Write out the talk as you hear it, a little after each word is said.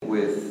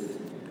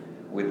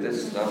with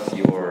this stuff,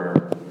 you're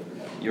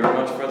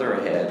much further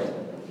ahead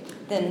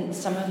than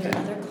some of your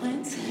other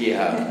clients.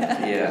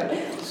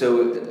 Yeah.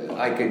 So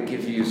I could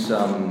give you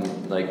some,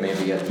 like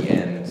maybe at the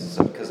end,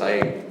 because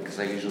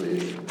I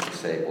usually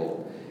say,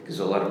 well, because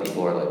a lot of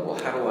people are like, well,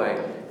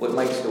 what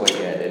mics do I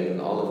get,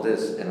 and all of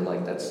this, and I'm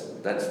like,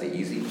 that's the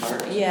easy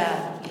part.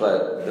 Yeah.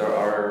 But there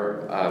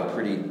are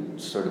pretty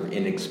sort of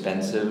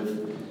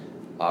inexpensive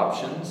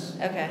options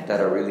that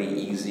are really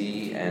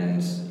easy,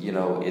 and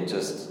it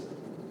just,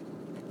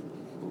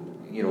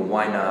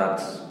 why not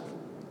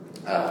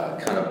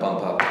kind of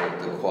bump up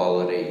the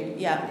quality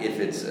if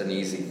it's an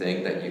easy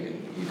thing that you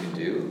can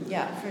do.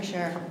 Yeah, for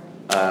sure.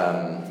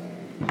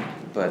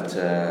 But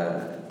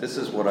this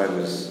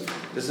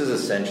is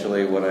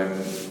essentially what I'm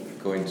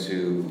going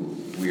to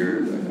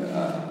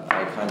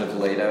I kind of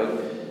laid out,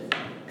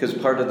 because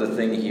part of the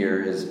thing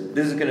here is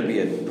this is going to be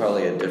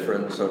probably a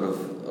different sort of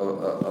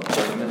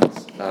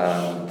appointment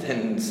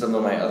than some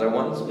of my other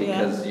ones,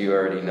 because you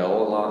already know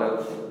a lot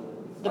of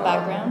the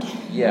background.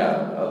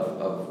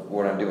 Of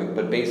what I'm doing.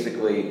 But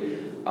basically,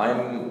 I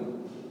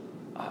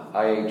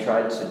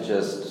tried to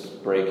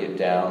just break it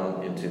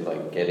down into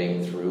like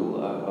getting through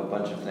a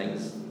bunch of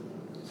things,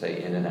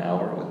 say in an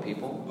hour with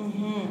people.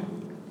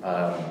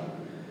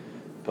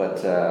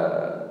 But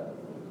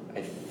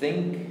I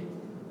think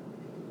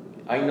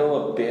I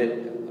know a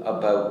bit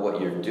about what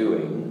you're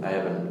doing. I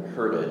haven't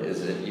heard it.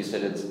 You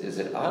said is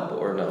it up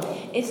or no?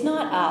 It's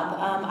not up.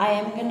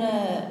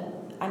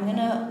 I'm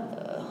gonna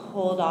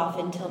hold off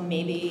until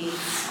maybe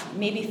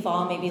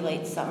fall, maybe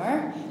late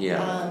summer.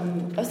 I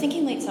was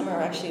thinking late summer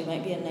actually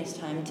might be a nice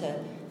time to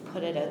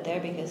put it out there,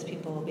 because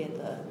people will be at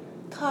the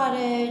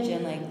cottage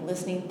and like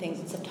listening to things.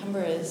 In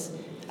September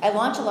I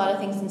launch a lot of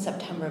things in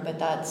September, but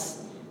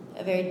that's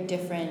a very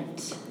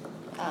different,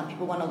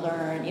 people want to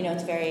learn,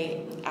 it's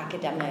very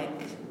academic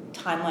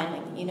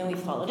timeline, we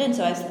followed in.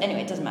 So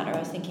anyway, it doesn't matter. I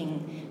was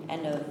thinking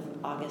end of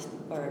August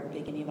or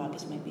beginning of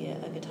August might be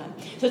a good time.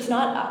 So it's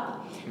not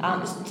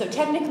up. So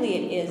technically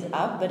it is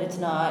up, but it's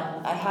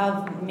not. I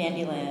have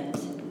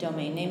Mandyland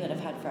domain name that I've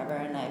had forever,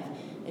 and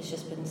it's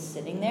just been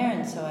sitting there,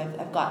 and so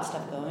I've got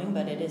stuff going,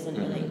 but it isn't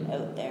really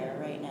out there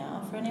right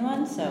now for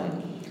anyone. So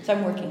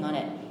I'm working on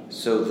it.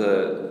 So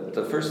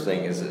the first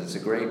thing is it's a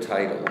great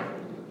title,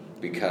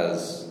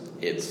 because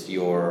it's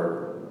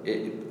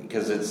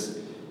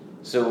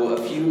so a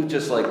few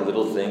just like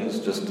little things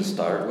just to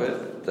start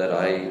with that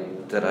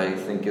I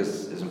think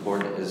is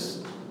important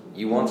is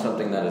you want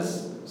something that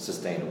is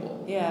sustainable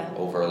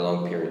over a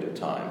long period of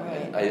time.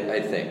 Right.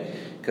 I think,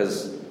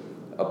 because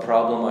a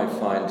problem I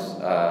find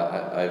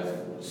I've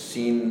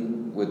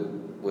seen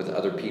with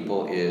other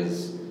people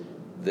is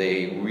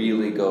they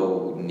really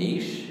go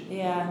niche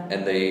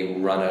and they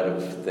run out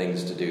of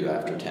things to do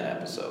after 10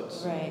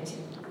 episodes. Right.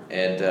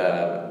 And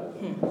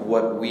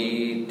what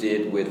we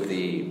did with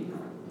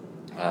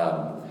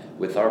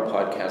with our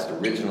podcast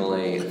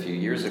originally a few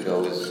years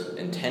ago is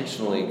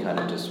intentionally kind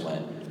of just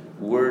went,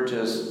 we're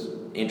just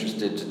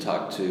interested to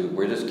talk to,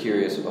 we're just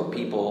curious about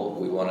people,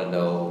 we want to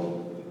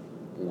know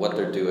what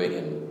they're doing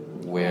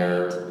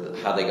and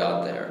how they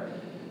got there.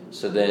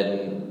 So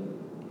then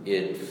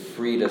it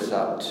freed us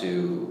up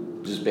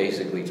to just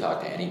basically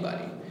talk to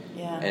anybody.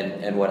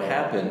 And what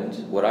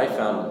I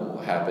found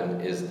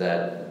happened is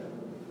that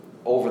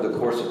over the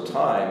course of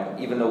time,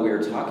 even though we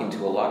were talking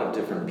to a lot of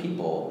different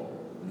people,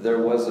 there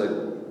was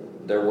a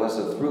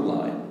through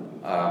line,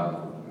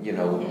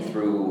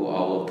 through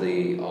all of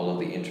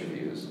the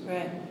interviews.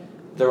 Right.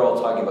 They're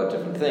all talking about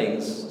different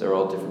things. They're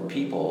all different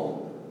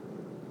people,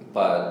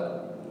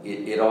 but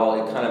it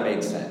kind of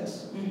made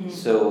sense.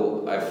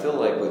 So I feel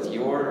like with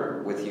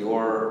your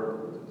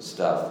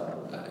stuff,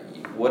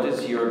 what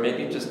is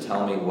maybe just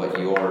tell me what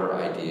your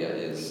idea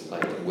is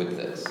like with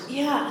this.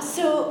 Yeah.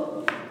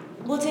 So,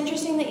 well, it's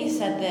interesting that you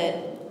said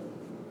that.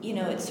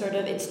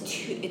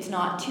 It's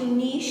not too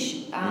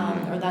niche,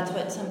 or that's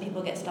what some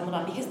people get stumbled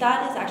on, because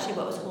that is actually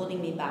what was holding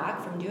me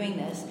back from doing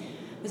this,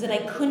 was that I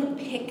couldn't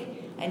pick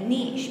a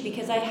niche,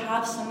 because I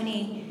have so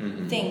many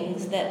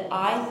things that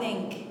I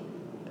think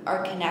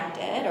are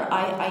connected, or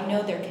I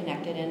know they're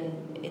connected,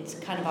 and it's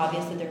kind of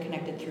obvious that they're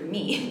connected through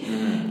me.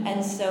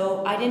 And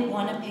so I didn't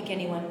want to pick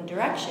any one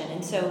direction.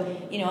 And so,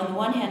 on the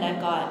one hand, I've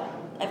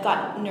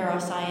got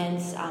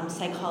neuroscience,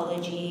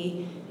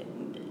 psychology,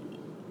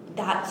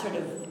 that sort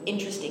of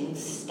interesting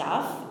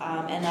stuff,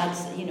 and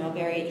that's a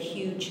very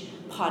huge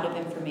pot of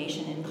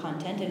information and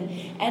content,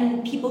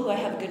 and people who I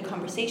have good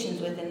conversations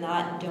with in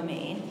that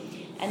domain.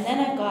 And then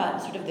I've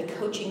got sort of the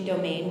coaching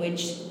domain,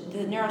 which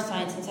the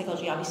neuroscience and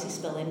psychology obviously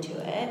spill into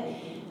it,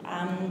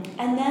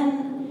 and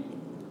then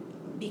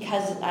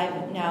because I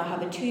now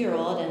have a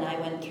 2-year-old, and I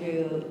went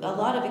through a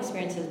lot of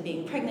experiences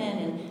being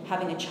pregnant and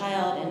having a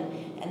child,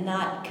 and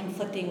that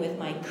conflicting with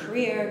my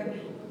career,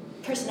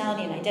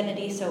 personality and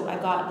identity. So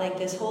I've got like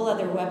this whole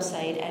other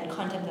website and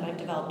content that I've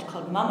developed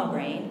called Mama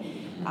Brain,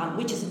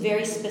 which is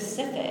very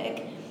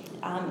specific.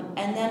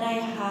 And then I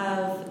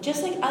have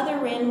just like other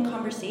random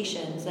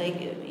conversations,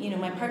 like,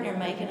 my partner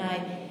Mike and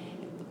I,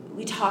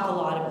 we talk a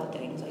lot about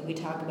things. Like we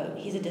talk about,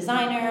 he's a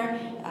designer.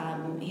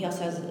 He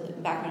also has a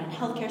background in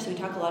healthcare, so we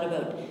talk a lot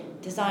about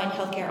design,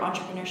 healthcare,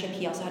 entrepreneurship.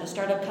 He also had a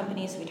startup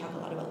company, so we talk a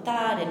lot about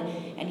that.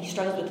 And he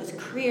struggles with his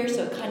career,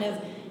 so it kind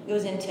of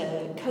goes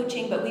into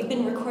coaching. But we've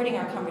been recording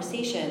our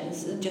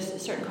conversations, just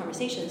certain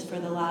conversations, for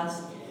the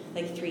last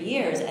 3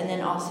 years. And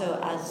then also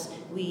as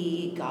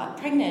we got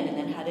pregnant and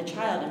then had a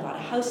child and bought a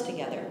house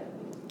together.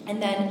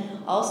 And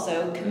then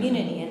also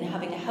community and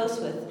having a house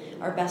with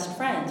our best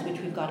friends, which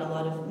we've got a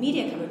lot of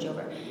media coverage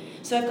over.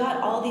 So I've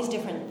got all these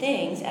different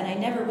things, and I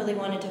never really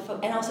wanted to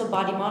and also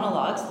Body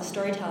Monologues, the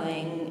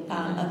storytelling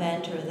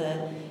event, or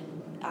the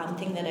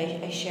thing that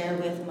I share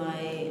with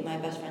my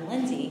best friend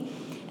Lindsay.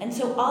 And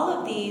so all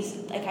of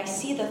these, I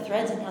see the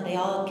threads and how they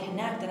all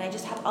connect, and I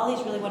just have all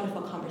these really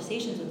wonderful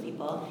conversations with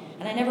people,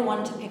 and I never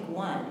wanted to pick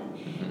one.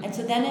 And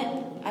so then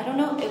I don't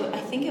know, I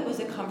think it was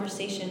a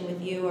conversation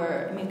with you,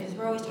 because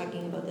we're always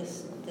talking about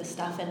this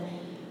stuff,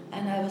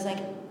 and I was like,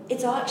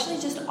 it's all actually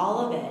just all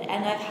of it.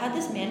 And I've had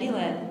this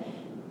Mandyland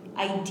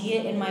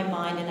idea in my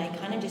mind, and I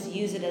kind of just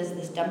use it as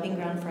this dumping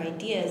ground for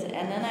ideas.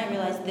 And then I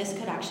realized this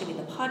could actually be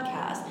the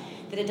podcast,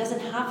 that it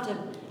doesn't have to,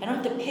 I don't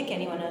have to pick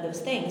any one of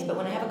those things, but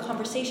when I have a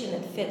conversation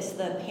that fits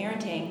the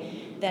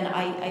parenting, then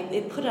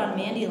I put it on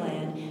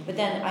Mandyland, but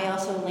then I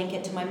also link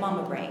it to my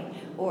mama brain,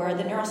 or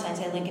the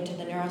neuroscience, I link it to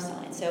the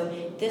neuroscience. So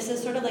this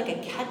is sort of like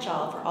a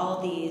catch-all for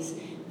all these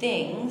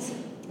things,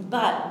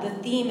 but the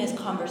theme is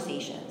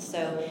conversations.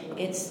 So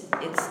it's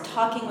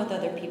talking with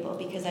other people,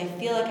 because I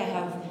feel like I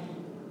have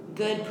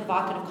good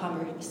provocative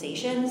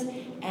conversations,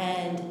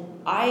 and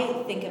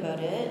I think about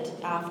it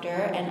after,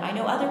 and I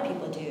know other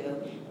people do,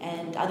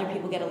 and other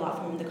people get a lot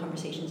from the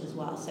conversations as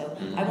well. So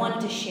I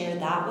wanted to share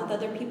that with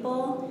other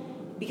people,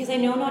 because I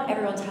know not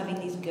everyone's having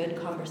these good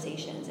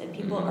conversations, and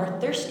people are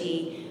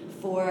thirsty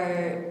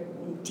for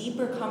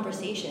deeper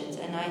conversations,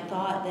 and I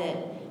thought that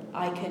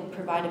I could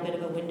provide a bit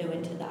of a window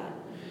into that.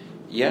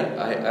 Yeah,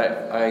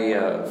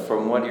 I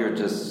from what you're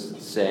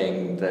just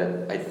saying,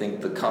 that I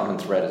think the common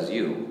thread is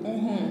you.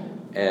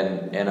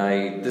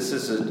 And this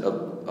is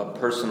a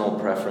personal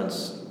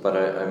preference, but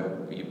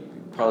you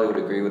probably would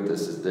agree with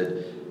this, is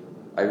that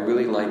I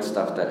really like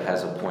stuff that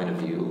has a point of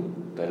view,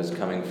 that is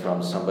coming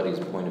from somebody's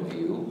point of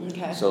view.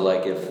 Okay. So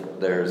like if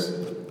there's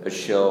a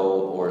show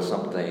or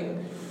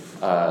something,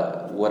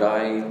 what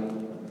I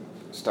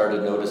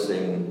started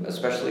noticing,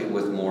 especially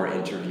with more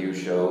interview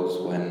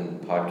shows, when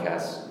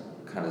podcasts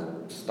kind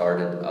of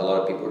started, a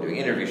lot of people were doing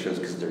interview shows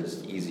because they're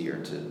just easier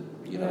to,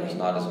 there's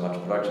not as much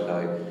production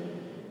value.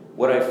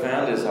 What I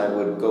found is I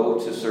would go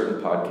to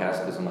certain podcasts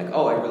because I'm like,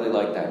 oh, I really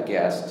like that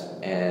guest,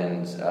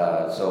 and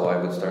so I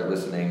would start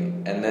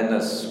listening, and then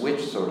the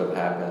switch sort of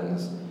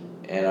happens,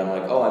 and I'm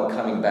like, oh, I'm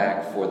coming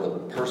back for the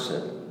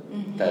person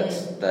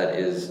that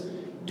is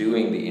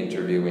doing the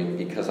interviewing,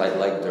 because I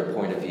like their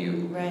point of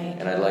view, right,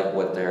 and I like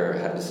what they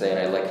have to say, and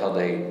I like how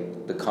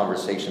the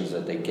conversations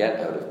that they get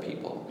out of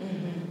people.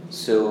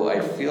 So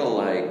I feel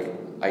like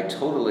I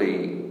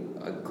totally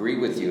agree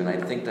with you, and I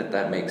think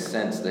that makes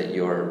sense, that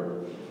you're,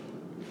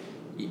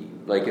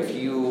 like, if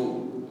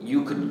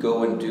you could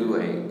go and do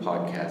a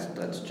podcast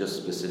that's just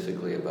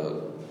specifically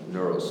about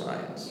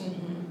neuroscience,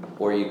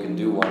 or you can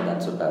do one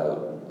that's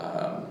about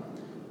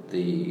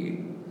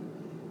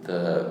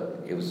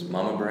it was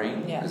Mama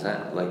Brain, is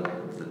that like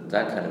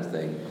that kind of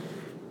thing?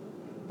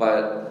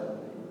 But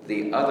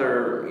the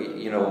other,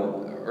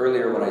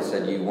 earlier when I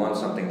said you want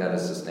something that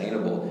is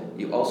sustainable,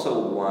 you also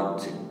want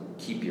to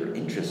keep your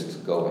interests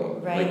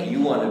going. Right. Like,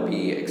 you want to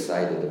be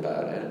excited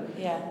about it.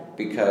 Yeah.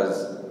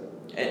 Because,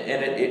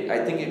 and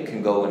I think it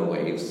can go in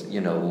waves,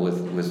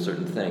 with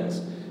certain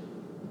things.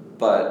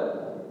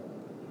 But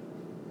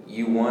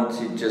you want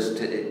to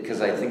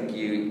because I think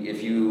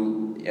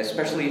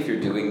especially if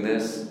you're doing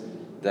this,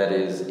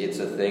 it's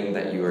a thing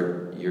that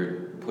you're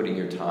putting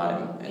your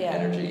time and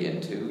energy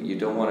into. You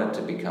don't want it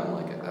to become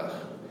like, I've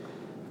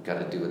got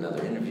to do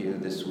another interview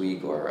this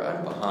week, or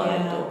I'm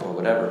behind, or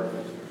whatever.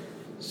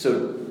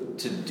 So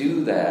to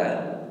do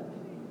that,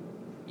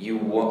 you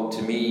want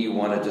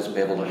to just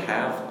be able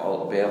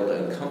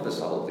to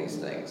encompass all of these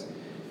things.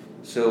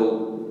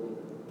 So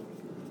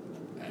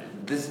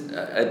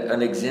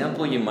an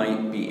example you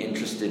might be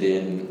interested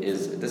in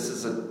is this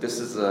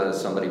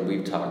is somebody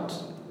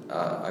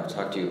I've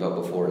talked to you about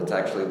before. It's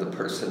actually the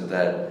person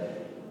that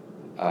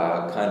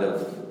kind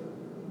of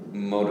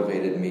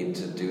motivated me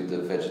to do the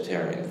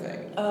vegetarian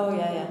thing. Oh,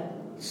 yeah.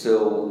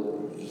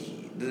 So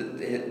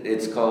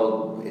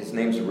his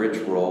name's Rich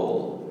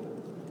Roll,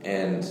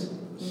 and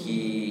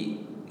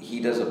he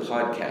does a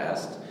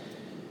podcast.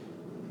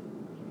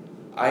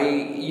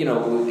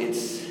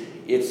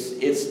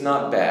 It's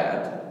not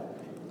bad,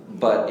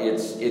 but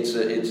it's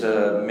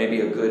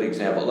maybe a good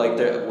example. Like,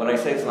 when I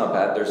say it's not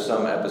bad, there's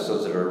some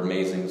episodes that are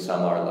amazing,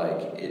 some are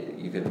like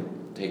you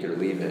could take it or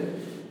leave it.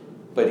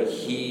 But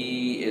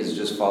he is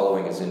just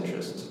following his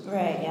interests.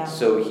 Right, yeah.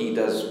 So he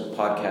does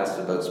podcasts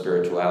about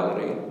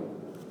spirituality,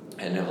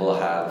 and he'll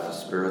have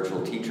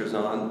spiritual teachers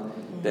on.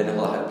 Then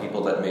he'll have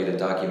people that made a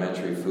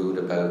documentary food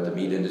about the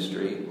meat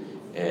industry,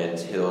 and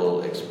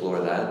he'll explore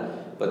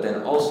that. But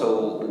then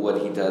also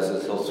what he does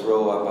is he'll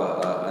throw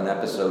up an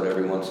episode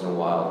every once in a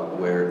while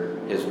where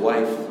his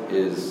wife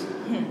is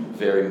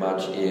very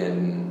much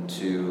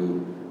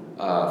into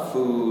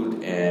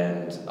food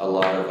and a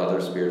lot of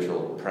other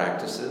spiritual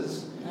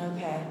practices.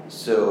 Okay.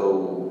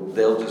 So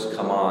they'll just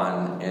come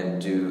on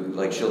and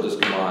she'll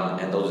just come on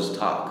and they'll just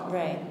talk.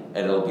 Right.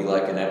 And it'll be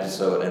like an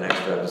extra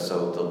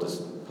episode they'll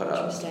just put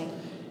up. Interesting.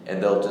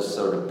 And they'll just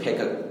sort of pick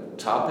a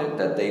topic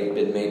that they've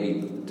been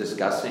maybe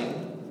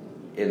discussing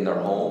in their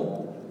home,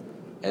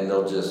 and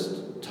they'll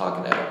just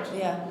talk it out.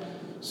 Yeah.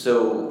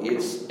 So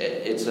it's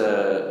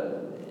a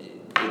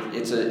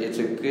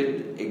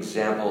good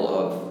example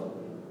of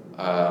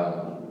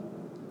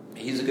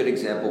he's a good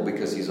example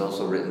because he's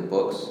also written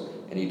books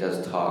and he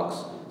does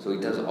talks. So he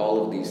does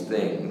all of these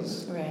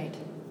things. Right.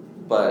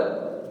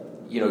 But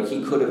he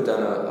could have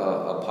done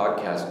a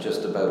podcast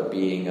just about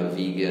being a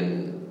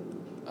vegan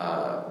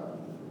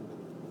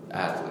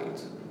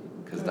athlete,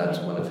 because that's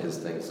one of his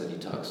things that he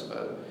talks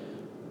about.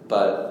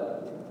 But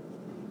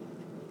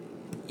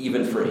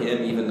even for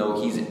him, even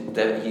though he's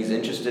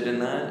interested in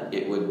that,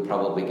 it would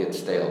probably get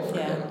stale for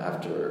him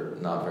after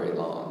not very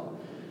long.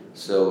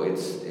 So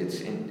it's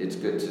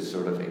good to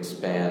sort of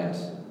expand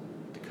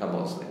the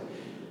Campbell's thing.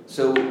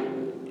 So,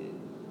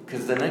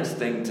 because the next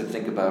thing to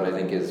think about, I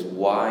think, is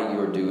why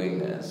you're doing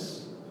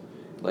this.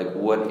 Like,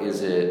 what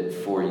is it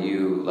for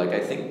you? Like, I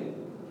think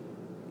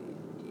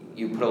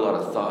you put a lot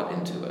of thought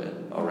into it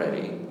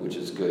already, which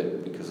is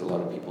good, because a lot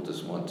of people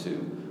just want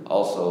to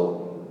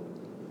also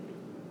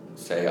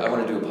say, I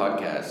want to do a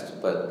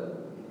podcast, but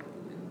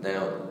they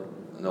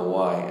don't know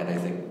why. And I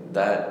think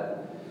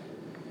that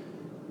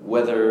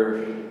whether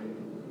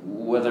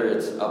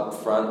it's up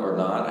front or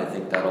not, I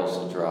think that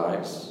also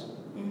drives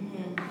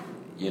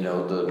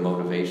the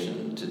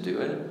motivation to do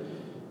it.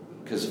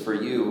 Because for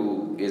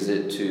you, is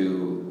it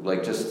to,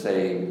 like, just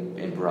say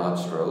in broad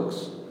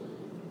strokes,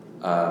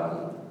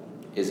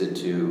 is it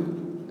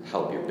to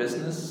help your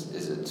business?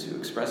 Is it to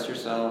express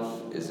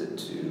yourself? Is it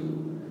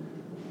to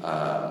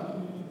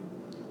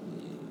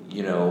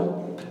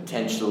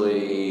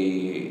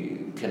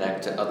potentially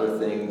connect to other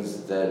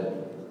things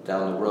that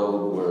down the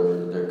road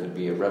where there could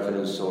be a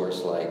revenue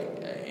source, like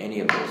any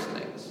of those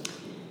things?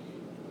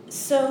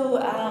 So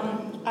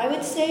I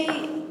would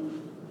say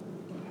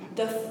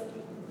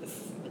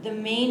the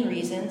main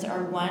reasons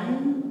are,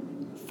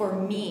 one, for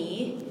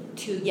me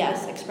to,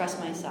 yes, express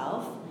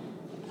myself,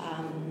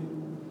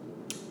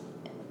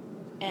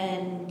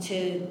 and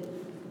to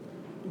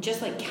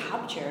just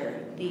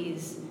capture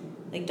these,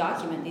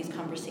 document these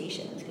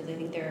conversations, because I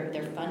think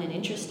they're fun and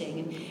interesting.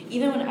 And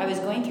even when I was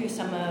going through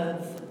some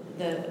of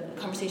the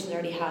conversations I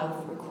already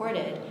have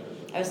recorded,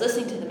 I was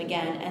listening to them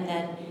again, and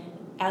then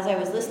as I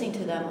was listening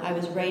to them, I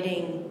was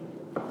writing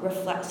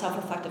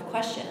self-reflective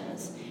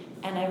questions,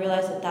 and I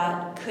realized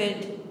that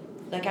could,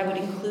 I would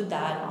include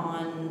that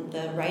on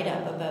the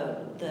write-up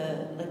about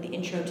the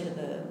intro to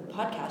the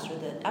podcast or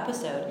the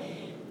episode,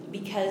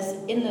 because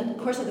in the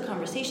course of the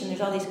conversation,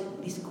 there's all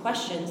these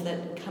questions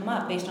that come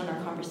up based on our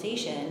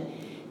conversation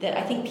that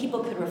I think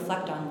people could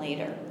reflect on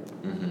later,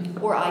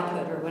 or I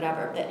could, or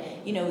whatever.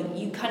 That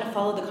you kind of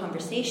follow the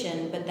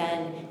conversation, but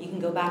then you can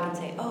go back and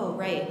say, oh,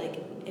 right,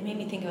 it made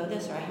me think about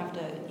this, or I have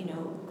to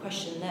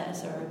question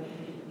this, or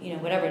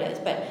whatever it is.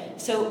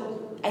 But so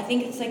I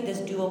think it's this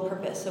dual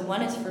purpose. So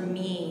one is for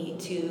me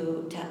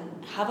to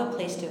have a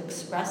place to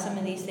express some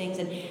of these things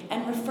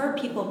and refer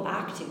people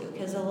back to,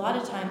 because a lot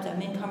of times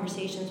I'm in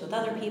conversations with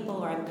other people,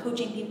 or I'm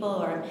coaching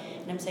people, and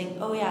I'm saying,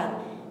 oh yeah,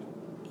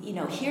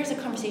 here's a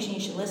conversation you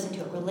should listen to.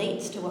 It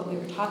relates to what we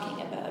were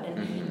talking about.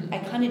 And I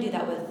kind of do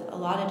that with a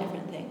lot of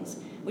different things,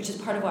 which is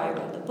part of why I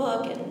wrote the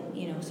book,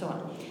 and so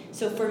on.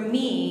 So for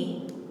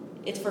me,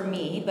 it's for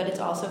me, but it's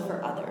also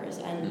for others.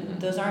 And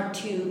those aren't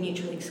two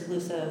mutually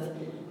exclusive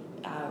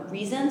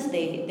reasons.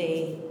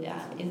 They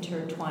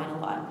intertwine a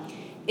lot.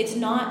 It's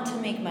not to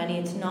make money.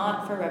 It's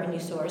not for a revenue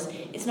source.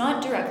 It's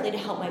not directly to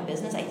help my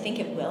business. I think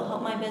it will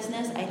help my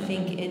business. I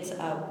think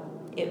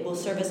it will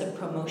serve as a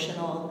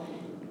promotional.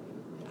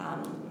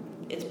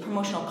 It's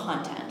promotional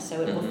content,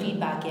 so it will feed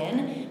back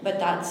in. But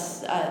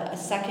that's a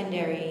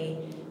secondary.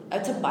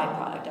 It's a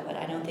byproduct of it.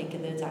 I don't think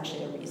that it's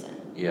actually a reason.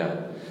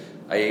 Yeah,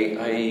 I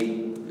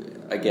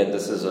again,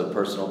 this is a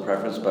personal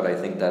preference, but I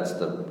think that's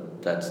a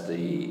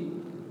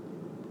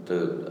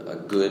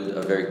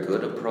very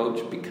good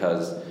approach,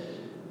 because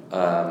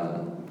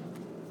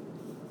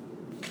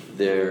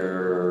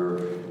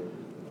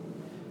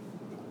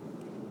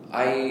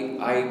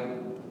I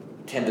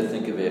tend to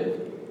think of it,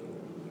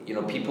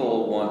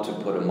 people want to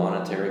put a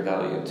monetary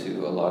value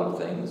to a lot of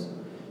things,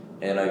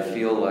 and I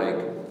feel like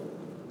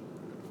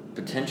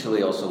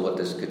potentially also what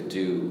this could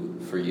do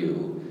for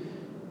you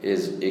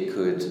is it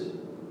could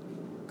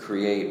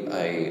create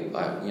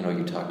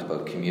you talked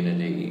about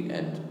community,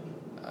 and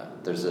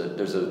there's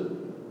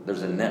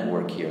a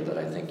network here that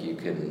I think you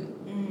can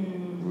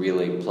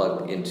really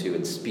plug into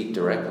and speak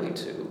directly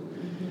to,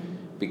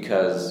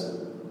 because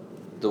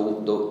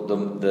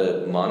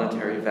the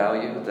monetary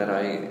value that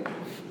I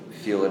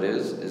feel it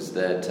is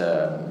that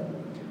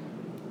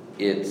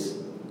it's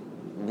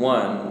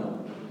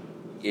one,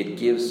 it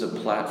gives a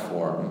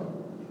platform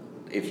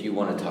if you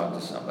want to talk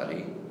to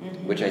somebody,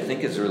 which I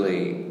think is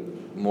really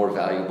more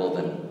valuable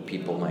than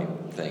people might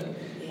think.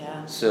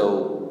 Yeah.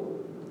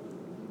 So,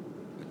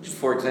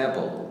 for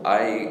example,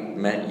 I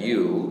met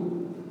you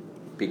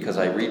because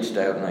I reached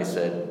out and I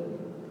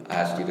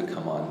asked you to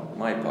come on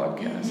my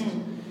podcast.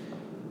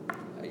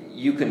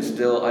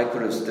 I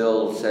could have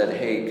still said,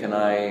 hey, can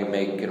I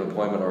make an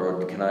appointment,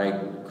 or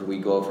could we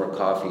go out for a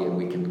coffee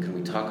and can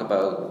we talk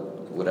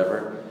about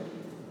whatever?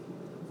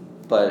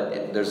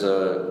 But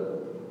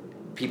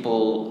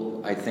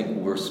people, I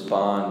think,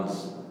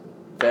 responds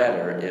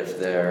better if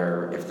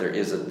there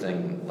is a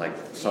thing, like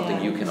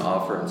something you can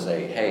offer and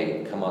say,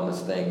 hey, come on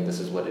this thing, this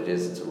is what it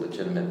is, it's a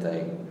legitimate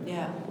thing,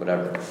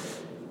 whatever.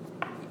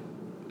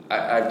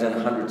 I've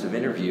done hundreds of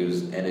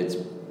interviews, and it's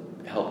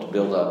helped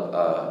build up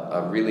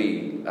a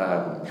really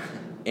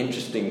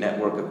interesting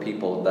network of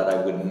people that I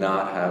would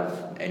not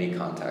have any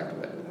contact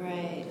with.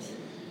 Right.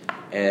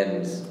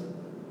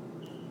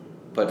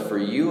 But for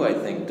you, I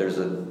think there's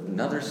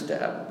another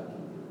step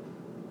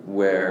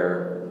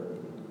where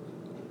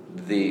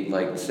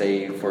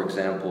say, for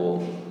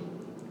example,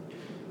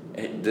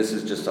 this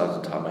is just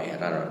off the top of my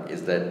head, I don't know,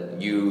 is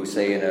that you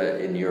say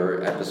in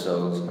your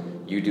episodes,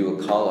 you do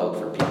a call out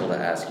for people to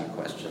ask you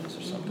questions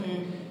or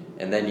something.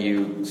 And then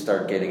you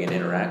start getting an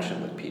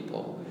interaction with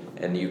people,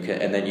 and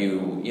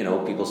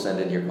then people send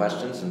in your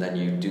questions, and then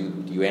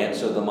you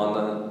answer them on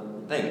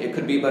the thing. It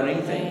could be about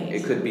anything. Right.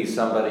 It could be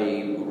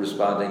somebody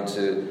responding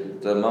to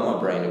the Mama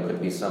Brain. It could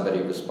be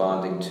somebody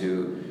responding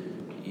to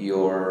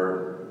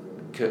your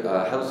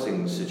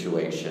housing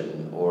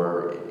situation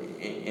or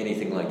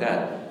anything like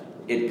that.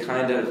 It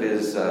kind of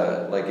is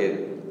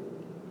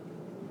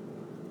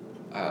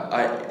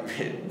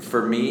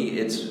for me,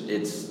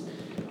 it's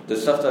the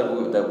stuff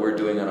that we're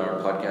doing on our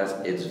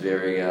podcast. It's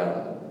very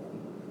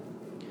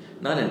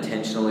not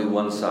intentionally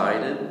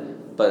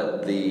one-sided,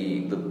 but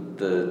the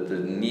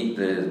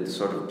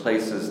sort of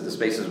places, the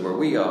spaces where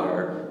we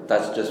are,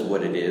 that's just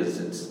what it is.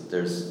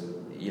 There's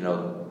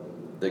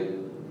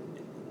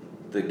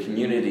the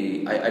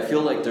community. I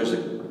feel like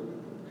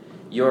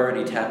you're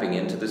already tapping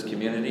into this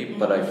community,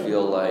 but I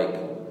feel like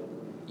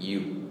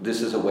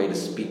this is a way to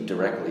speak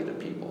directly to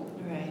people.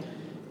 Right.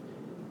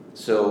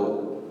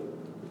 So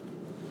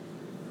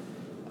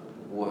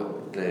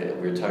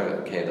we're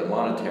talking, the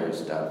monetary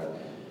stuff.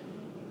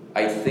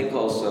 I think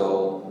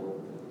also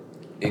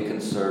it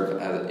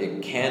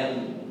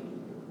can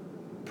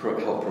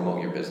help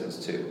promote your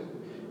business too,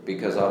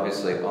 because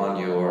obviously on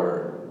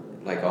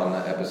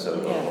the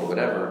episode or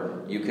whatever,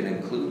 you can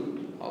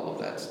include all of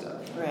that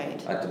stuff.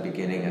 Right. At the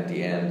beginning, at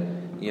the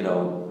end,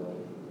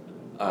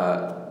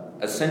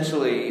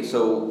 essentially.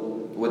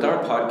 So with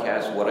our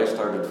podcast, what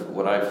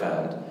I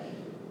found,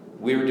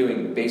 we were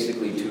doing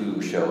basically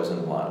 2 shows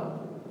in one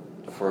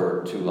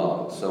for too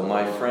long. So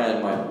my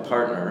friend, my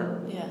partner,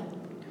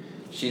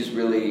 she's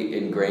really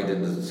ingrained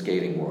in the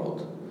skating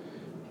world,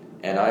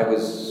 and I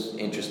was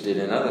interested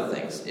in other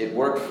things. It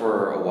worked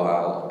for a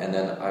while, and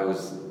then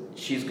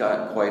she's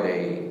got quite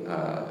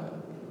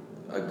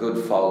a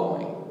good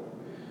following.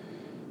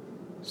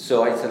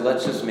 So I said,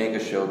 let's just make a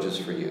show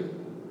just for you.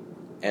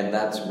 And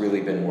that's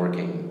really been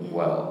working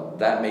well.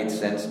 That made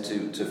sense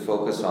to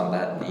focus on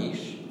that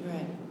niche.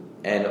 Right.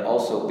 And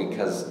also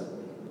because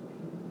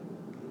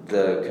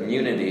the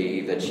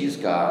community that she's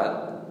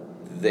got,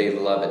 they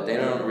love it. They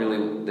don't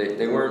really,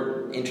 they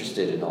weren't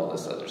interested in all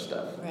this other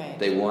stuff. Right.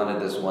 They wanted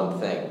this one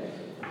thing.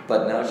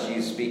 But now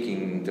she's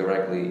speaking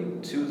directly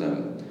to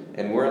them.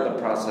 And we're in the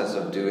process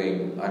of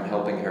I'm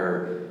helping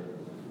her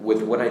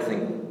with what I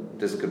think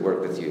this could work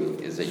with you,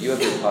 is that you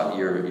have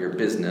your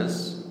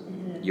business,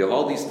 you have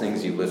all these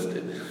things you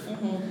listed.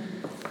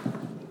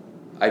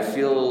 I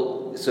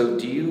feel, so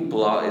do you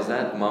blog, is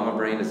that Mama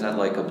Brain, is that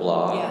like a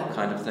blog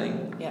kind of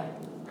thing? Yeah.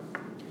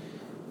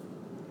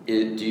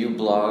 Do you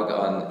blog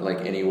on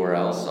anywhere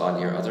else on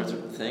your other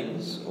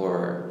things,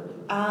 or?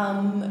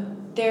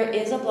 There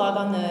is a blog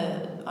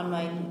on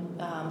my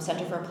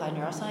Center for Applied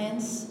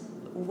Neuroscience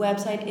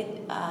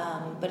website,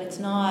 but it's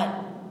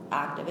not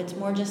active. It's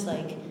more just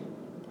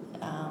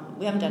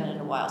we haven't done it in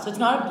a while, so it's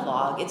not a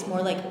blog. It's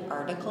more like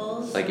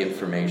articles,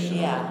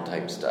 informational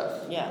type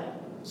stuff. Yeah.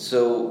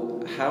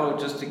 So how,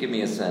 just to give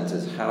me a sense,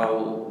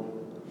 how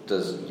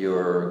does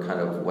your kind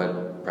of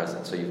web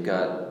presence? So you've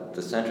got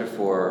the Center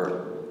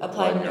for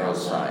Applied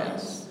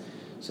Neuroscience.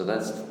 So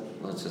let's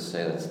just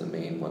say that's the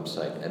main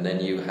website, and then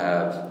you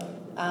have.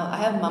 I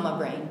have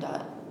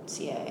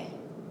mamabrain.ca.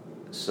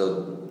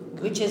 So.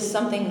 Which is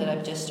something that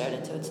I've just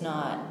started, so it's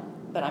not,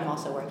 but I'm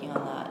also working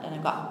on that, and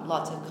I've got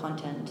lots of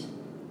content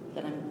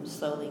that I'm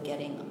slowly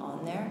getting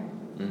on there.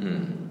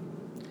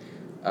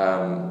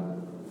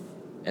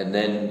 And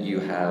then you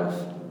have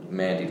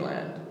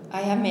Mandyland. I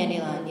have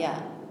Mandyland,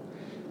 yeah.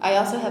 I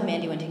also have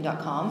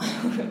mandywinting.com,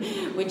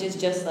 which is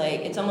just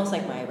it's almost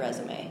like my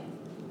resume.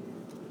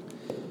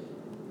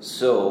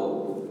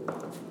 So,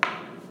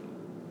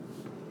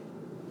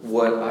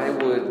 what I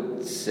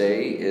would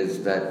say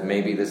is that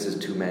maybe this is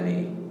too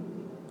many.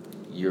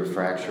 You're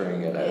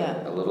fracturing it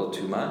out a little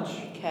too much.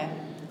 Okay.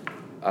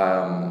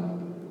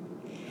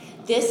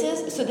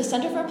 So the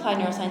Center for Applied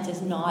Neuroscience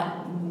is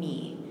not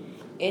me.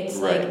 It's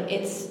right. like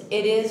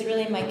it is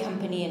really my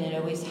company, and it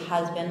always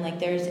has been.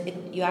 Like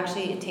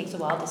it takes a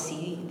while to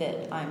see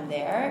that I'm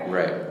there,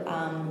 right?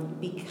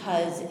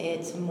 Because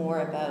it's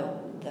more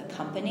about the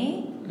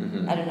company.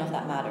 Mm-hmm. I don't know if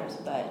that matters,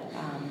 but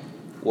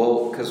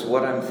well, because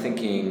what I'm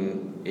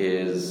thinking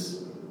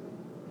is,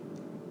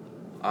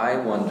 I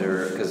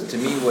wonder, because to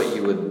me,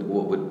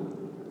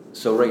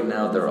 so right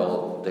now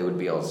they would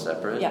be all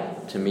separate. Yeah.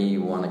 To me,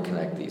 you want to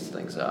connect these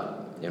things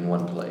up in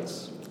one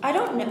place. I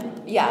don't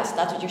know. Yes,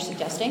 that's what you're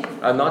suggesting.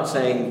 I'm not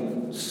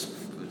saying,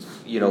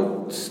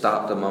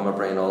 stop the Mama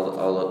Brain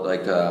all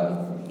like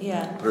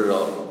put it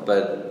all,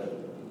 but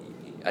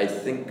I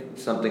think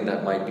something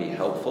that might be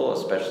helpful,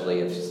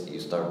 especially if you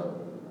start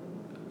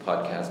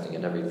podcasting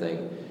and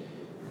everything,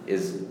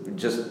 is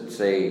just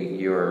say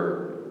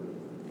your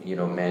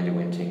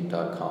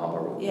mandywincting.com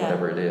or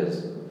whatever it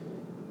is.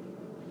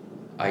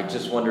 I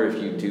just wonder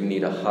if you do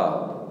need a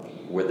hub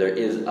where there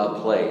is a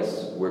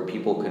place where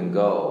people can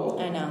go.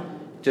 I know.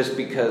 Just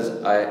because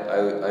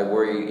I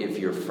worry if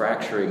you're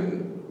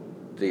fracturing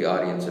the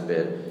audience a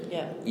bit,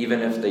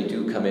 even if they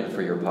do come in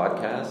for your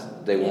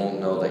podcast, they won't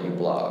know that you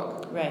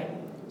blog. Right.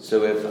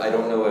 So I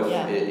don't know if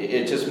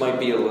it just might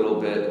be a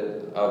little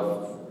bit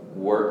of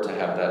work to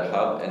have that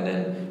hub, and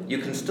then you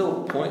can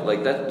still point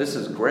like that. This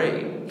is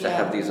great to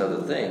have these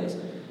other things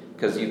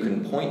because you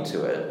can point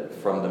to it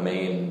from the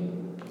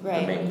main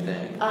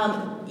thing.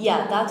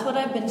 That's what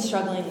I've been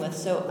struggling with.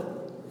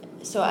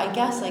 So I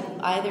guess like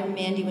either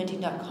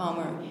mandywinting.com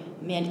or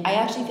I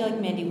actually feel like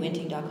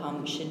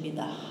mandywinting.com should be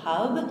the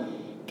hub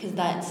because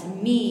that's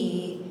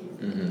me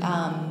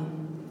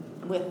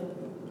with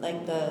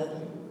like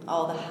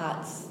all the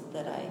hats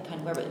that I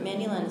kind of wear. But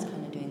Mandyland is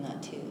kind of doing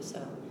that too,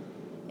 so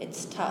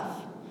it's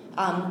tough.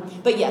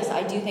 But yes,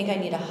 I do think I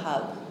need a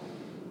hub.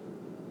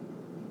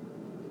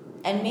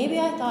 And maybe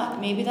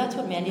that's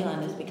what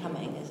Mandyland is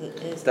becoming.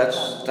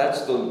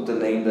 That's the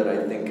name that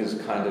I think is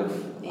kind of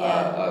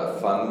a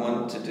fun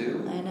one to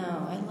do. I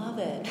know, I love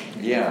it.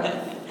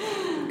 Yeah,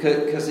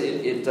 because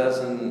it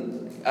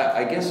doesn't.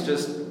 I guess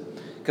just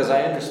because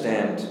I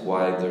understand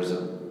why there's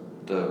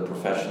the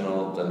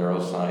professional, the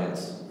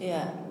neuroscience.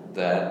 Yeah.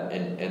 That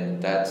and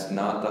that's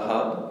not the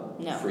hub.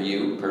 No. For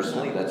you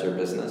personally. No. That's your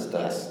business.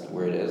 That's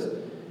where it is.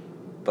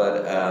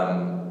 But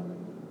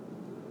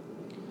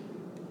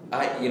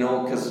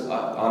because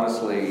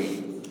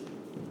honestly,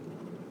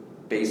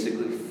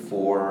 basically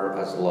for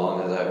as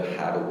long as I've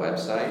had a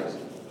website,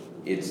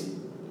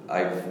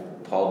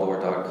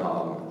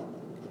 pauldoor.com.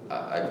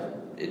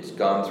 It's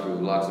gone through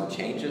lots of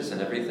changes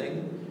and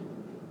everything,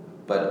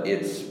 but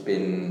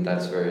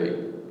that's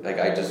very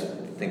I just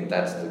think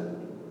that's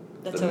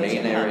the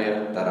main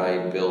area that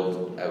I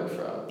build out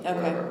from. Okay.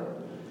 Wherever.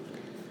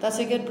 That's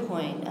a good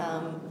point.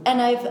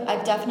 And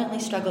I've definitely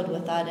struggled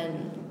with that,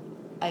 and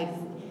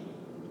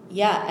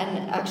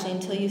and actually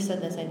until you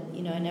said this, I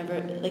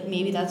never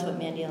maybe that's what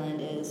Mandyland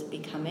is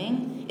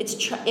becoming.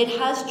 It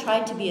has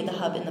tried to be the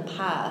hub in the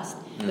past,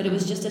 but it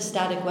was just a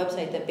static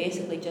website that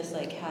basically just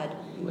had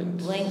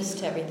links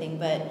to everything.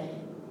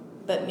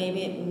 But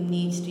maybe it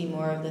needs to be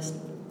more of this,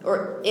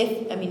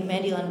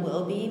 Mandyland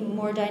will be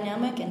more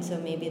dynamic, and so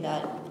maybe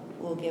that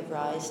will give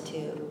rise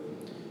to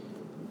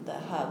the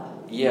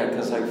hub. Yeah,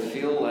 because I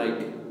feel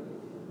like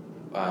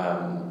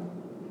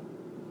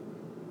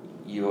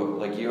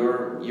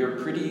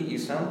you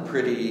sound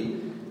pretty.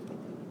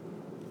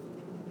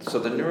 So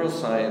the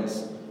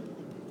neuroscience,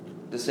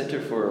 the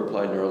Center for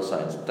Applied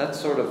Neuroscience, that's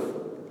sort of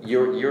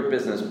your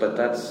business, but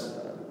that's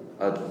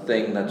a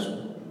thing that's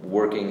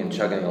working and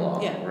chugging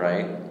along,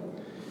 right?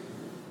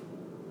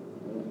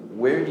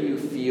 Where do you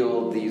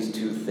feel these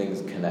two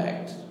things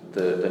connect?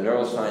 The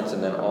neuroscience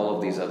and then all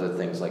of these other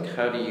things.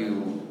 How do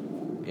you,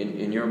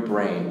 in your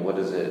brain, what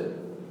is it?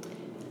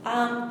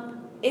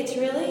 It's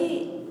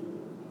really,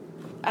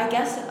 I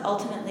guess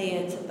ultimately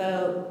it's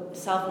about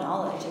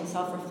self-knowledge and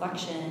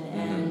self-reflection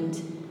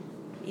and,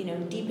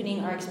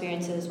 deepening our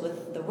experiences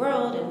with the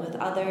world and with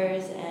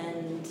others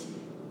and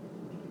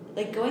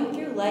going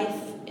through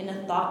life in a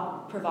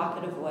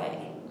thought-provocative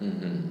way.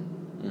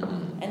 Mm-hmm.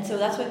 Mm-hmm. And so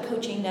that's what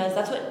coaching does.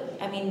 That's what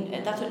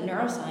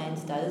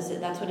neuroscience does.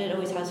 That's what it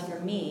always has for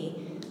me,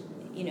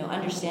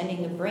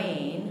 understanding the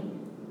brain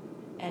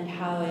and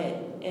how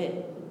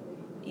it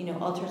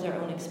alters our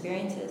own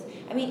experiences.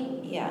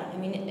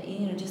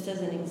 Just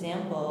as an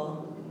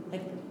example,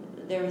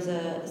 there was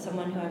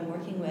someone who I'm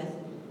working with,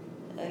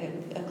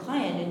 a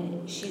client,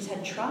 and she's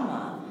had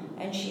trauma,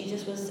 and she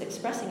just was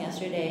expressing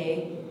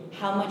yesterday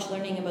how much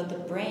learning about the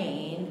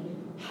brain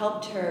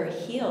helped her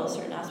heal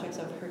certain aspects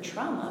of her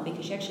trauma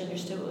because she actually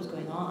understood what was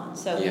going on.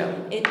 So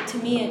to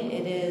me,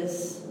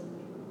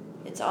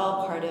 it's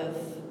all part of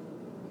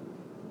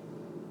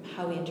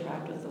how we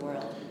interact with the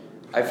world.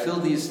 I feel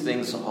these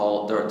things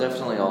they're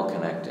definitely all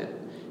connected.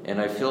 And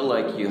I feel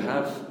like you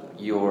have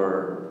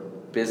your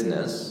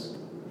business,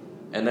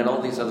 and then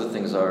all these other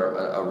things are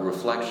a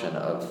reflection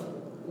of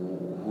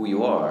who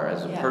you are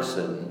as a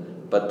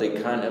person, but they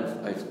kind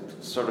of,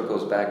 it sort of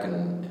goes back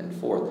and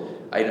forth.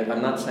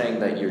 I'm not saying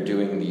that you're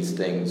doing these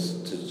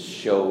things to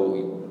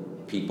show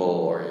people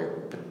or your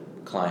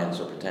clients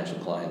or potential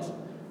clients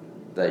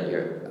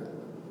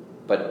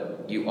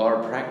but you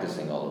are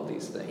practicing all of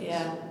these things.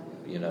 Yeah.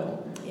 You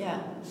know?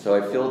 Yeah. So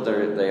I feel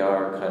they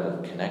are kind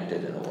of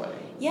connected in a way.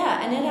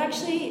 Yeah, and it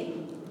actually,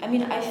 I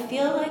mean, I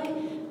feel like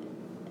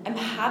I'm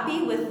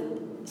happy with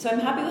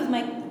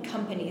my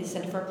company,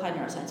 Center for Applied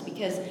Neuroscience,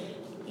 because,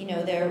 you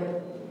know,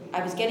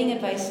 I was getting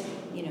advice,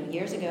 you know,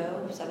 years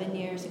ago, 7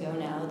 years ago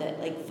now, that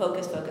like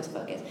focus.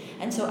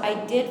 And so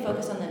I did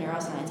focus on the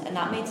neuroscience, and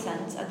that made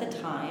sense at the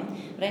time,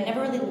 but I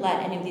never really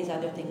let any of these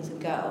other things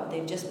go.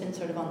 They've just been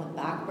sort of on the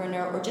back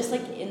burner, or just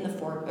like in the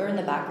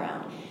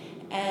background.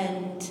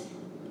 And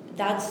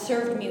that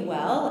served me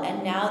well,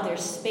 and now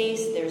there's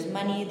space, there's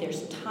money,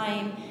 there's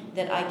time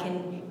that I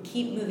can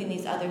keep moving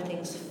these other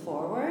things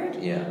forward.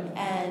 Yeah.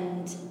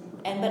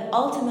 But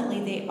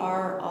ultimately they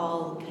are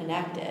all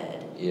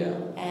connected. Yeah.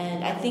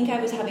 And I think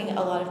I was having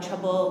a lot of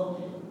trouble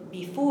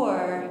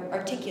before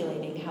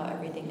articulating how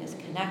everything is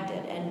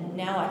connected, and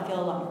now I feel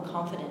a lot more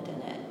confident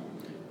in it.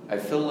 I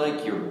feel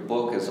like your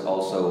book is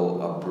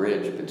also a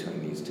bridge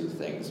between these two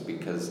things,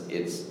 because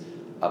it's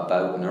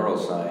about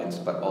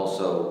neuroscience, but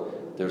also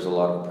there's a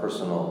lot of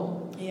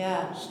personal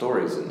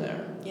stories in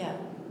there. Yeah.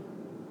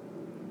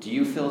 Do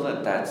you feel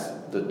that that's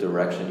the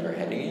direction you're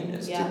heading in?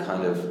 Is to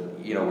kind of,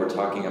 you know, we're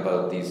talking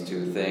about these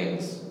two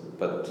things,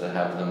 but to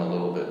have them a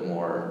little bit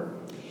more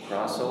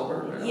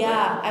crossover?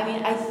 Yeah, I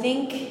mean, I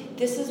think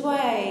this is why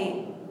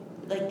I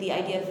like the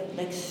idea of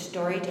like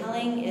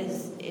storytelling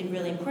is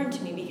really important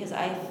to me, because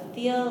I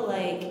feel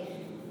like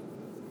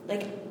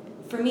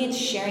for me it's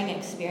sharing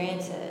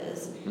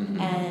experiences,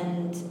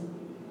 and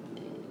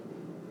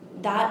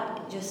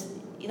that just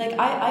like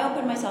I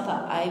open myself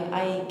up.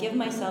 I give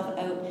myself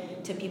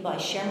out to people. I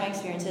share my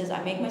experiences.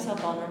 I make myself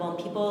vulnerable,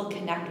 and people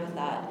connect with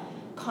that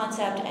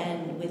concept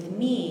and with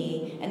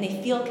me, and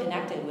they feel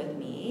connected with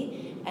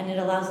me, and it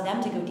allows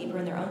them to go deeper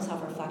in their own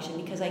self-reflection,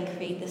 because I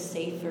create this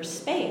safer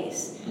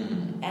space.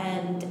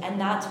 And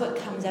that's what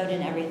comes out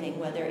in everything,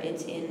 whether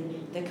it's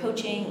in the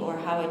coaching or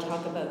how I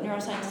talk about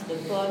neuroscience, the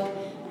book,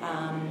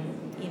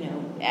 you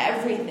know,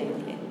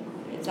 everything.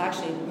 It's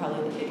actually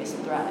probably the biggest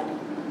thread.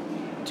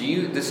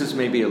 This is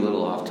maybe a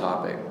little off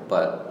topic,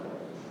 but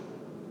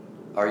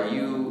are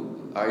you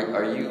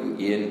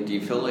in, do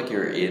you feel like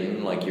you're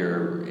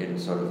in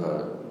sort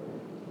of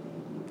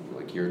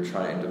like you're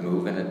trying to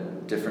move in a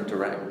different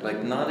direction,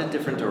 like not a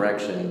different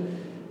direction,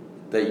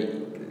 that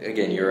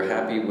again, you're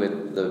happy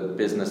with the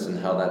business and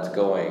how that's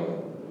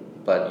going,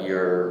 but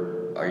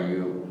are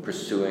you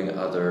pursuing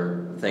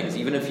other things,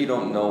 even if you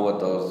don't know what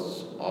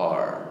those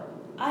are?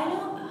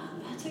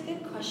 That's a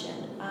good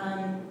question.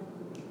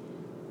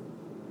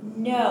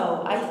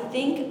 No, I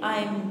think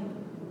I'm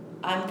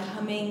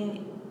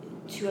coming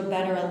to a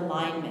better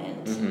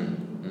alignment.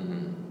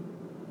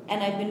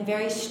 And I've been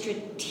very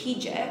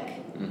strategic,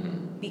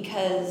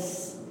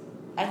 because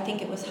I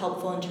think it was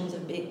helpful in terms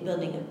of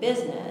building a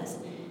business,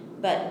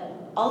 but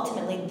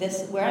ultimately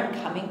where I'm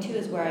coming to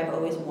is where I've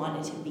always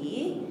wanted to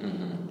be.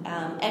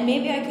 And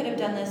maybe I could have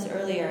done this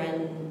earlier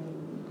and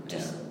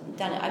just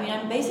done it. I mean,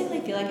 I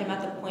basically feel like I'm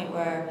at the point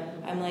where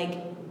I'm like,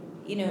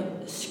 you know,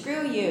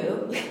 screw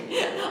you.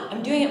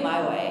 I'm doing it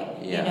my way,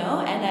 you know?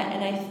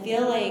 And I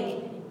feel like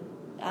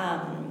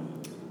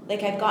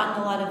I've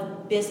gotten a lot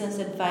of business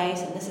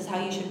advice, and this is how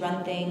you should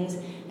run things,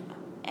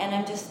 and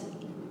I'm just,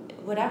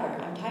 whatever,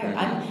 I'm tired.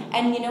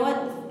 And you know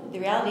what? The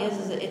reality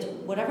is it's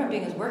whatever I'm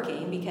doing is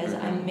working, because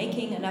I'm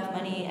making enough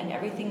money and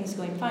everything's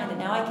going fine, that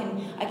now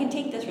I can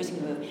take this risky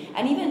move.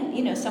 And even,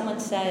 you know, someone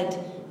said,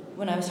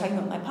 when I was talking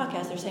about my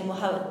podcast, they're saying,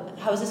 well,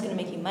 how is this going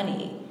to make you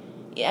money?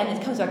 And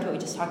it comes back to what we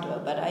just talked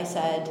about, but I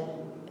said,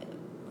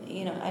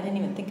 you know, I didn't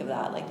even think of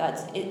that. Like,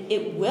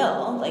 it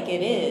will, like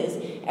it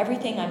is.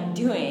 Everything I'm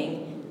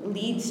doing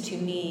leads to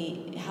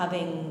me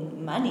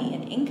having money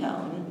and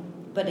income,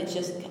 but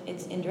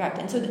it's indirect.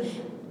 And so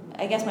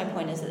I guess my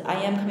point is that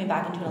I am coming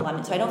back into an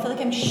alignment, so I don't feel like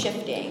I'm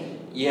shifting.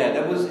 Yeah,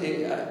 that was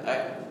it.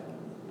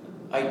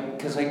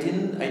 Because I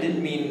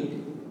didn't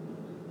mean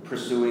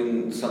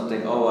pursuing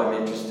something, I'm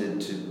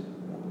interested to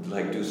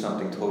like do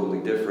something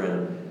totally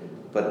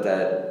different, but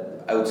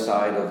that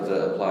outside of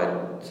the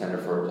Center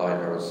for Applied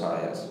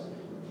Neuroscience,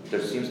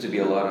 there seems to be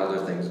a lot of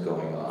other things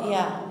going on.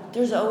 Yeah,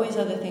 there's always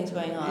other things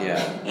going on. Yeah.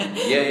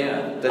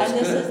 That's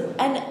good.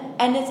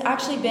 And it's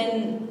actually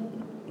been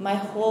my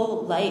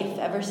whole life,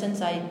 ever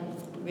since I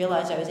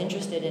realized I was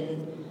interested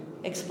in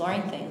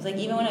exploring things. Like,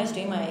 even when I was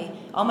doing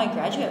all my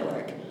graduate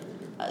work,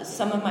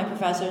 some of my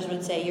professors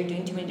would say, you're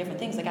doing too many different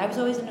things. Like, I was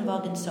always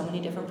involved in so many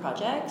different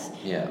projects.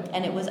 Yeah.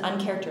 And it was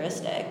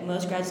uncharacteristic.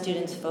 Most grad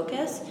students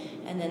focus,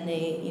 and then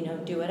they, you know,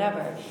 do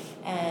whatever.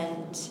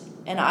 And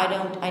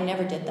I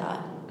never did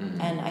that.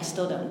 And I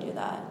still don't do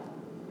that.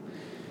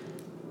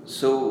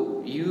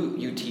 So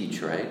you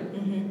teach, right?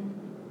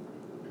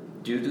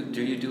 Do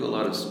you do a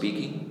lot of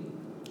speaking?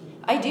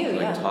 I do,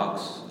 like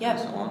talks and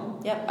so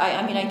on? Yep.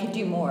 I mean, I could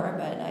do more,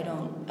 but I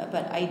don't.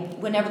 But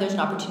whenever there's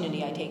an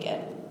opportunity, I take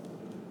it.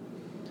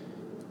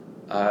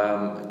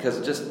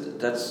 Because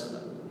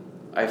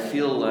I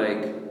feel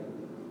like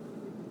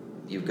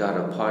you've got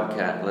a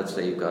podcast, let's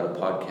say you've got a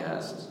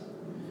podcast,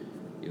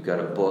 you've got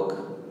a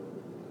book,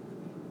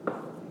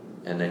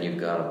 and then you've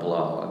got a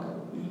blog.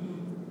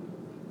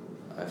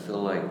 I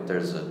feel like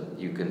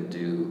you can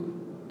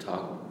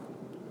talk.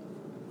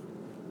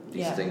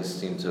 These things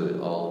seem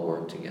to all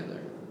work together.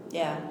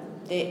 Yeah,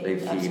 they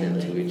feed absolutely.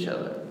 into each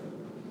other.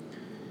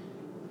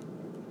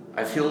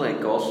 I feel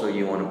like also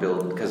you want to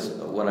build, because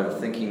when I'm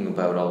thinking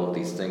about all of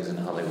these things and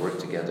how they work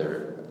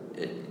together,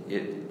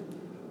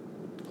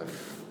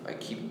 I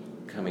keep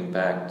coming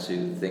back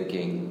to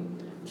thinking,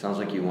 it sounds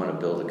like you want to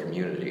build a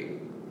community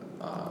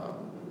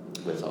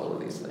with all of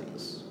these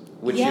things,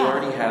 which you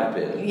already have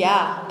been.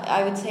 Yeah,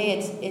 I would say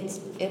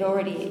it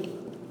already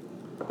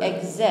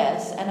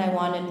exists, and I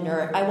want to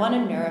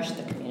nourish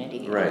the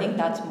community. Right. I think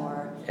that's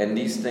more. And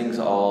these things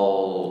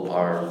all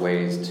are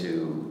ways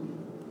to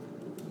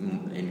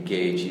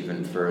engage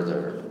even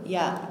further.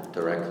 Yeah.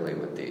 Directly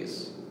with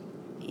this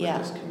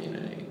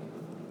community.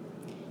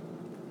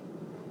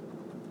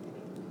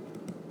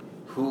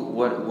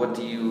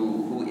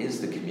 Who is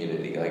the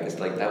community? Like, it's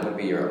like that would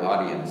be your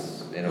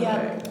audience in a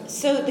way.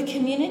 So the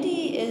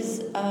community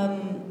is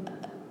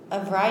a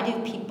variety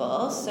of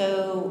people.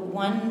 So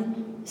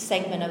one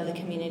segment of the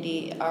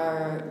community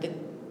are the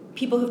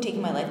people who've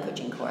taken my life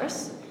coaching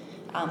course.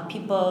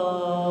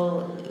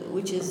 People,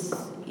 which is,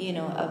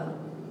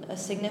 a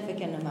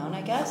significant amount,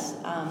 I guess.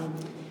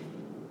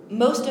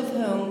 Most of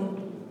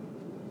whom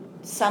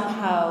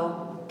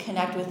somehow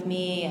connect with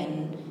me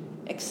and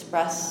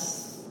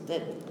express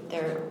that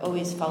they're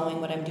always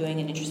following what I'm doing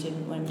and interested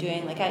in what I'm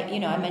doing. Like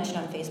I mentioned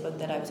on Facebook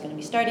that I was going to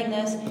be starting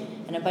this,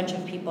 and a bunch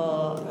of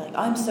people were like,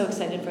 "Oh, I'm so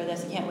excited for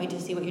this! I can't wait to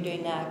see what you're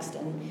doing next."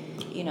 And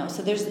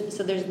so there's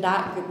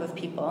that group of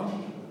people,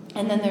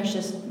 and then there's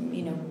just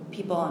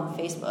people on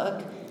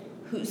Facebook,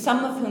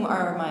 some of whom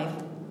are my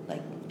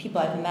people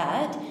I've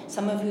met,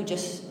 some of who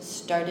just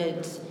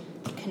started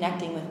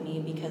connecting with me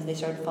because they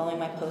started following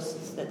my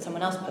posts that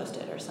someone else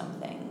posted or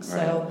something.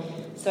 Right.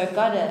 So I've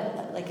got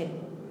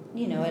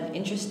an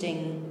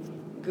interesting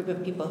group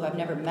of people who I've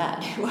never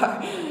met who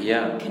are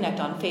connect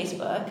on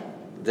Facebook.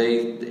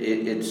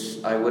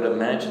 I would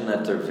imagine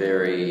that they're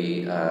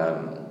very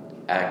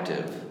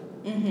active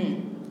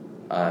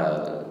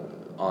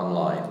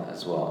online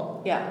as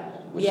well. Yeah.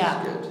 Which is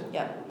good.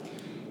 Yeah.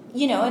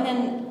 And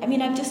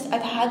then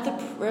I've had the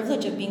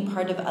privilege of being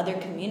part of other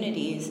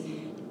communities,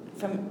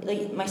 from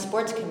my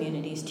sports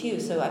communities too.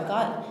 So I've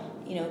got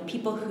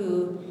people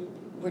who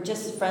were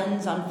just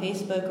friends on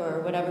Facebook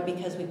or whatever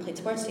because we played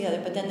sports together,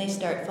 but then they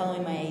start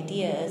following my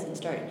ideas and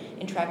start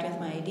interacting with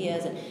my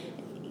ideas. And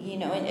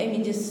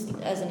just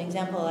as an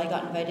example, I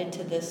got invited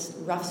to this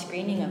rough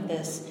screening of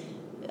this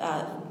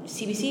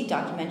CBC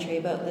documentary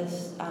about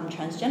this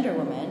transgender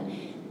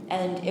woman.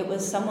 And it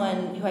was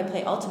someone who I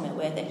play Ultimate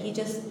with, and he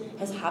just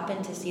has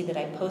happened to see that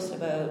I post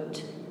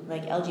about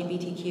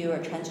LGBTQ or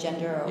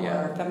transgender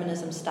or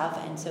feminism stuff,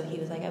 and so he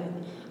was like,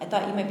 I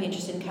thought you might be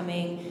interested in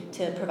coming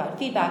to provide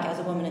feedback as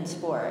a woman in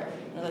sport.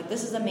 And I was like,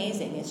 this is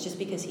amazing. It's just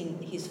because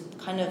he's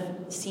kind of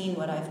seen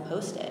what I've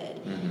posted,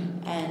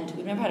 and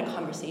we've never had a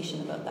conversation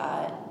about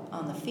that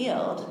on the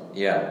field.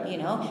 Yeah.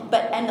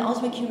 And the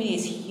Ultimate community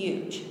is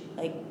huge.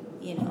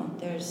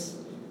 There's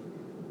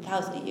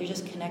thousands. You're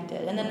just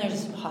connected, and then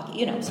there's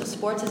hockey. So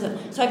sports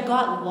so I've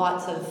got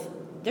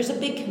there's a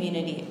big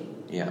community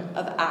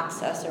of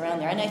access around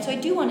there, and so I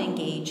do want to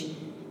engage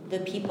the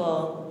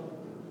people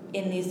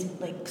in these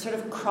sort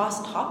of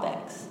cross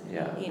topics.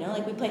 Yeah.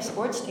 We play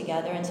sports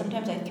together, and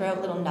sometimes I throw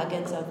out little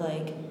nuggets of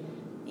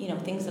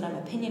things that I'm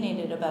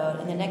opinionated about,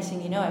 and the next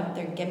thing you know, I'm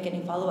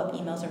getting follow-up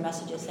emails or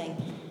messages saying,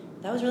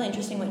 that was really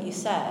interesting what you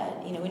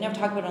said. We never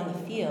talk about it on the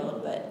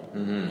field, but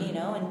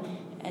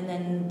and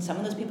then some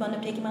of those people end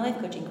up taking my life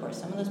coaching course.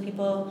 Some of those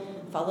people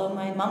follow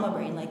my Mama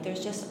Brain.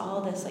 There's just all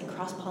this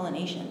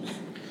cross-pollination.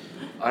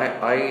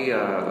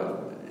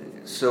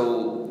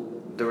 So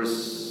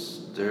there's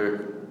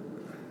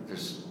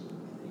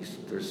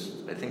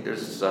I think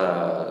there's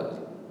a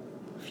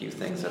few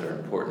things that are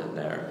important in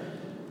there,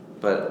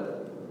 but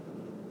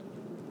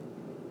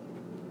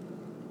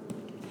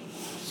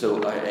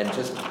and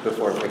just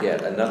before I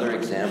forget, another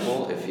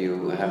example, if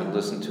you haven't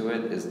listened to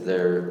it,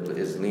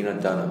 is Lena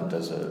Dunham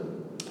does a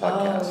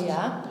podcast. Oh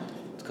yeah.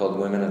 It's called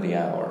Women of the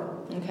Hour.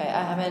 Okay,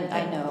 I haven't.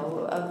 I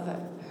know of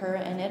her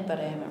in it, but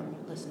I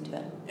haven't listened to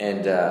it.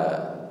 And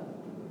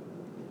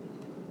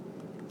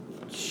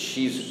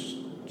she's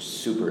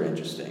super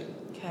interesting.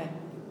 Okay.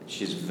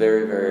 She's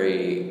very,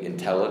 very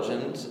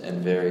intelligent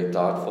and very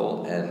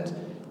thoughtful,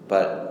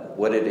 but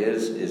what it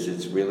is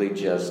it's really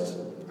just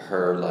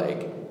her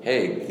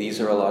hey,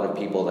 these are a lot of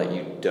people that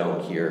you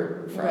don't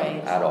hear from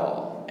at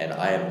all, and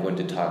I am going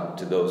to talk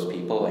to those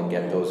people and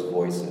get those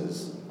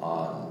voices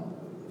on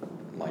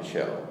my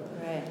show.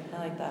 Right, I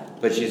like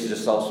that. But she's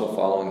just also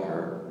following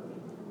her.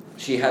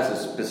 She has a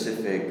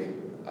specific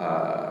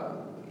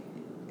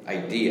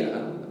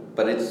idea,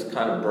 but it's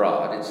kind of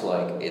broad. It's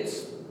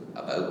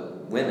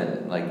about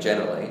women,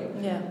 generally.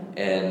 Yeah.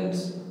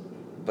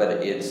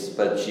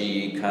 But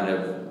she kind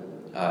of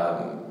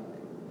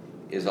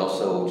is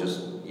also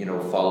just,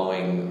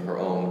 following her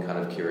own kind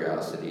of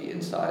curiosity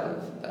inside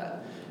of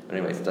that. But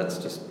anyways, that's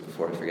just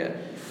before I forget.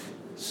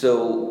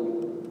 So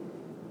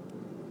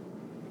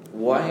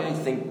why I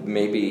think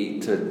maybe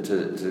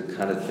to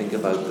kind of think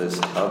about this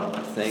hub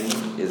thing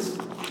is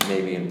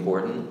maybe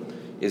important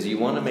is you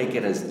want to make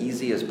it as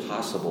easy as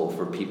possible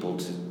for people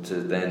to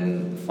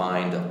then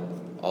find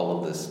all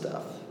of this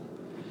stuff.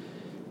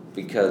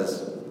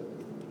 Because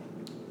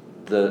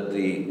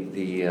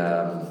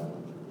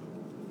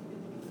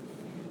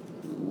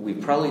we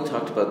probably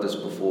talked about this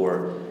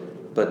before,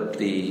 but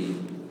the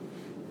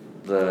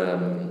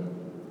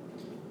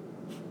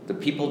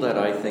people that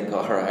I think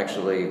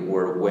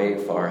were way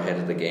far ahead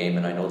of the game,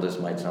 and I know this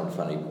might sound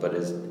funny, but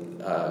is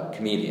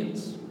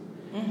comedians,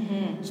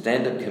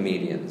 stand-up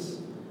comedians.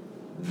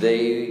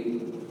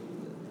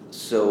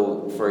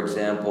 So for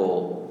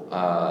example,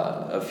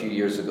 a few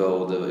years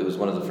ago, it was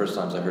one of the first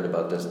times I heard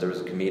about this. There was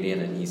a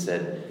comedian, and he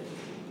said,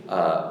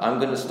 "I'm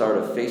going to start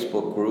a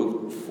Facebook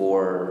group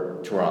for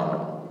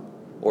Toronto,"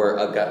 or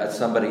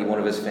one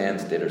of his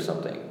fans did or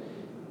something,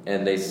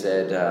 and they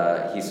said,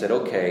 he said,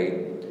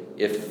 "Okay,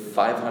 if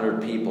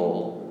 500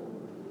 people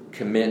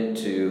commit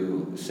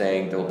to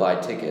saying they'll buy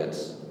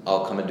tickets,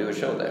 I'll come and do a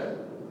show there."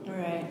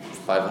 Right.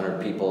 500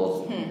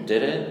 people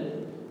did it.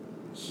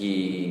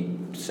 He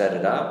set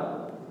it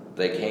up.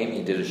 They came.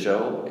 He did a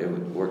show. It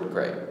worked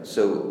great.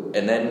 So,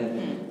 and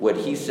then what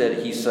he said,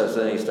 then he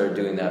started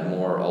doing that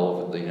more all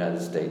over the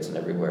United States and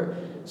everywhere.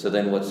 So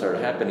then what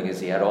started happening is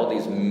he had all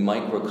these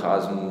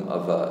microcosm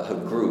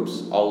of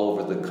groups all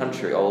over the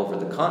country, all over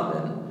the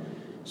continent.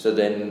 So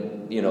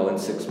then, in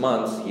 6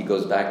 months, he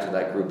goes back to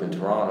that group in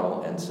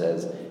Toronto and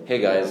says, "Hey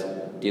guys,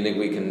 do you think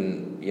we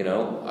can,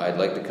 I'd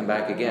like to come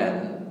back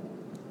again.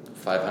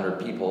 500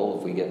 people,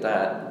 if we get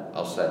that,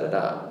 I'll set it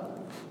up."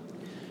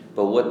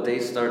 But what they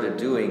started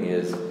doing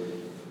is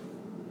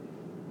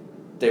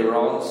they were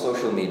all on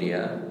social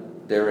media.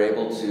 They were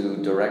able to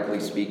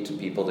directly speak to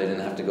people. They didn't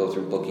have to go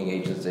through booking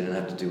agents. They didn't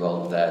have to do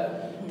all of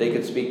that. They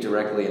could speak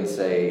directly and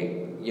say,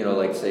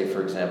 say,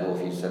 for example,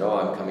 if you said, "Oh,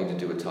 I'm coming to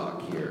do a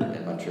talk here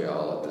in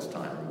Montreal at this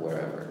time," or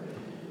wherever.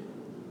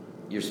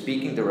 You're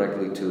speaking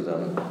directly to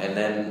them,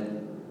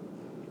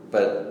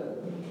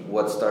 but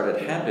what started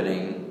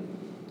happening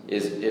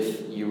is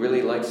if you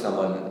really like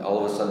someone,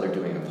 all of a sudden they're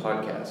doing a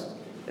podcast,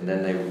 and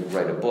then they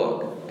write a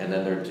book, and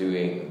then they're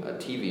doing a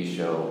TV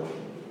show.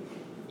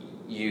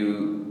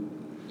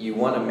 You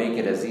want to make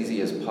it as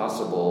easy as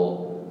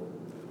possible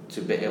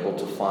to be able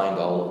to find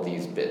all of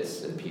these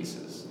bits and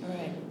pieces.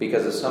 Right.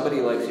 Because if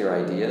somebody likes your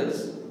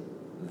ideas,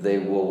 they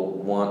will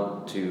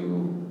want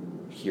to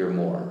hear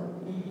more.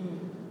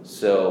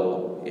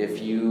 So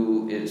if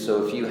you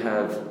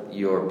have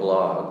your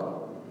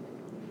blog,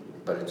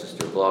 but it's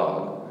just your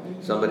blog,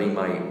 somebody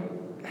might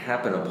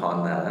happen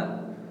upon that.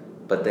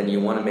 But then you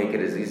want to make it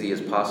as easy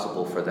as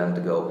possible for them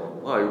to go,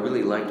 "Oh, I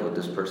really liked what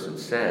this person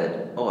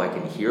said. Oh, I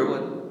can hear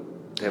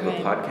they have a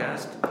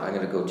podcast. I'm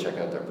going to go check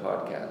out their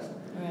podcast."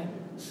 Right.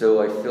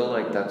 So I feel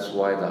like that's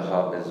why the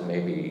hub is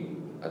maybe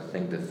a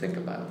thing to think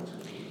about.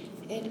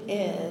 It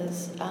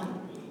is.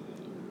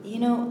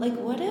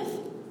 What if,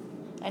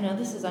 I know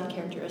this is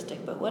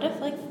uncharacteristic, but what if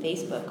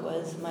Facebook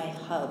was my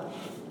hub?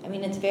 I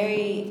mean, it's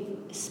very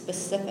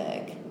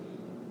specific,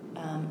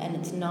 and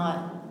it's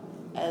not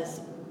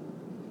as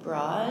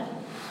broad,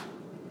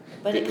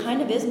 but it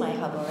kind of is my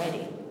hub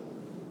already.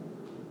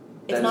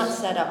 It's not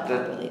set up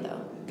properly,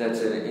 though.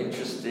 That's an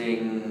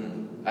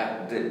interesting...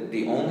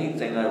 The only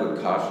thing I would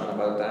caution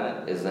about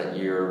that is that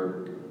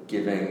you're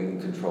giving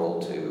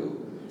control to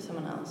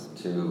someone else,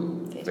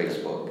 to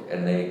Facebook,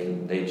 and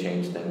they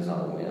change things on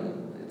a whim,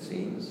 it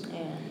seems.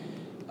 Yeah.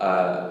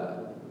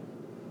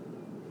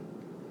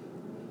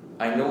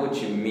 I know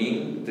what you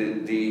mean.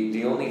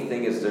 The only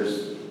thing is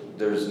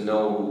there's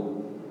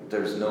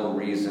no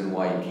reason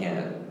why you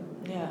can't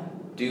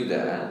do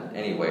that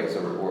anyway,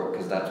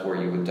 because that's where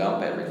you would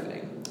dump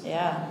everything.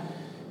 Yeah.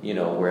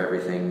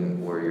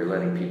 Where you're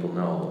letting people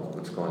know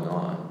what's going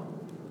on.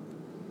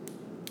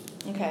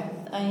 Okay.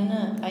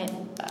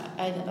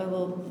 I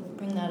will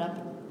bring that up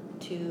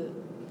to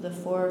the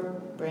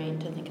forebrain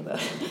to think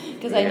about,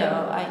 because I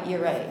know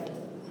you're right.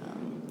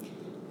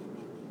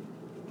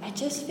 I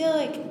just feel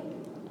like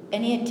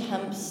any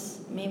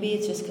attempts, maybe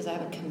it's just because I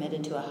haven't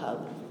committed to a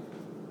hub.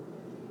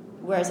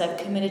 Whereas I've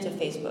committed to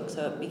Facebook,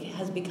 so it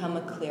has become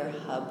a clear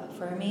hub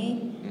for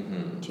me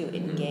to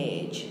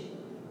engage.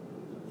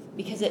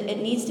 Because it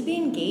needs to be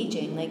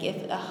engaging. Like,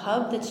 if a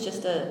hub that's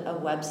just a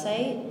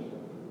website,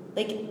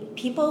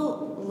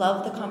 people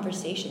love the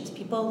conversations.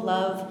 People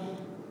love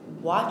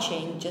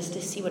watching just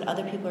to see what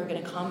other people are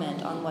going to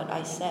comment on what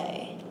I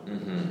say.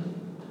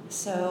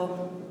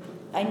 So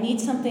I need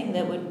something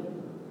that would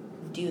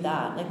do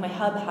that. Like, my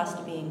hub has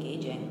to be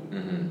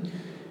engaging.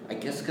 I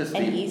guess because...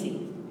 And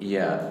easy.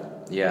 Yeah.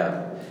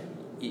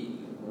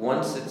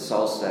 Once it's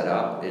all set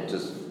up, it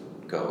just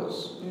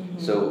goes.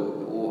 So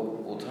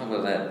we'll talk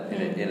about that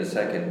in a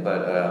second.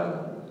 But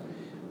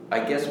I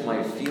guess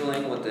my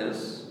feeling with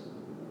this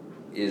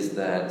is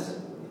that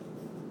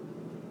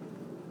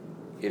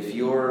if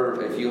you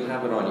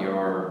have it on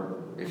your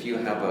if you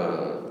have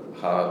a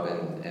hub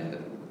and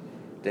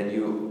then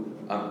you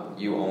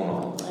own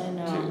all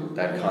to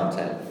that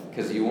content,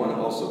 because you want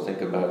to also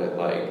think about it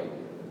like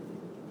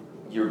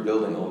you're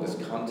building all this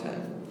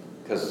content.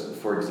 Because,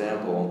 for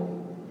example,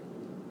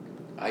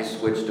 I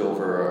switched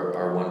over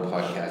our one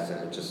podcast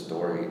and it's just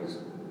stories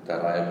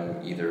that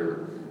I'm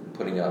either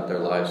putting out their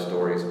live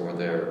stories or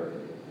their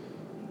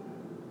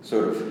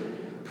sort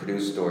of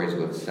produced stories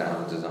with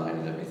sound design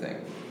and everything.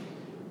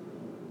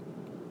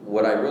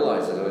 What I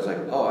realized is I was like,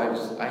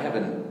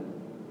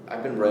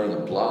 I've been writing a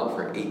blog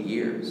for 8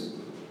 years,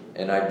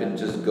 and I've been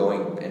just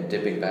going and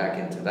dipping back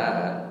into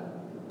that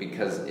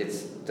because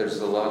there's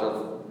a lot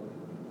of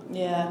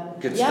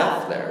good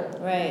stuff there,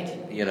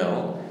 right? You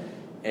know,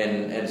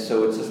 and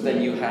so it's just that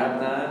you have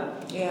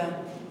that. Yeah.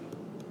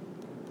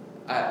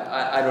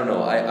 I don't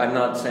know. I'm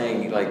not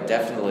saying like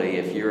definitely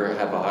if you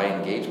have a high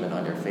engagement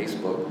on your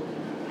Facebook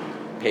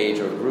page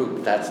or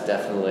group, that's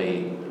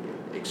definitely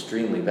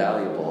extremely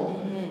valuable.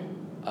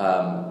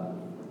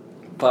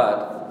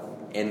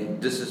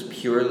 And this is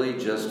purely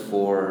just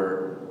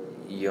for,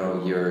 you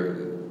know, your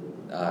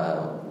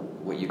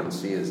what you can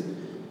see is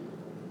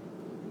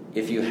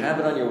if you have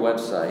it on your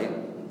website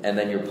and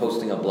then you're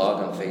posting a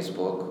blog on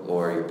Facebook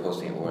or you're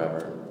posting it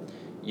wherever,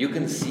 you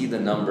can see the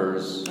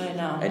numbers. I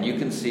know. And you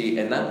can see,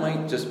 and that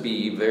might just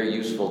be very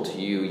useful to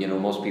you. You know,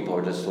 most people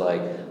are just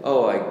like,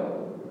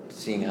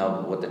 seeing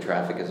what the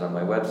traffic is on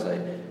my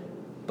website.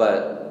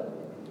 But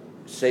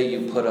say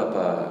you put up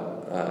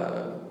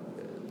a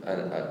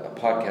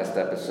podcast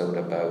episode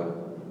about,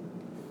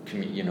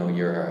 you know,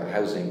 your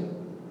housing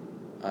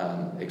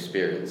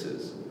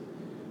experiences.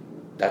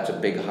 That's a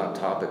big hot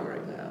topic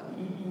right now,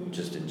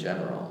 just in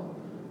general.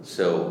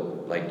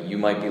 So, like, you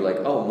might be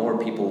like, more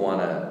people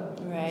want to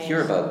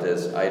hear about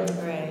this. And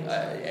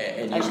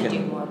you can do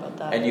more about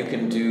that. And you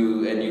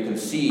can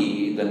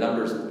see the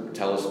numbers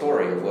tell a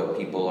story of what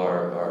people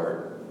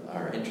are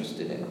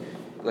interested in.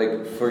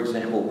 Like, for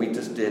example, we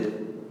just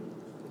did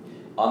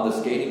on the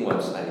skating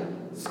website.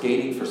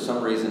 Skating, for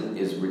some reason,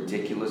 is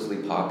ridiculously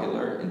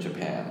popular in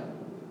Japan.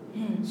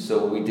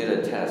 So we did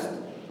a test.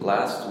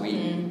 Last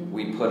week,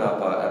 we put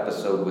up an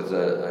episode with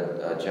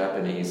a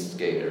Japanese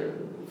skater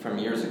from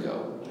years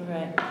ago.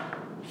 Right.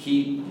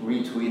 He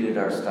retweeted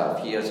our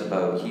stuff. He does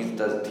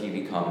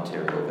TV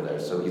commentary over there,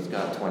 so he's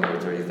got 20 or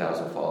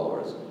 30,000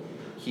 followers.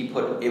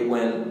 It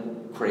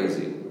went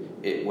crazy.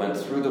 It went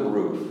through the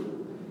roof.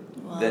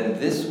 Wow. Then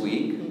this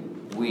week,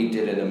 we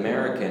did an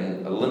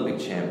American Olympic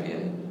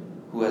champion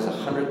who has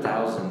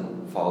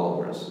 100,000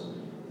 followers.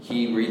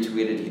 He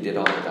retweeted, he did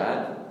all of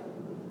that.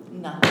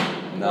 Not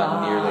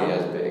nearly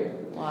as big.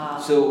 Wow.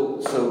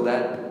 So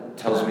that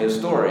tells me a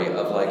story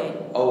of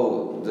like,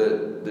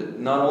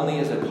 not only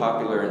is it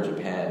popular in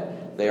Japan,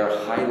 they are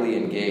highly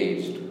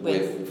engaged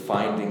with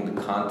finding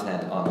the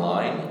content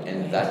online,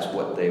 and that's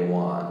what they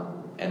want.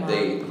 And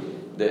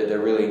they're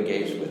really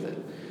engaged with it.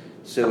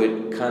 So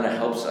it kind of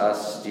helps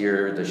us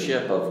steer the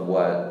ship of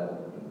what,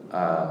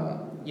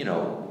 you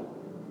know,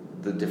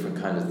 the different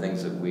kinds of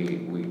things that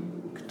we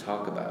could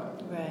talk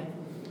about. Right.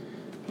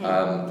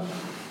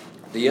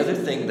 The other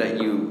thing that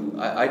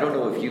I don't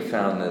know if you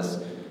found this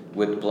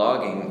with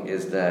blogging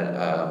is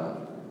that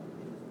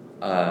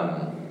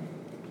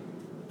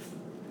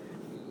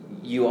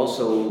you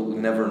also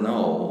never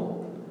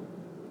know.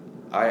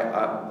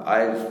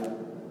 I've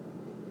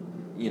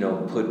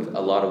put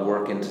a lot of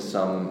work into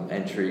some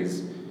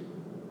entries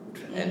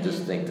and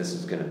just think this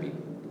is going to be,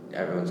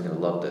 everyone's going to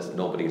love this.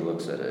 Nobody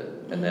looks at it.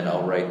 And then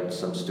I'll write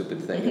some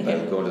stupid thing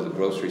about going to the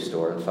grocery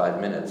store in 5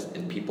 minutes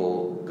and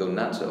people go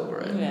nuts over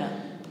it. Yeah.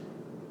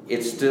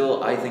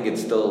 I think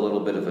it's still a little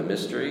bit of a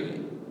mystery,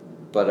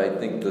 but I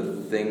think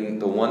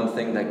the one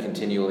thing that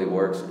continually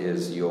works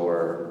is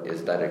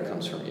that it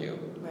comes from you.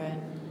 Right.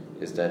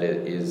 Is that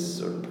it is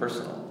sort of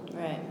personal.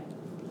 Right.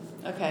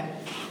 Okay.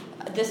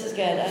 This is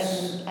good.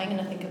 I'm going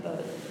to think about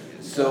it.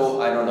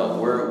 So I don't know.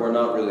 We're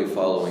not really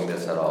following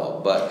this at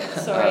all, but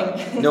sorry.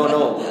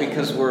 No,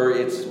 because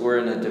we're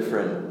in a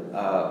different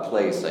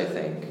place, I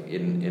think,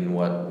 in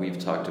what we've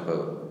talked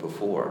about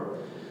before.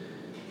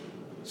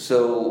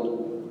 So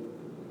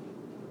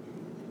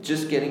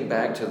just getting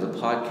back to the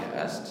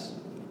podcast,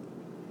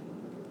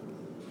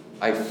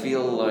 I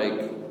feel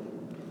like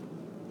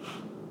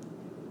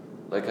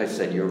I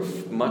said, you're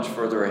much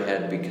further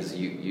ahead because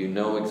you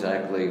know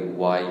exactly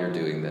why you're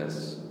doing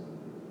this.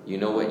 You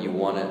know what you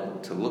want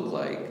it to look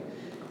like.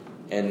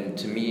 And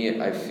to me,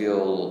 I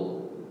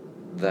feel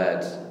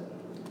that,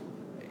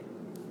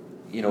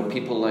 you know,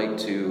 people like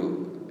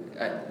to...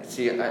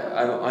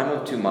 I'm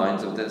of two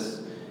minds of this.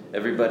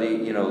 Everybody,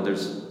 you know,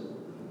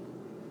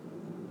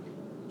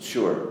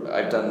 Sure,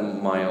 I've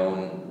done my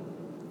own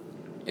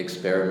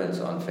experiments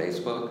on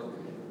Facebook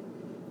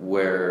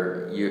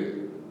where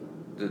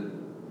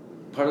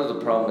part of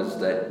the problem is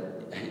that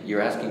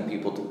you're asking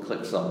people to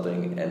click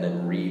something and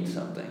then read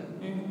something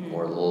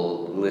or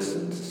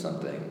listen to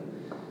something.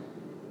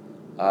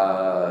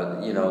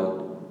 You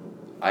know,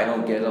 I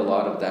don't get a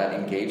lot of that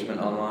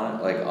engagement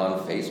online, like on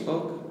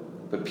Facebook,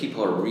 but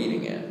people are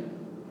reading it.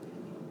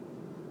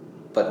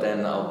 But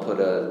then I'll put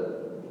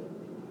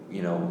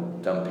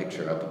dumb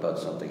picture up about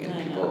something,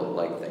 and people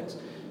like things.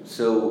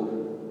 So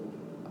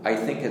I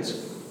think it's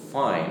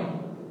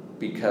fine,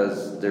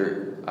 because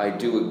I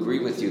do agree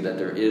with you that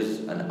there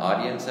is an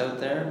audience out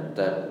there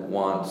that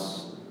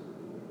wants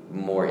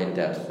more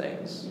in-depth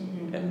things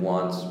and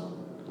wants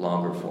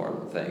longer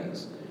form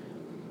things.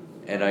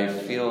 And I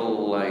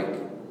feel like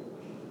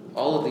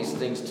all of these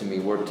things to me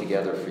work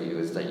together for you,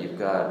 is that you've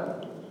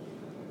got...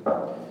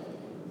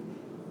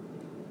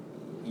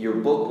 Your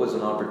book was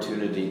an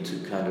opportunity to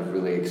kind of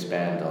really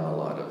expand on a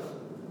lot of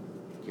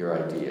your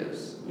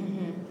ideas.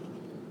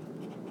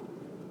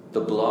 The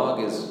blog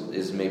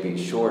is maybe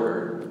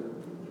shorter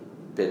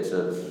bits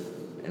of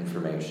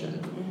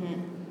information.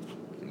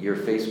 Your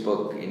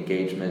Facebook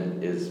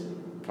engagement is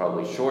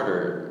probably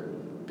shorter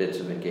bits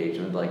of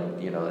engagement,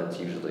 that's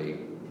usually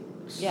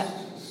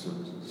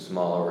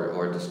smaller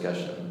or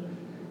discussion.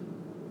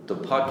 The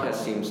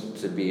podcast seems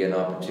to be an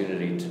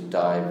opportunity to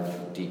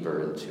dive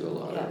deeper into a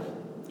lot of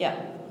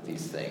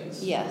these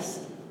things.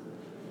 Yes.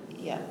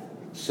 Yeah.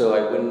 So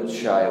I wouldn't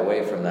shy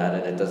away from that,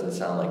 and it doesn't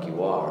sound like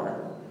you are.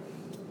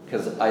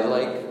 Because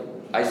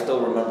I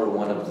still remember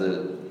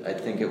I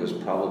think it was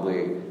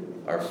probably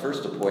our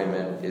first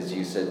appointment, is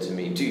you said to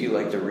me, do you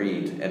like to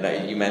read?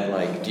 And you meant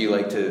do you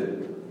like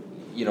to,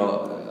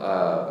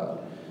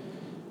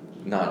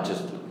 not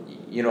just,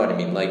 you know what I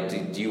mean?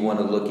 Do you want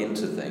to look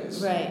into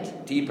things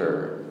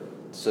deeper?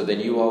 So then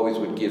you always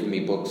would give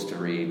me books to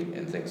read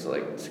and things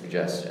like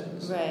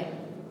suggestions. Right.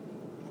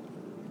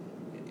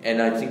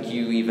 And I think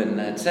you even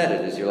had said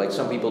it, is you're like,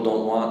 some people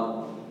don't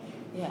want,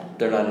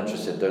 they're not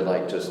interested. They're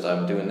like, just,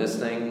 I'm doing this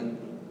thing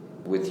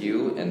with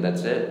you and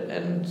that's it.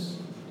 And,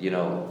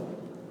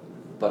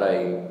 but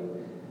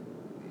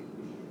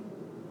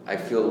I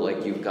feel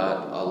like you've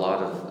got a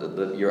lot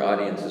of, your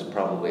audience is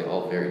probably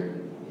all very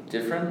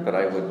different, but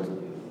I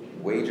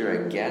would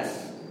wager a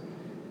guess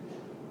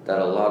that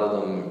a lot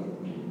of them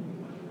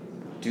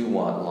do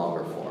want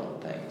longer form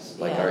things,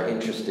 are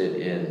interested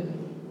in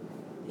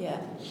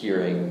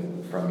hearing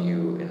from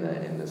you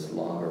in this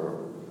longer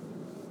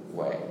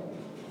way.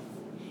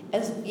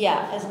 As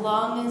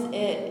long as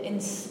it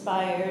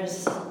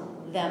inspires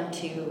them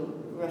to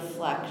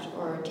reflect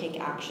or take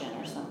action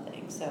or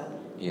something. So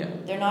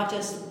they're not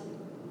just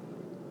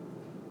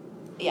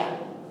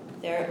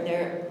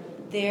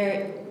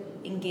they're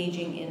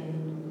engaging in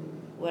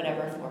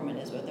whatever form it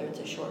is, whether it's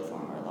a short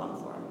form or a long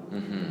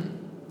form.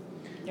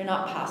 They're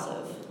not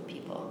passive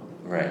people.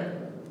 Right.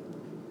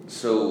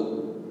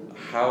 So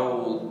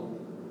how,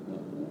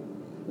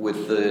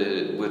 with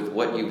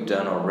what you've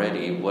done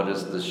already, what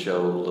does the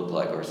show look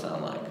like or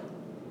sound like?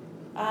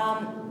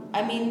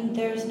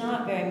 There's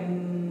not very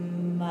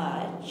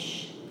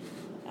much.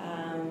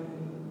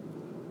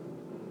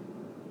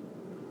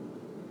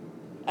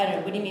 I don't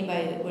know. What do you mean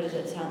by, what does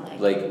it sound like?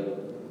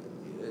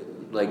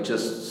 Like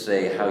just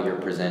say how you're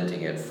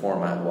presenting it,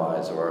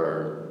 format-wise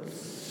or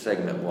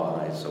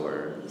segment-wise,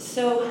 or...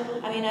 So,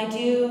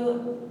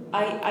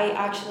 I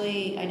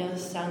actually, I know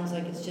this sounds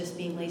like it's just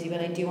being lazy,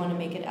 but I do want to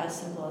make it as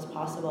simple as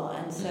possible.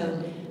 And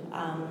so,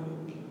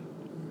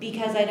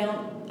 because I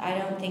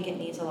don't think it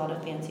needs a lot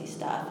of fancy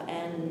stuff,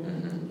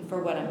 and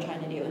for what I'm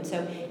trying to do. And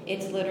so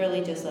it's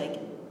literally just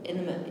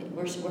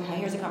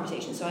here's a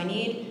conversation. So I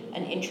need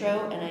an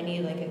intro and I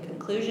need a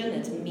conclusion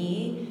that's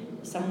me,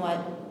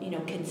 somewhat,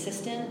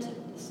 consistent,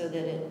 so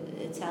that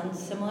it sounds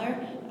similar.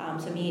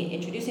 So me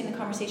introducing the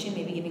conversation,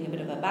 maybe giving a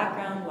bit of a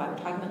background, why we're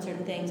talking about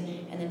certain things,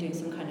 and then doing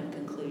some kind of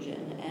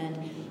conclusion. And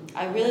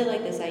I really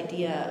like this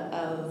idea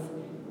of,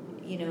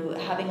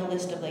 having a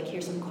list of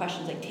here's some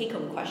questions,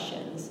 take-home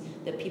questions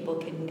that people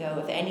can go,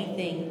 if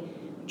anything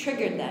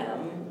triggered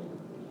them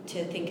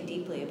to think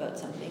deeply about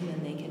something,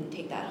 then they can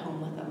take that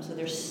home with them. So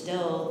they're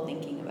still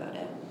thinking about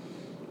it.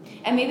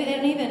 And maybe they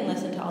don't even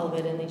listen to all of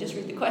it and they just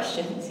read the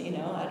questions,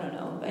 I don't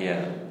know. But,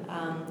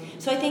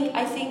 so I think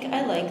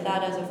I like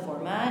that as a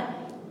format,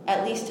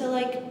 at least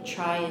to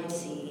try and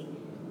see.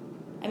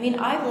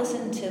 I've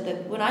listened to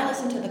when I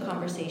listen to the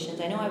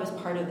conversations, I know I was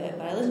part of it,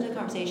 but I listen to the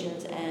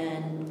conversations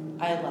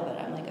and I love it.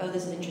 I'm like, oh,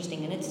 this is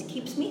interesting. And it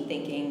keeps me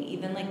thinking,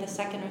 even the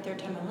second or third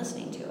time I'm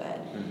listening to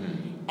it.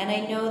 And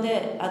I know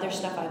that other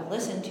stuff I've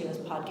listened to as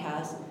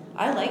podcasts,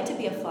 I like to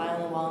be a fly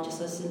on the wall and just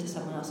listen to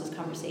someone else's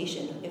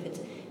conversation. If it's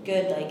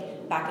good,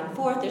 back and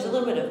forth, there's a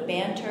little bit of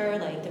banter,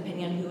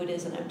 depending on who it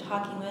is that I'm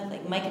talking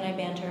with. Mike and I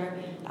banter,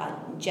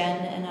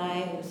 Jen and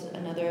I, who's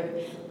another.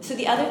 So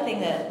the other thing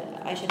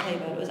that I should tell you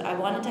about was I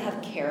wanted to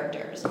have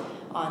characters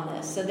on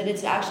this, so that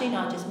it's actually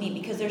not just me,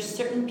 because there's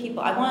certain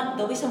people,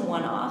 there'll be some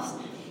one-offs,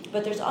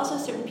 but there's also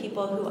certain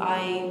people who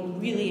I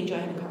really enjoy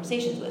having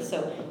conversations with.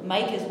 So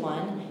Mike is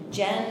one.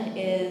 Jen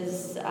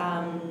is,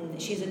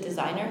 she's a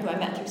designer who I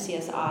met through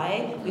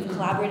CSI. We've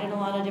collaborated in a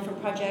lot of different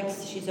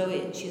projects. She's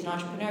an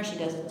entrepreneur. She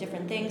does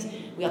different things.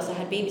 We also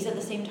had babies at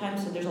the same time,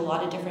 so there's a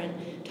lot of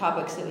different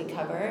topics that we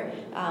cover.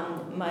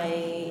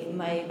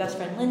 My best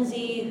friend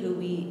Lindsay, who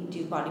we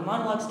do body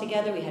monologues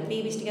together. We had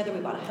babies together.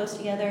 We bought a house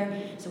together.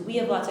 So we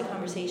have lots of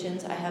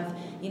conversations. I have,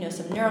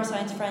 some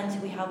neuroscience friends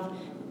who we have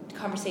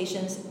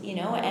conversations,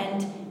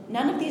 and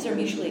none of these are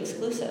mutually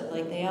exclusive.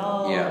 Like they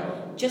all,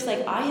 just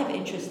like I have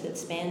interests that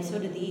span, so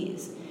do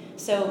these.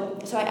 So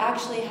I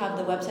actually have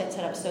the website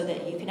set up so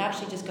that you can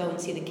actually just go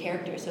and see the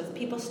characters. So if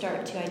people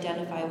start to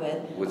identify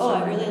with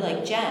I really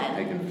like Jen.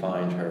 I can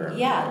find her.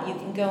 Yeah, you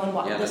can go and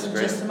listen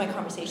just to my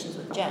conversations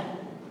with Jen.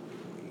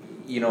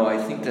 I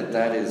think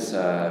that is,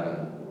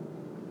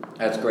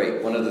 that's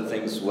great. One of the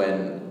things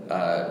when,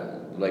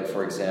 like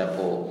for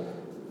example,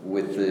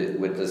 with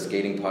the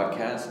skating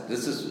podcast,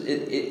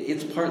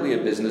 it's partly a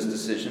business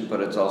decision, but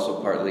it's also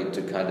partly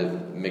to kind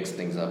of mix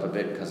things up a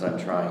bit because I'm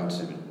trying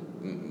to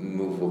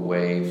move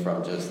away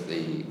from just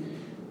the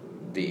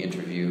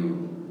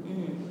interview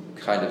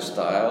kind of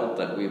style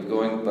that we've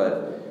going.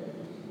 But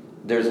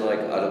there's like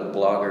a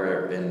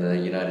blogger in the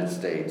United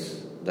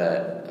States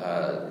that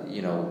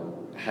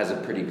has a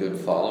pretty good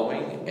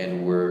following,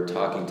 and we're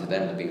talking to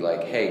them to be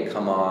like, hey,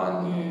 come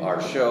on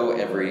our show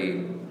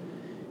every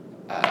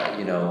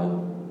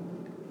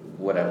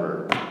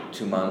whatever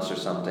 2 months or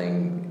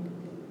something,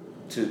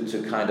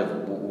 to kind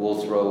of,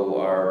 we'll throw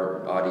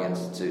our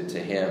audience to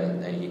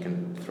him and he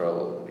can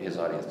throw his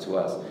audience to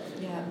us.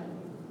 Yeah.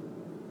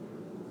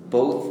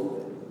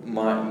 Both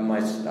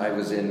I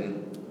was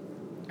in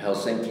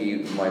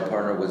Helsinki, my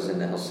partner was in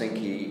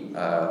Helsinki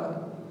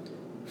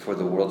for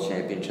the World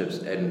Championships,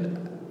 and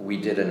we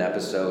did an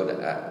episode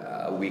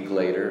a week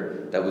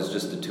later that was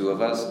just the two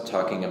of us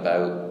talking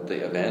about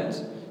the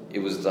event. It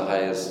was the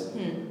highest,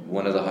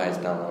 one of the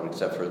highest download,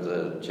 except for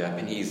the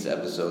Japanese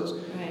episodes.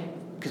 Right.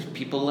 Because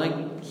people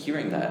like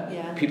hearing that.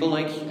 Yeah.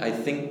 I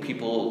think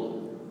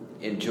people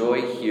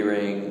enjoy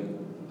hearing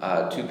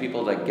two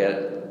people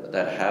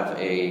that have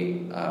a,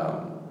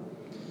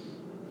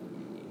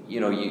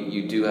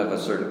 you do have a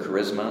certain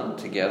charisma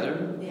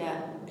together.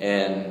 Yeah.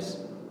 And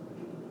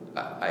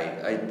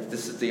I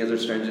this is the other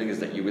strange thing, is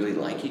that you really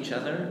like each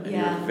other, and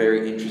you're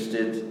very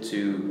interested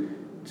to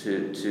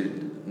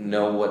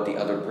know what the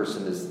other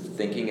person is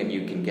thinking, and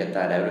you can get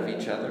that out of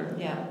each other.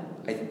 Yeah.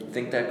 I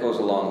think that goes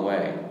a long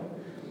way.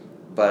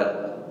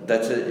 But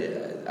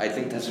I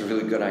think that's a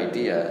really good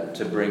idea,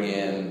 to bring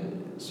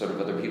in sort of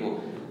other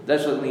people.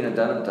 That's what Lena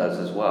Dunham does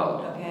as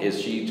well. Okay.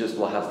 Is she just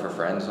will have her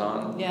friends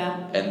on. Yeah.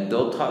 And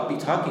they'll be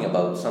talking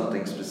about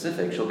something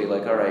specific. She'll be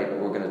like, all right,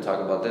 we're going to talk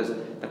about this.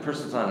 That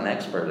person's not an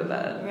expert in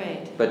that.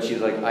 Right. But she's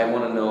like, I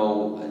want to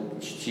know.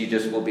 She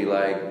just will be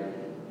like,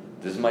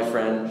 this is my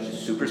friend. She's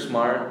super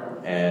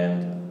smart,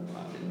 and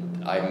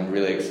I'm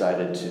really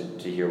excited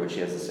to hear what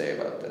she has to say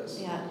about this.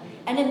 Yeah.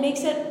 And it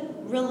makes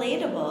it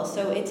relatable.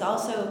 So it's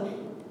also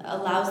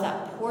allows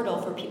that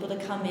portal for people to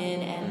come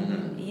in and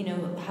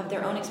have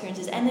their own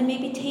experiences, and then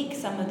maybe take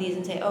some of these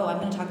and say, oh, I'm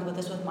going to talk about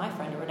this with my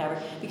friend or whatever,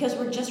 because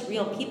we're just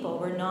real people.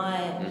 We're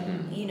not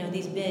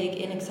these big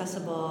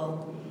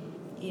inaccessible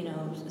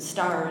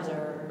stars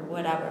or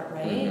whatever,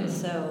 right?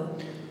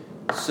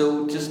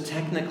 So just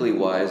technically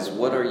wise,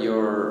 what are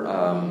your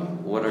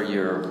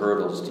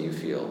hurdles, do you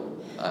feel?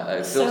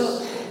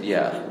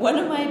 One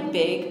of my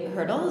big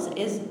hurdles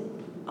is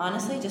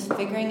honestly just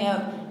figuring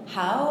out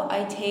how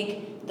I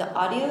take the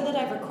audio that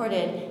I've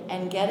recorded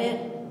and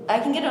I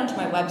can get it onto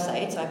my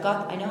website, so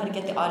I know how to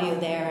get the audio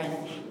there and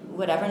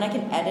whatever, and I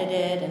can edit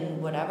it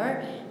and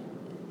whatever.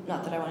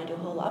 Not that I want to do a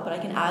whole lot, but I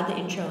can add the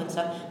intro and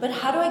stuff. But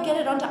how do I get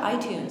it onto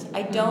iTunes?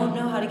 I don't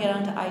know how to get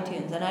onto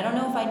iTunes, and I don't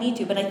know if I need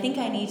to, but I think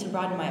I need to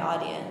broaden my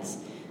audience.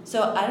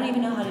 So I don't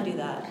even know how to do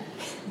that.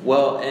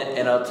 Well,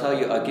 and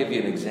I'll give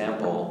you an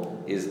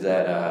example, is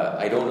that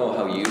I don't know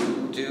how you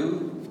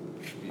do,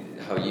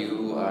 how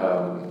you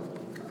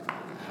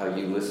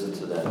listen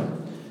to them,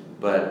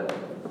 but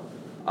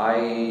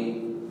I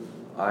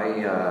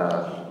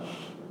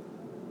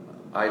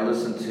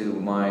listen to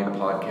my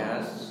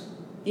podcasts.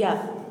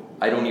 Yeah.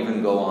 I don't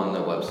even go on the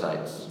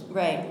websites.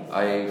 Right.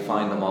 I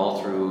find them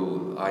all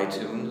through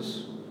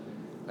iTunes.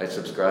 I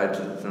subscribe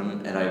to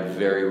them, and I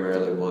very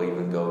rarely will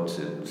even go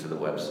to the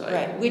website.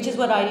 Right, which is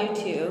what I do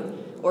too.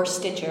 Or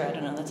Stitcher, I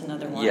don't know, that's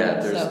another one. Yeah,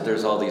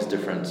 there's all these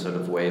different sort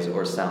of ways,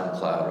 or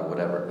SoundCloud or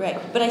whatever. Right,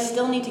 but I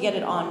still need to get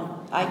it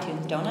on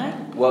iTunes, don't I?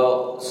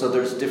 Well, so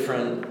there's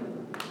different...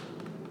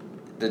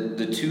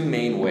 The two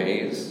main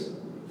ways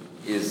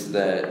is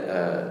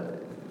that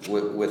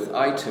with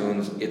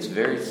iTunes, it's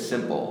very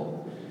simple.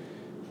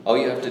 All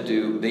you have to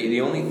do...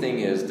 The only thing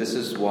is, this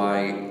is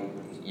why...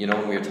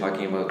 when we were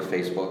talking about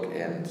Facebook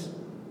and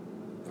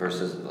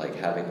versus like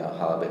having a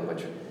hub in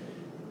which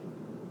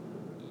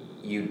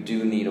you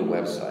do need a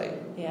website.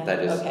 Yeah. That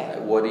is, okay.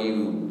 What do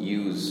you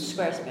use?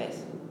 Squarespace.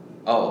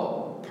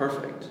 Oh,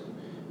 perfect.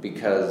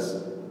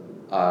 Because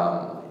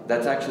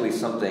that's actually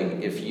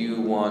something, if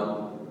you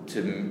want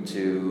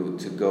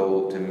to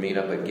go to meet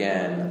up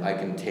again, I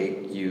can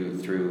take you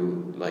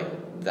through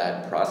like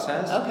that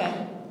process.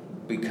 Okay.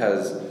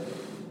 Because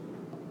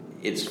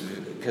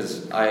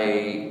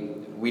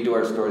we do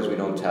our stories we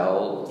don't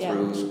tell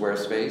through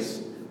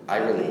Squarespace. I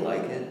really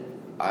like it.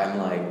 I'm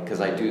like,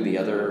 because I do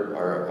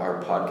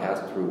our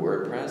podcast through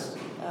WordPress.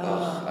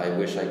 I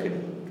wish I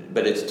could,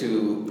 but it's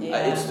too.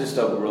 It's just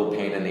a real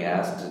pain in the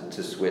ass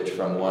to switch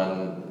from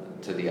one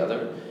to the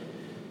other.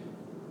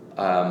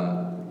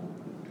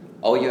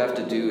 All you have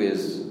to do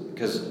is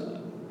because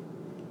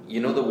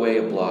you know the way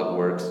a blog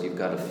works, you've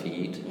got a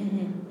feed,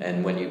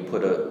 and when you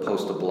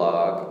post a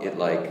blog,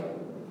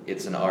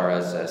 it's an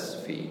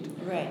RSS feed.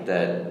 Right.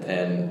 That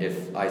then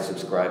if I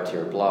subscribe to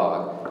your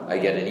blog, I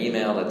get an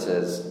email that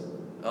says,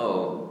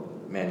 "Oh,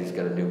 Mandy's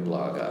got a new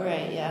blog up."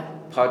 Right. Yeah.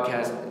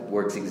 Podcast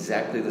works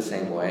exactly the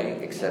same way,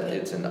 except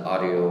it's an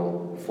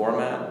audio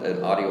format,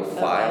 an audio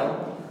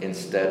file,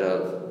 instead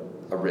of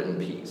a written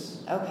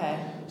piece. Okay.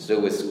 So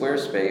with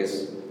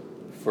Squarespace,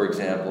 for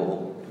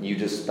example, you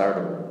just start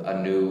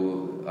a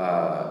new,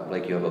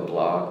 you have a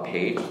blog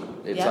page.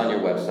 It's on your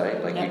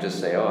website. You just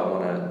say, "Oh, I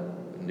want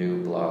a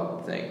new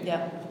blog thing."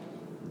 Yeah.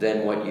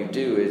 Then what you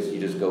do is you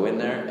just go in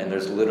there, and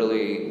there's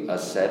literally a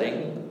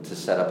setting to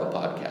set up a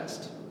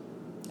podcast.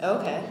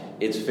 Okay.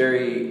 It's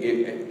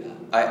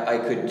I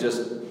could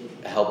just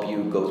help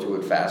you go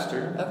through it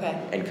faster. Okay.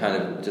 And kind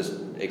of just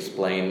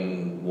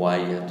explain why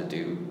you have to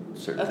do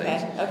certain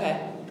things. Okay.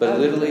 But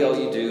literally all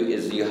you do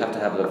is you have to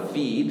have a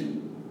feed,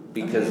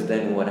 because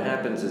then what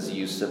happens is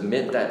you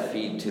submit that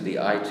feed to the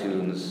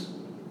iTunes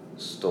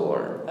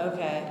store.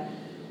 Okay.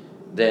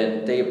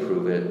 Then they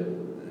approve it.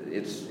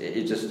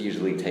 It just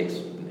usually takes.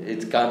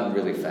 It's gotten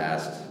really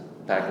fast.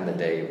 Back in the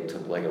day, it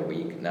took like a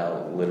week.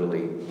 Now,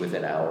 literally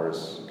within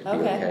hours, it could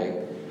be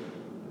okay.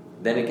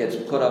 Then it gets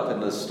put up in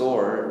the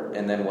store,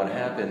 and then what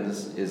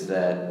happens is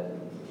that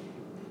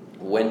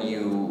then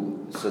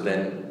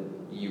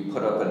you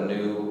put up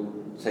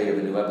say you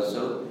have a new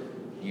episode,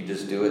 you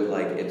just do it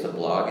like it's a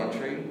blog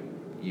entry.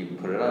 You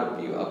put it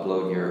up, you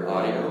upload your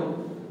audio,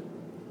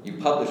 you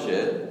publish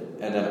it,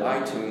 and then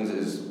iTunes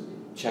is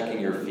checking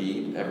your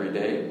feed every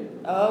day.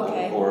 Oh,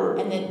 okay.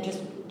 And then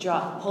just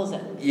pulls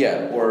it.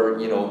 Yeah, or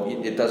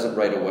it doesn't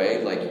right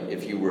away. Like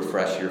if you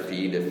refresh your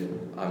feed, if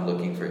I'm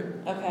looking for it.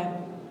 Okay.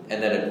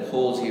 And then it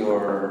pulls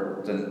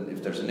then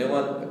if there's a new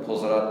one, it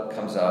pulls it up,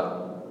 comes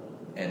up,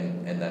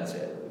 and that's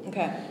it.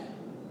 Okay.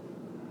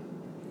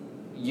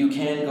 You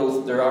can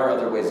there are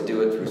other ways to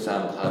do it through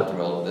SoundCloud,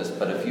 through all of this,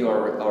 but if you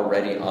are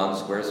already on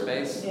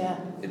Squarespace,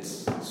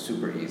 it's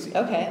super easy.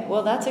 Okay,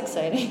 well that's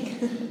exciting.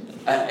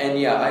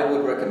 I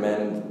would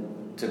recommend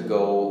to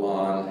go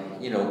on,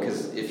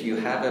 because if you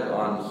have it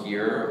on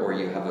here or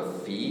you have a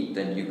feed,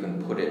 then you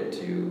can put it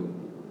to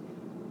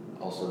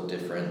also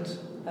different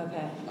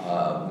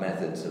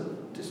methods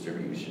of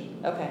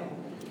distribution. Okay.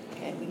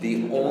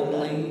 The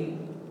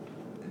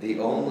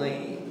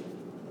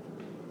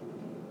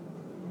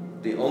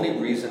only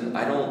reason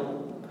I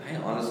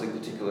honestly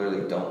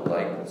particularly don't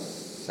like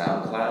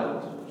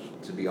SoundCloud,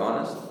 to be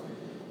honest.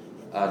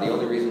 The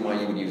only reason why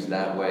you would use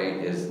that way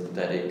is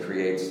that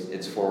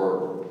it's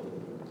for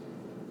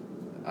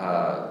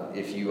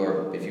if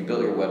you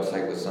build your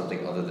website with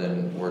something other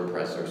than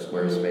WordPress or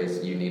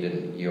Squarespace, you need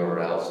an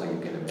URL so you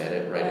can embed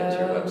it right into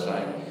your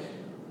website.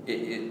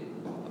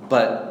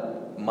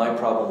 But my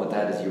problem with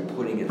that is you're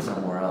putting it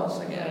somewhere else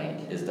again.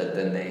 Right. Is that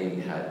then they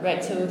had...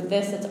 Right, so with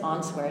this, it's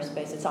on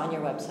Squarespace. It's on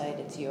your website.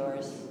 It's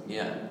yours.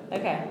 Yeah.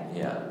 Okay.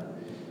 Yeah.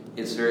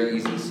 It's very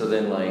easy. So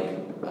then, let me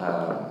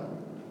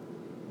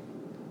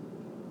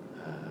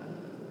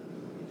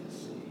just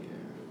see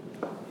here.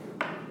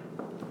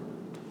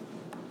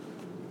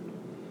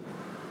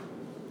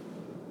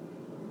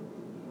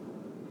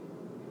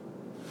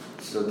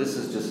 So this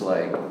is just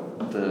like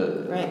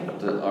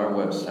our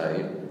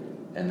website,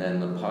 and then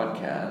the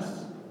podcast.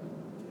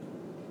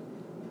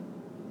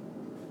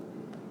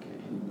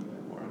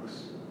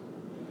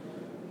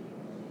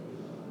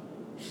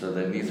 So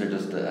then these are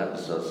just the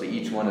episodes. So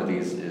each one of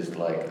these is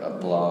like a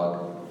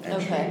blog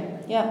entry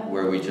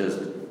where we just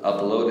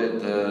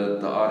uploaded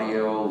the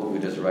audio, we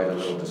just write a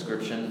little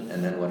description,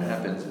 and then what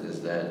happens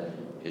is that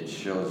it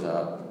shows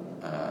up.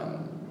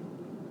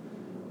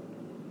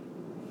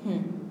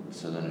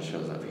 So then it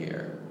shows up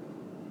here.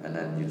 And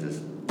then you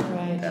just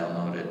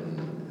download it,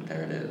 and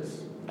there it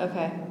is.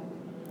 Okay.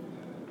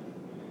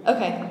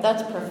 Okay,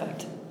 that's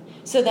perfect.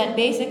 So then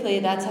basically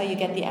that's how you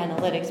get the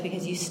analytics,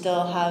 because you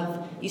still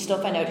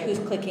find out who's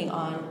clicking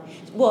on.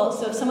 Well,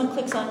 so if someone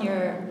clicks on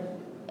your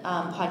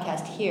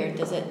podcast here,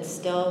 does it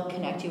still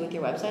connect you with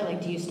your website?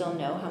 Like, do you still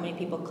know how many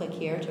people click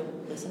here to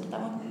listen to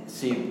that one?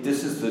 See,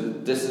 this is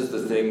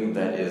the thing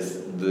that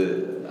is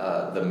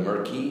the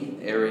murky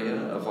area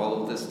of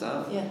all of this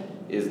stuff. Yeah.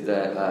 Is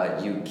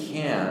that you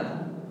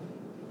can,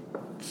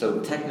 so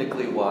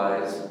technically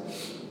wise,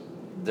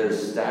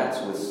 there's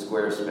stats with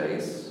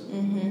Squarespace,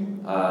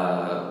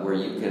 where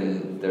you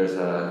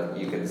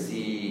can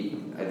see,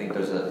 I think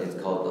it's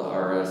called the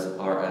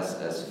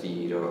RSS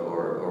feed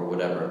or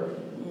whatever.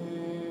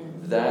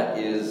 That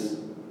is,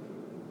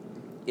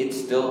 it's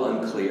still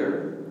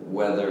unclear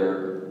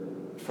whether,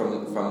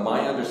 from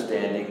my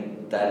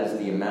understanding, that is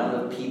the amount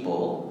of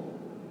people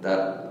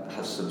that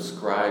have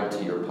subscribed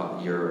to your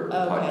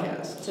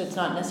podcast. So it's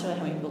not necessarily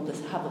how many people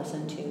have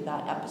listened to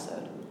that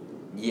episode.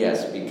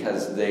 Yes,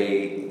 because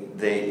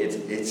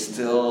it's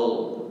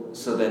still,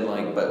 so then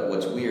but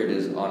what's weird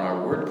is on our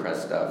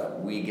WordPress stuff,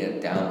 we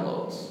get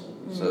downloads.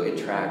 So it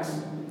tracks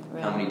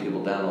how many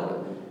people download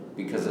it.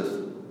 Because if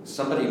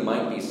somebody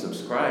might be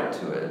subscribed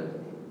to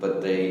it,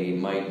 but they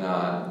might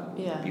not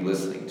be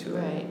listening to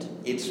it. Right.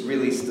 It's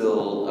really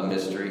still a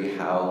mystery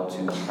how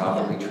to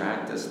properly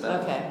track this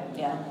stuff. Okay,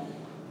 yeah.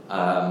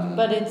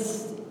 But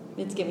it's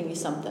giving you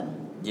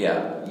something.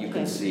 Yeah, you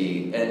can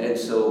see. And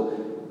so,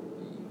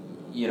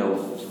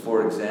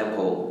 for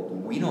example,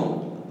 we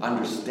don't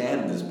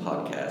understand this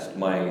podcast.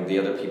 The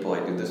other people I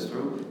do this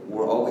through,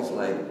 we're always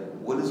like,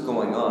 what is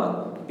going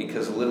on?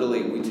 Because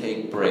literally we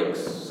take breaks.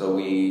 So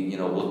we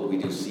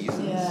do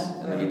seasons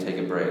and then we take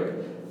a break.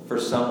 For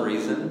some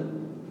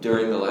reason,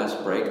 during the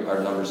last break,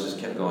 our numbers just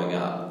kept going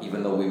up,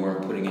 even though we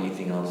weren't putting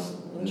anything else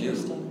new.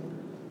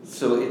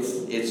 So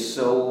it's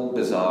so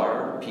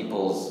bizarre,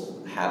 people's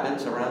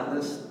habits around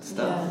this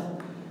stuff. Yeah.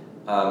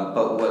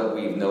 But what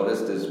we've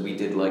noticed is we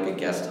did like a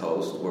guest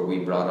host where we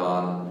brought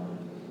on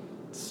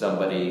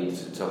somebody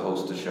to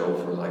host a show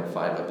for like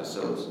 5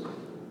 episodes.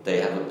 They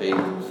have a big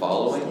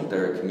following.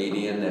 They're a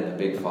comedian. They have a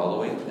big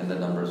following, and the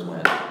numbers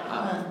went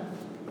up.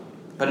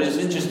 But it's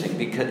interesting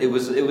because it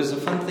was a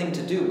fun thing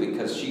to do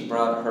because she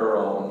brought her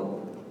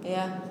own.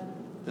 Yeah.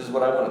 This is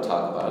what I want to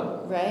talk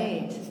about.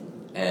 Right.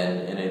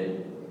 And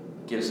it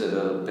gives it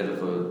a bit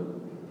of a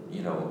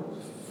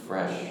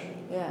fresh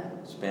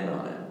spin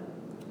on it.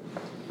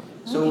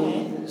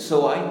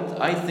 So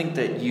I think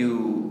that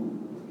you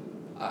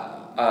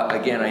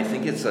again I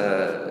think it's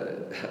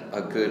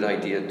a good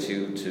idea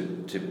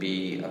to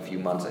be a few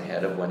months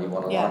ahead of when you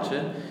want to launch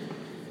it.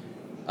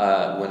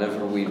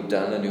 Whenever we've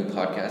done a new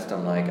podcast,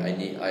 I'm like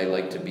I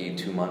like to be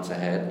 2 months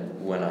ahead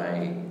when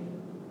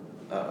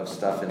of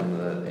stuff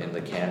in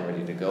the can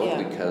ready to go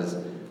because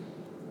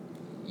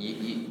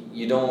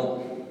you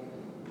don't.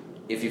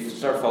 If you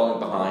start falling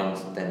behind,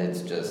 then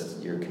it's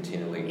just you're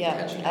continually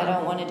catching up. I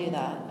don't want to do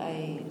that.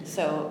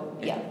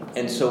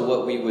 And so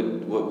what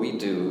we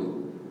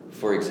do,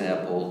 for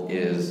example,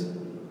 is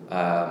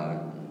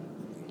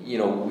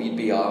we'd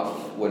be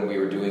off when we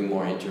were doing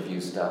more interview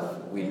stuff.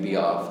 We'd be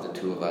off, the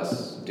two of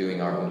us,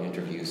 doing our own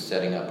interviews,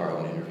 setting up our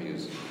own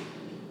interviews,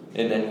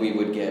 and then we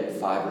would get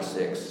 5 or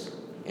 6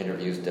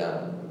 interviews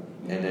done,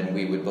 and then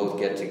we would both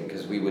get to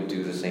because we would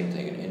do the same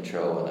thing, an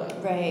intro and a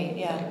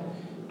thing.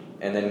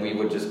 And then we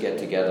would just get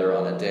together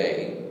on a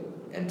day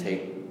and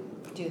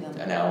do them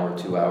an hour,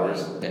 2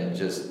 hours, and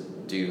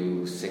just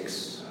do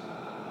 6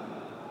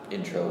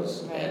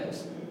 intros and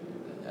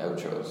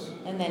outros.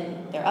 And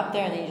then they're up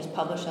there, and then you just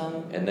publish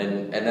them. And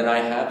then I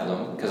have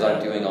them because I'm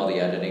doing all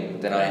the editing.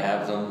 Then I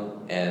have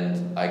them,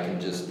 and I can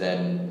just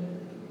then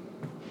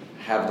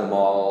have them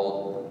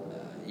all.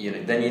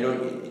 Then you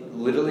don't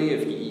literally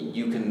if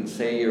you can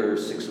say you're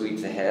 6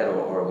 weeks ahead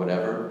or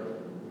whatever,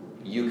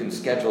 you can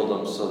schedule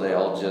them so they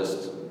all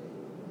just.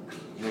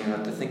 You don't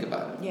have to think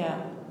about it. Yeah.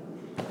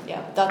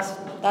 That's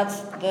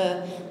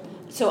the.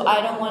 So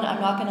I'm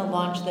not going to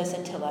launch this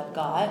until I've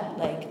got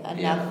like enough.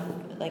 Yeah.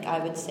 Like I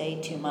would say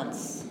 2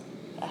 months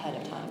ahead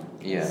of time.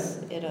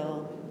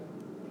 It'll.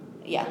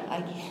 Yeah.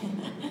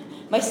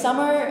 My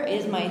summer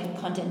is my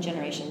content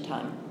generation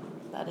time.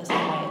 That is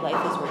how my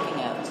life is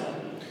working out. So.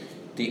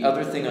 The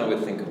other thing I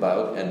would think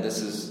about, and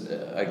this is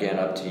again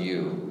up to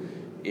you,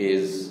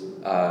 is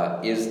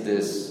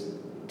this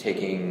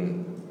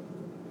taking.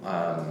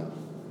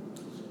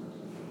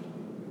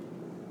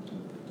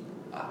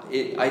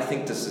 I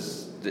think this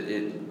is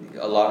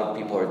a lot of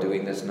people are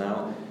doing this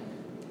now.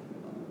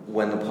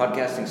 When the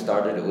podcasting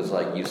started, it was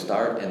like you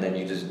start and then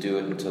you just do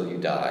it until you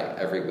die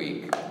every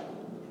week.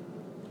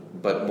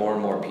 But more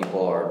and more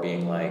people are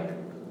being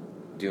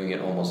doing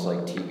it almost like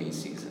TV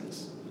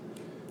seasons.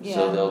 Yeah.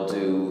 So they'll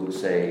do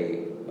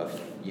say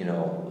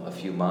a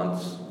few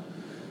months,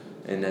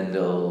 and then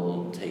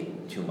they'll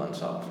take 2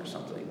 months off or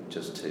something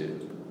just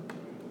to.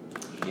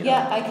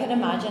 I could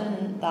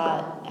imagine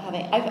that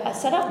I've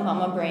set up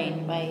Mama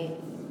Brain, my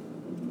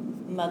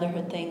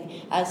motherhood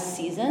thing, as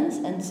seasons,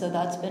 and so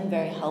that's been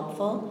very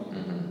helpful.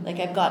 Mm-hmm. Like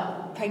I've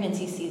got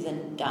pregnancy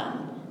season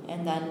done,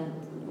 and then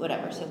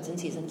whatever, so it's in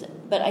seasons.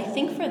 But I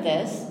think for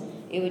this,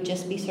 it would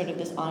just be sort of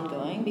this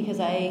ongoing because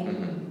I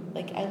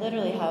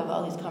literally have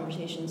all these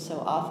conversations so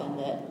often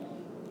that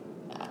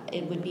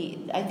it would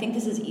be. I think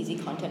this is easy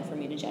content for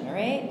me to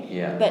generate.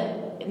 Yeah.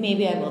 But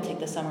maybe I will take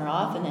the summer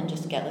off and then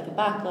just get like a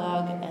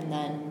backlog and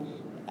then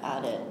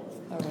add it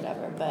or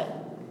whatever.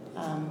 But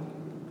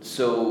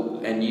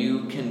so and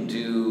you can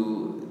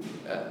do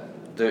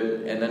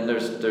and then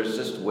there's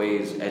just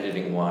ways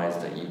editing wise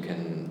that you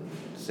can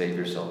save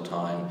yourself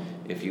time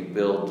if you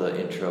build the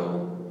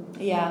intro.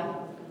 Yeah.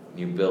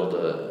 You build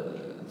a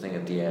thing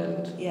at the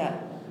end. Yeah.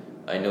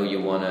 I know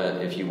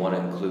if you wanna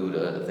include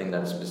a thing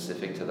that's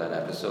specific to that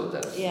episode,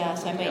 that's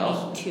so I might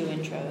need 2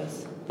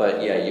 intros.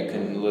 But yeah, you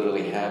can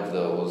literally have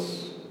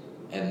those,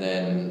 and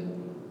then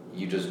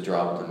you just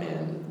drop them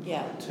in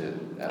to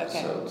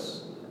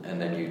episodes,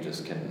 and then you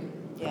just can,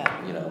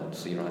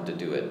 so you don't have to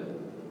do it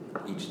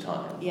each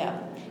time.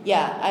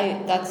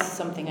 That's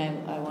something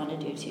I want to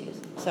do too.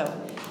 So,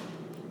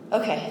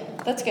 okay,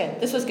 that's good.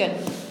 This was good.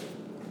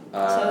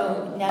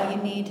 So now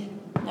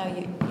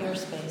your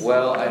space.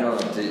 Well, I don't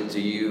know. Did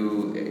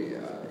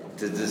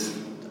this?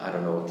 I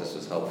don't know if this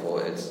was helpful.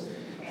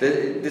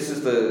 This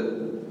is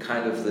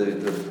kind of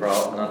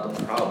not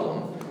the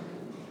problem,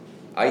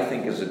 I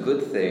think is a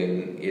good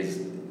thing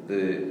is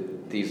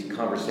these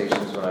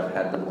conversations when I've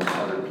had them with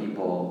other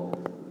people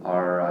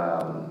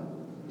are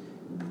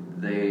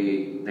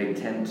they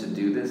tend to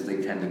do this.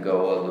 They tend to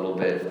go a little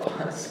bit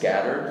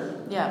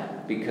scattered. Yeah.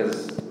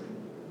 Because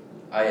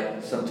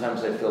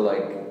sometimes I feel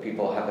like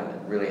people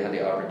haven't really had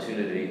the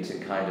opportunity to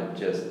kind of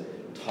just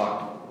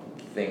talk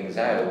things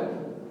out.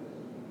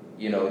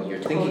 You're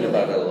thinking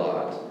about it a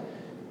lot,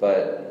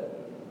 but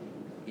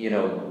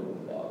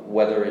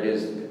whether it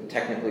is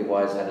technically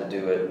wise how to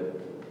do it,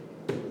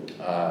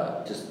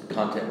 just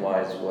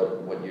content-wise,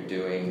 what you're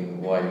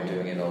doing, why you're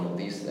doing it, all of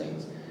these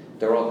things,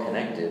 they're all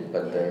connected,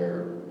 but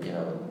they're,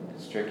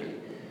 it's tricky.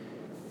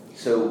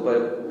 So,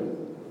 but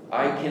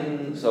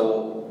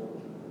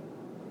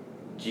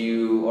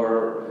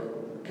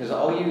because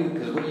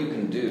what you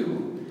can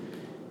do,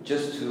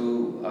 just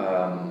to,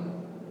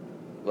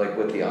 like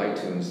with the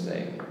iTunes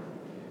thing,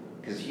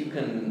 because you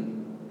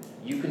can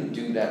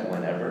do that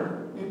whenever,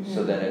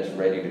 so then it's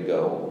ready to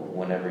go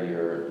whenever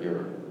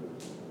you're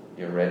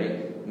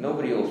ready.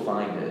 Nobody will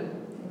find it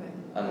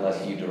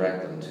unless you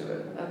direct them to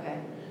it. Okay.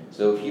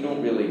 So if you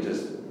don't really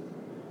just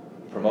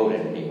promote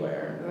it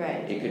anywhere,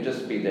 it could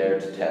just be there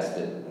to test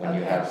it when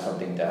you have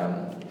something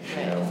done,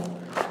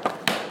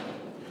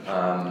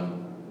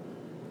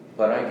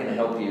 But I can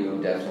help you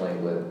definitely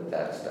with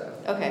that stuff.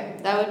 Okay,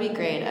 that would be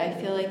great. I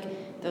feel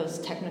like those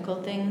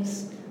technical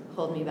things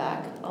hold me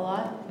back a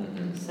lot,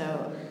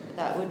 so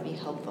that would be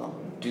helpful.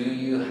 Do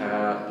you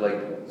have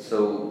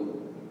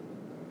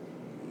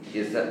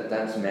is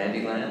that's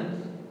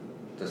Mandyland,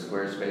 the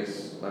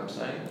Squarespace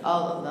website?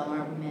 All of them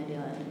are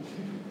Mandyland.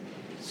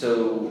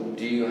 So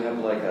do you have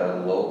like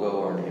a logo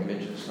or an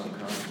image of some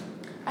kind?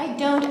 I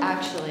don't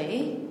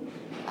actually,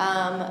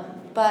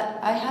 but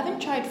I haven't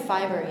tried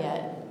Fiverr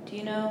yet. Do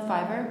you know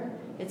Fiverr?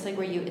 It's like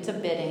it's a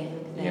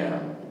bidding thing.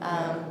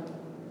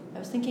 I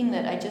was thinking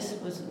that I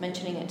just was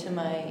mentioning it to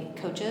my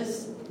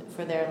coaches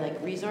for their like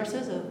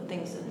resources of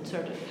things and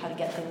sort of how to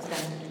get things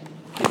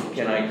done.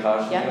 Can I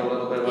caution you a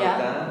little bit about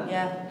that?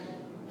 Yeah.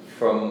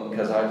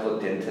 Because I've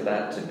looked into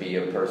that to be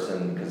a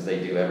person, because they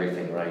do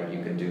everything, right?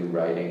 You can do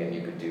writing and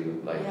you can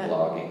do like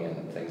blogging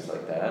and things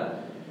like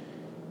that.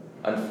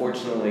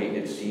 Unfortunately,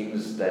 it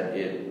seems that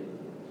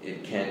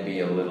it can be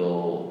a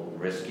little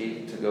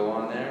risky to go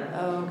on there.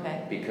 Oh,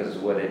 okay. Because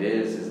what it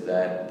is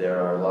that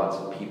there are lots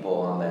of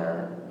people on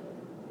there.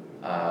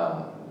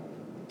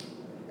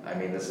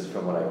 This is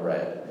from what I've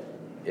read,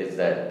 is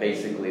that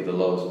basically the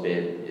lowest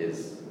bid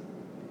is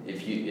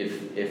if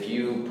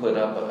you put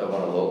up I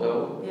want a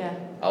logo,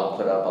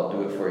 I'll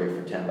do it for you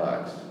for $10.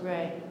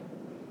 Right.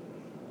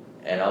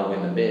 And I'll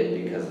win the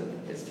bid because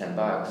it's $10,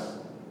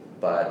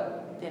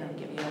 but they don't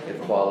give you everything.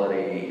 The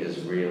quality is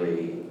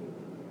really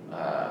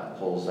the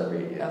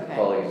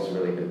quality has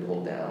really been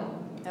pulled down.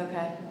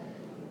 Okay.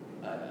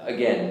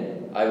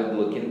 Again, I would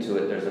look into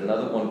it. There's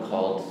another one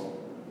called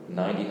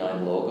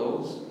 99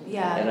 Logos.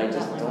 Yeah. And I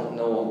just don't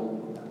know.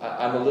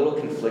 I'm a little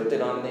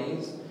conflicted on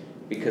these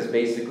because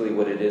basically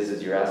what it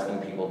is you're asking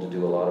people to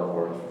do a lot of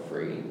work for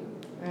free.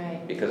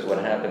 Right. Because what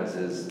happens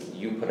is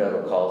you put out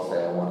a call,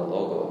 say I want a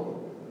logo.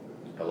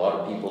 A lot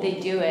of people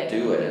do it,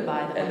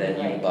 and then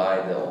you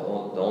buy the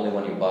only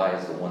one you buy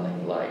is the one that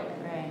you like.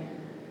 Right.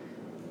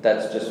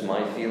 That's just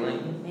my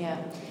feeling. Yeah.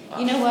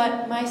 You know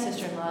what? My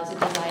sister-in-law is a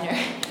designer.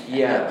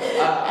 Yeah.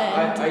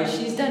 and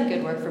she's done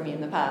good work for me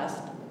in the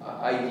past.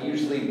 I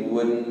usually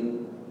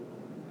wouldn't.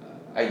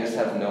 I just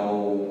have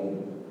no.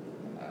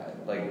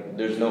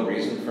 There's no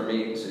reason for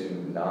me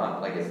to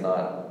not. It's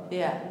not.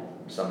 Yeah.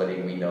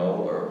 Somebody we know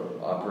or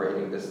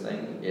operating this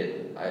thing.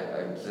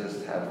 I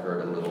just have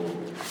heard a little.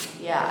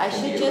 Yeah, I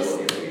should just.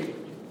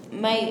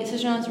 My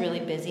sister-in-law is really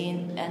busy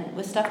and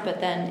with stuff,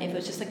 but then if it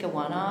was just like a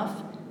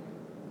one-off,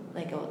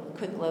 like a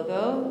quick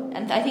logo,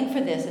 and I think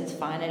for this it's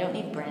fine. I don't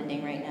need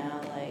branding right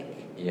now.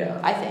 Yeah.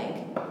 I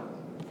think.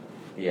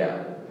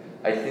 Yeah,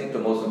 I think the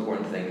most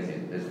important thing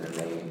is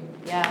the name.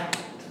 Yeah.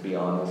 To be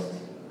honest,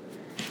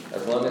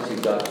 as long as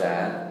you've got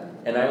that,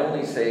 and I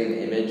only say an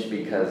image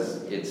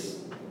because it's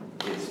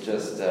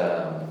just.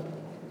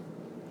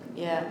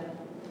 Yeah.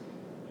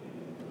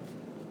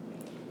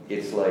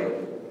 It's like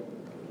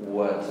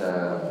what.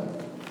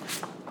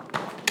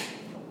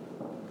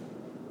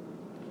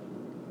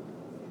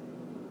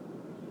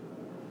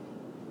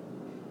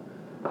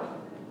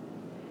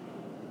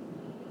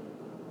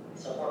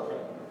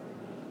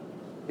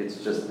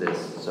 It's just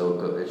this, so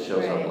it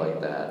shows up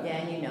like that. Yeah,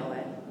 and you know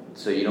it.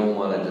 So you don't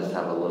want to just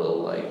have a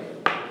little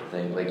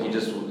thing.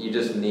 You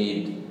just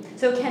need.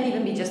 So it can't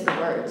even be just the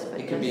words. But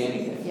it could be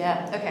anything.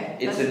 Yeah. Okay.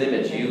 It's an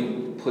image.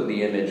 You put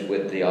the image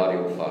with the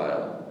audio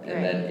file,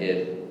 and then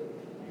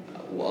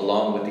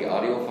along with the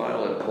audio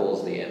file, it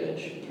pulls the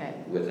image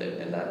with it,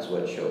 and that's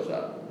what shows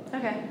up.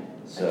 Okay.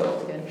 So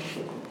that sounds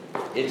good.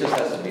 It just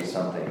has to be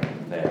something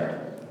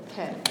there.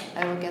 Okay,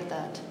 I will get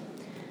that.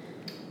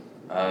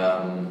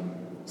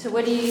 So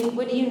what do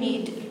you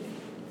need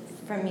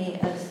from me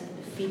as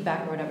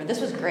feedback or whatever? This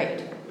was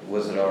great.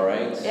 Was it all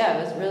right? Yeah,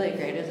 it was really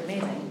great. It was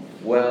amazing.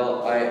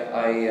 Well,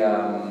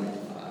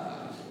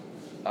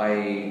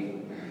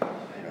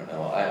 don't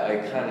know.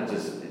 I kind of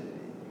just,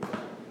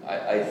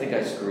 I think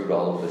I screwed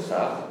all of this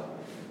up,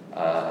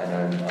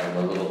 and I'm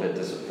a little bit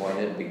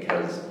disappointed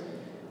because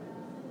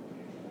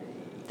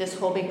this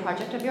whole big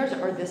project of yours,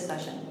 or this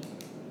session?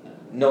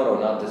 No,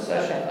 not this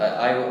session.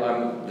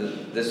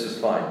 Okay. This is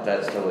fine.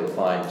 That's totally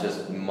fine.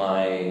 Just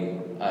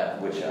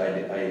which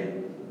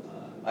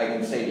I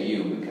can say to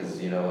you because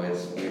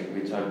it's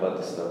we talked about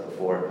this stuff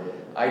before.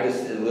 I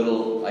just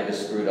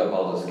screwed up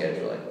all the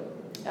scheduling.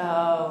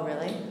 Oh,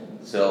 really?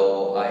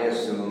 So I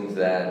assumed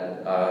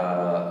that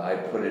I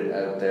put it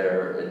out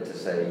there to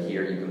say,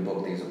 here you can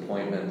book these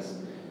appointments,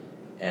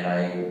 and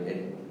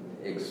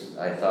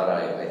I thought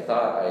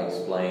I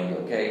explained,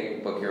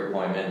 okay, book your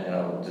appointment, and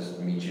I'll just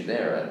meet you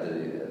there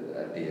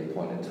at the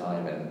appointed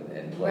time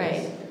and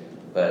place. Right.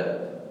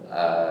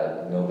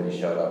 But nobody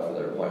showed up for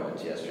their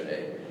appointments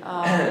yesterday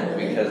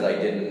really? because I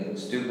didn't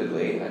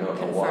stupidly. I don't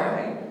know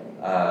why.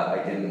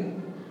 I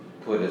didn't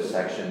put a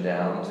section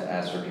down to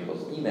ask for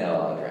people's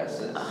email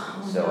addresses,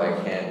 so I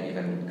can't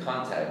even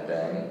contact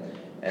them.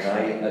 And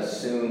I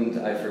assumed,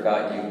 I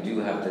forgot you do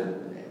have to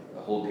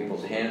hold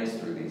people's hands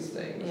through these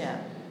things.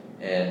 Yeah.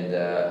 And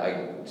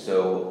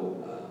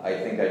I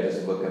think I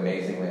just look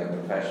amazingly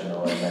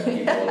unprofessional, and that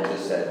people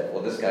just said,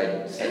 well, this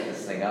guy set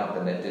this thing up,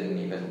 and it didn't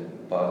even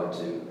bother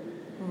to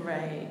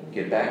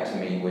get back to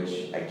me,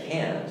 which I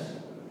can't.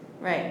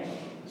 Right.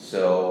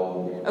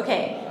 So...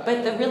 Okay,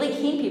 but the really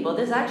keen people,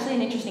 this is actually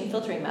an interesting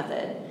filtering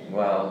method.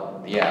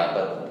 Well, yeah,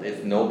 but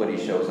if nobody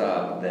shows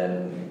up,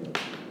 then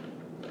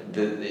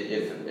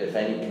if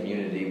any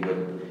community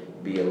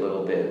would be a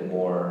little bit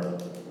more,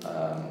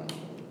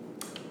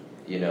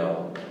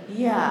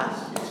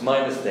 Yeah. It's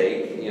my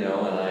mistake, and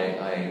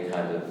I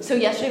kind of... So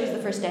yesterday was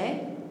the first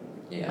day?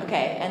 Yeah.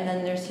 Okay, and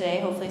then there's today,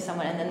 hopefully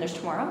someone, and then there's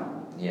tomorrow?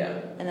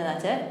 Yeah. And then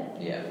that's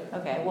it? Yeah.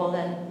 Okay, well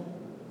then,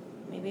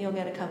 maybe you'll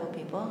get a couple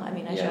people. I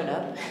mean, I showed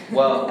up.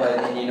 Well,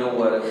 but you know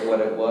what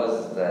it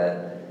was,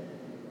 that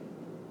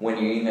when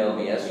you emailed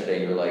me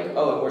yesterday, you're like,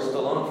 oh, we're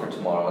still on for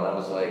tomorrow. And I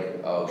was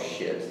like, oh,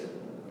 shit.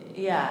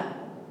 Yeah.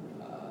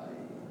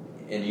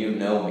 And you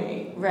know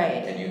me.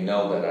 Right. And you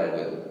know that I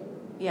would...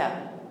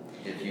 Yeah.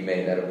 If you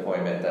made that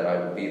appointment, that I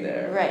would be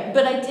there. Right.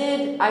 But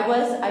I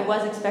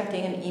was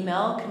expecting an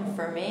email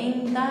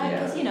confirming that,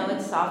 because,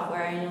 it's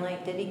software, and you're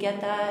like, did he get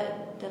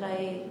that? Did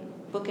I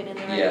book it in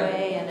the right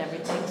way and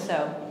everything?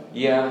 So...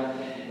 Yeah,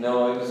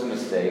 no, it was a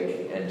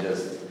mistake, and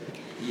just,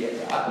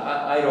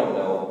 I don't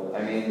know.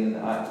 I mean,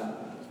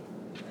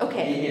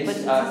 okay, but this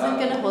isn't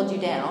going to hold you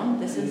down.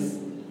 This is...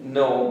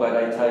 No, but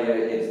I tell you,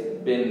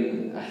 it's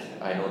been,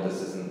 I know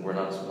this isn't, we're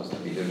not supposed to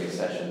be doing a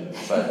session,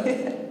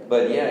 but,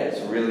 but yeah,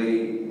 it's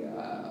really,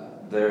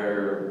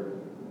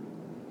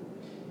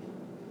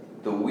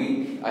 the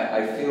week,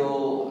 I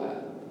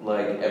feel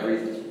like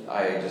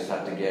I just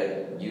have to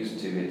get used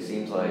to, it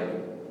seems like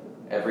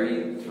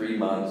every 3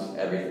 months,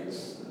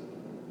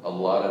 a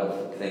lot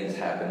of things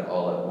happen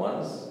all at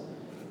once,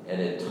 and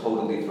it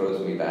totally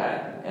throws me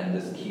back, and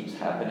this keeps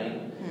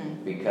happening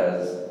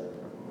because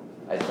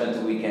I spent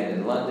a weekend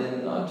in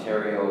London,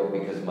 Ontario,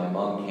 because my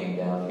mom came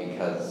down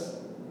because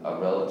a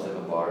relative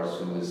of ours,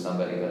 who was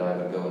somebody that I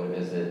would go to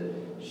visit,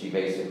 she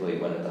basically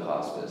went into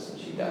hospice and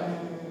she died.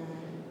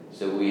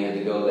 So we had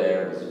to go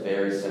there. It was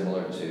very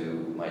similar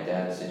to my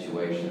dad's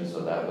situation,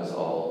 so that was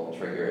all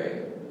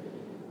triggering.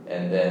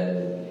 And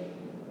then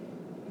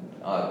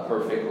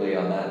perfectly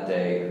on that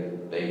day,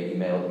 they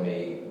emailed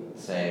me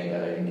saying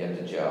that I didn't get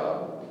the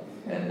job.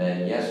 And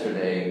then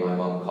yesterday, my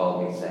mom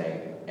called me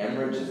saying,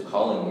 Emmerich is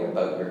calling me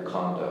about your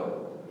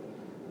condo.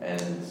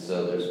 And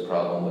so there's a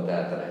problem with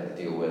that I have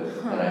to deal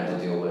with,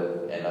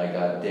 and I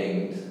got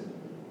dinged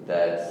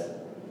that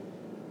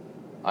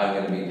I'm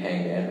going to be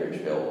paying the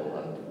Enbridge bill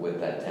with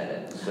that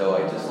tenant. So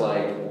I just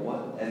like,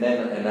 what? And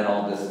then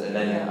all this, and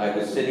then I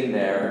was sitting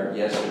there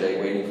yesterday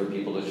waiting for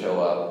people to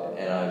show up,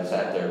 and I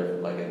sat there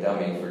like a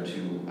dummy for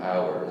 2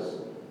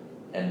 hours,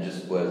 and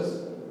just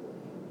was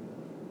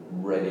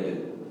ready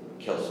to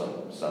kill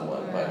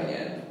someone by the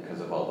end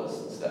because of all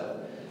this stuff.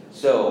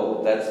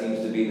 So that seems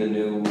to be the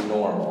new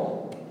normal.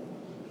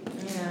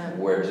 Yeah.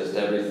 Where just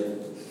every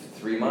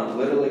 3 months,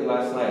 literally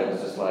last night, I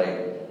was just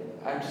like,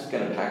 I'm just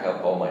going to pack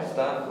up all my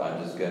stuff.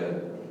 I'm just going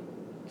to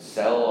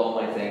sell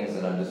all my things,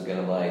 and I'm just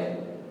going to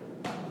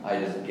I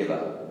just give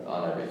up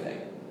on everything,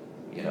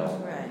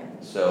 Right.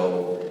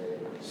 So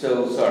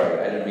sorry,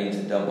 I didn't mean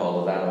to dump all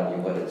of that on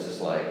you, but it's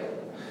just like,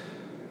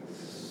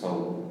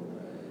 so,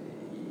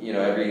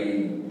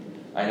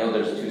 I know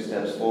there's 2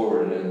 steps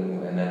forward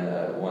and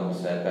then 1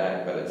 step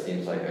back, but it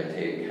seems like I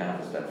take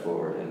half a step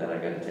forward and then I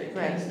got to take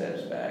 10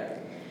 steps back.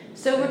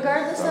 So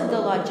regardless of the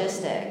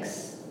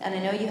logistics, and I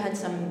know you had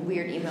some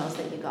weird emails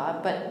that you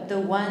got, but the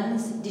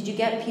ones, did you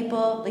get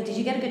people, did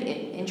you get a good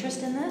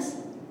interest in this,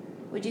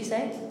 would you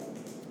say?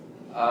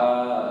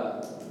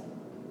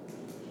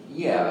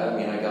 Yeah, I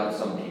mean, I got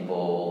some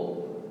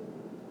people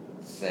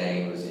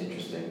saying it was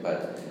interesting,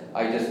 but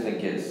I just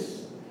think it's,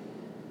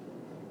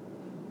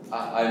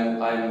 I'm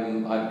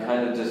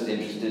kind of just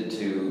interested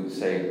to,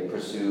 say,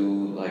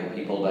 pursue,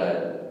 people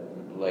that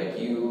like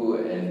you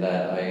and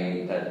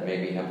that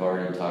maybe have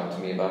already talked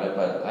to me about it,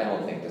 but I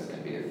don't think this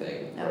can be a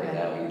thing right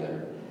now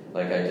either.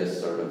 Like I just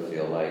sort of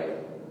feel like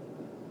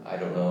I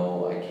don't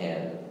know, I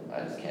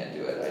just can't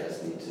do it. I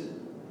just need to.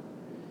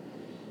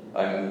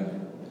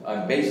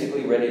 I'm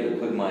basically ready to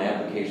put my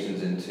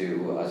applications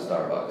into a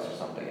Starbucks or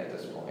something at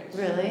this point.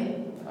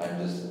 Really? I'm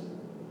just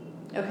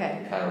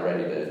okay. Kind of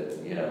ready to,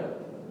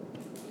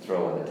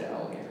 throw in the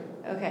towel here.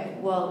 Okay,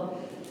 well,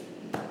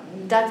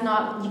 that's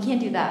not, you can't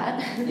do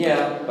that.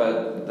 Yeah,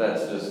 but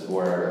that's just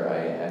where I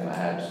am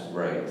at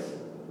right.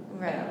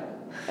 Right.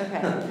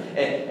 Okay.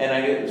 and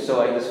I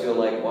just feel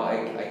like, well,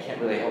 I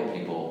can't really help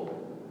people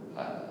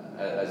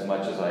as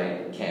much as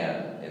I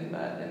can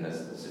in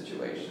this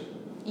situation.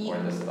 Or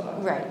in this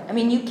thought. Right. I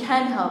mean, you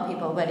can help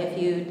people, but if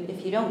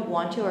you don't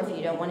want to, or if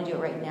you don't want to do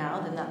it right now,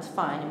 then that's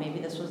fine. And maybe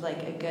this was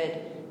like a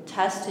good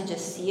test to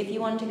just see if you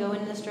wanted to go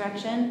in this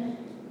direction.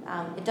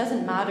 It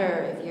doesn't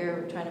matter if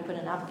you're trying to put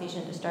an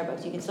application into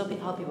Starbucks. You can still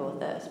help people with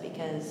this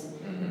because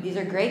these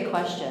are great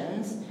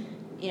questions.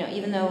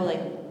 Even though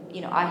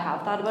I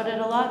have thought about it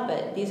a lot,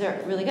 but these are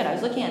really good. I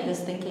was looking at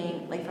this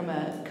thinking like from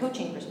a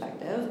coaching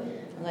perspective.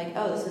 I'm like,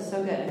 oh, this is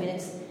so good. I mean,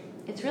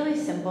 it's really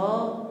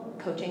simple.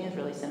 Coaching is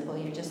really simple.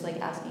 You're just like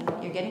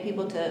you're getting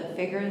people to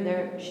figure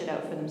their shit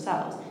out for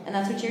themselves. And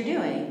that's what you're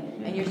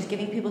doing. And you're just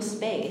giving people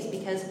space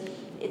because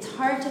it's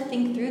hard to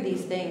think through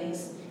these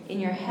things in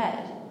your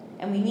head.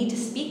 And we need to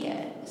speak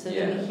it so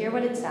that we hear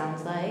what it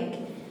sounds like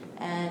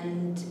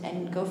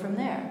and go from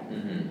there.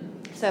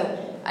 Mm-hmm.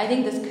 So I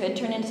think this could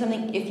turn into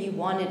something if you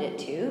wanted it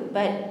to,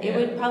 but it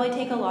would probably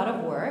take a lot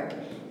of work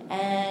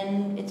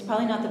and it's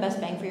probably not the best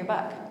bang for your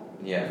buck.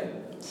 Yeah.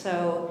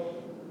 So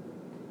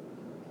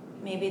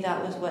maybe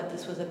that was what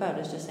this was about,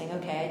 is just saying,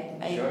 okay,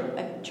 I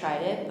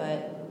tried it,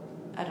 but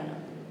I don't know.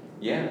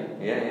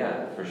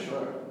 Yeah, for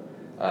sure.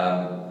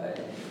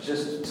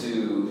 Just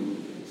to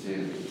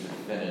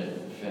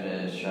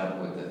finish up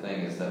with the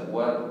thing is that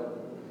what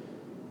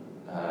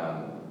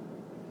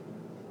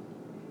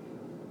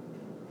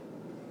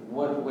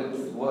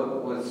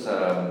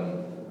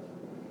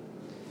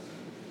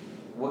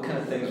kind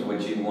of things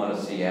would you want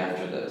to see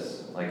after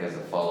this, like as a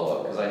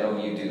follow-up? Because I know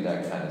you do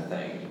that kind of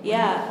thing.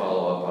 Yeah.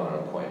 Follow up on an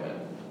appointment.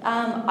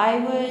 I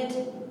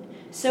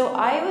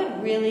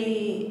would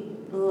really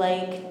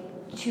like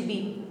to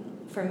be,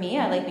 for me,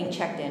 I like being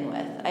checked in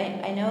with.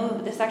 I know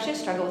this is actually a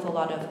struggle with a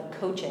lot of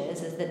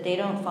coaches, is that they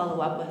don't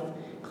follow up with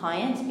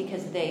clients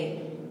because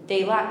they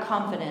lack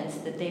confidence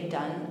that they've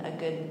done a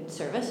good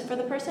service for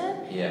the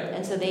person. Yeah.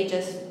 And so they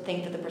just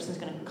think that the person's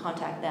going to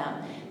contact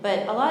them.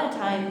 But a lot of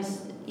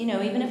times,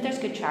 even if there's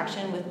good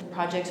traction with the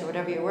projects or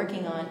whatever you're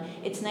working on,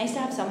 it's nice to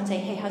have someone say,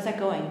 hey, how's that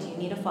going? Do you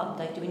need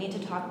do we need to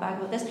talk back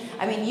about this?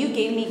 I mean, you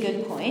gave me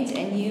good points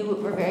and you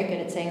were very good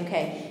at saying,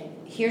 okay,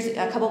 here's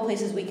a couple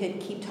places we could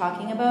keep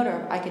talking about,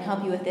 or I can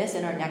help you with this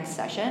in our next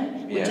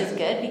session, which is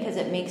good because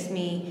it makes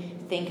me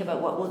think about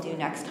what we'll do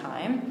next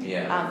time.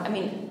 Yeah. I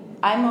mean,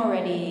 I'm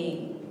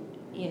already,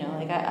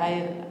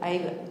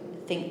 I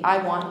think I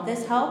want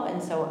this help,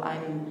 and so I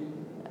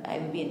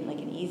would be like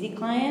an easy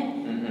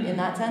client in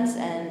that sense,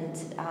 and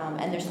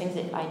there's things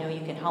that I know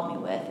you can help me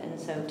with, and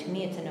so to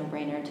me it's a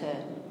no-brainer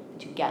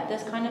to get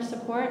this kind of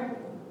support.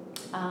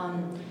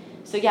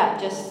 So yeah,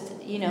 just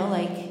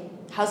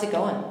how's it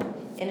going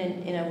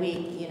in a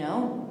week,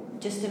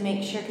 just to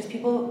make sure, because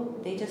people,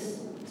 they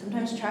just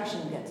sometimes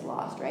traction gets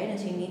lost, right? And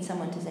so you need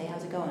someone to say,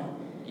 how's it going?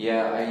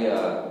 Yeah,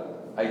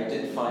 I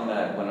did find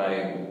that when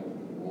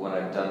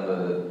I've done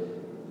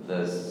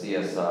the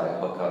CSI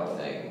hookup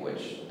thing,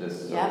 which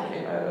this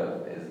came out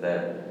of, is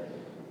that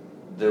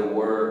there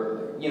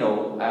were,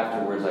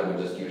 afterwards I would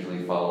just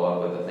usually follow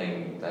up with a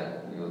thing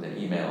that, with an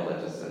email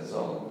that just says,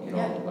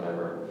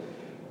 whatever,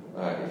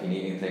 if you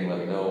need anything, let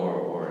me know,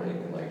 or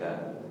anything like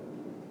that.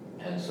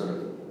 And sort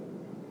of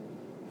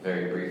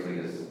very briefly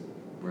just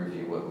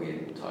review what we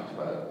had talked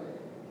about.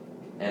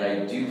 And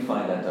I do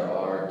find that there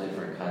are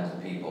different kinds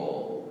of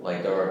people.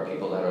 Like, there are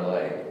people that are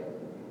like,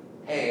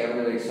 hey, I'm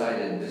really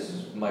excited, this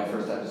is my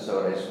first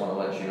episode, I just want to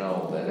let you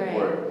know that it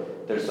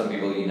worked. There's some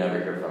people you never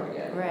hear from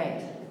again.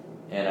 Right.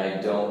 And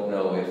I don't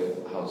know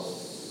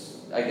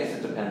I guess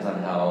it depends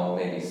on how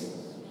maybe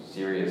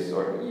serious,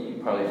 or you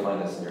probably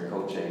find this in your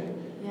coaching,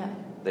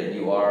 that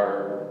you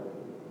are,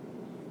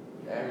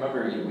 I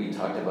remember we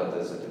talked about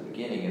this at the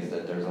beginning, is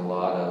that there's a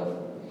lot of,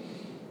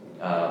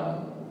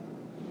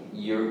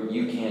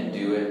 you can't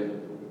do it,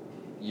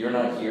 you're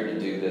not here to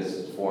do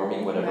this for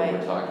me, whatever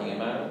we're talking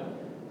about.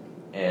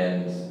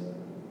 And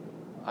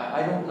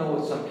I don't know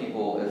if some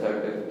people,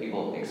 if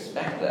people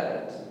expect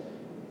that,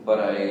 but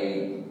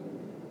I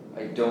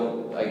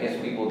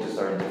guess people just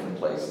are in different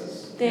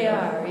places. They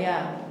are,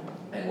 yeah.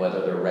 And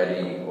whether they're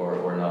ready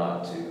or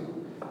not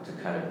to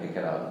kind of pick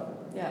it up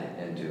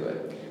and do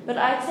it. But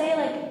I'd say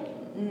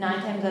 9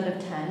 times out of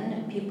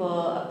 10,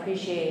 people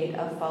appreciate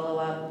a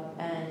follow-up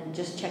and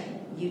just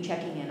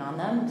checking in on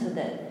them, so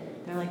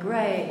that they're like,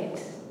 right.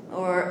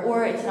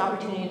 Or it's an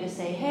opportunity to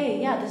say, hey,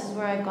 this is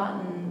where I've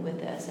gotten with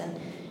this.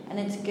 And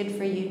it's good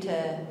for you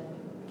to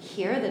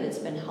hear that it's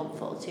been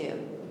helpful too.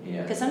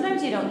 Yeah. Because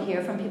sometimes you don't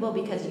hear from people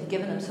because you've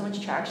given them so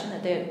much traction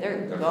that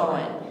they're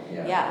going.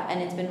 Yeah.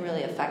 And it's been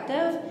really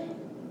effective,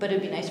 but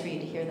it'd be nice for you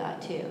to hear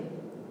that too.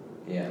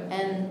 Yeah.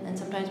 And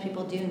sometimes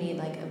people do need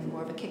like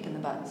more of a kick in the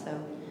butt. So,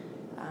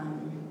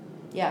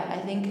 I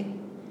think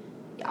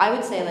I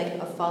would say like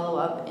a follow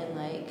up in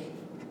like,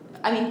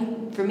 I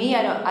mean, for me,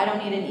 I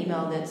don't need an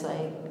email that's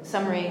like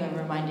summarizing and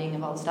reminding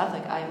of all the stuff.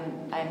 Like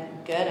I'm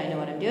good. I know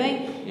what I'm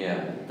doing.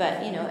 Yeah.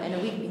 But in a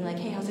week being like,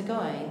 hey, how's it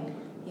going?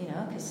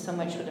 Because so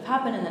much would have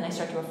happened, and then I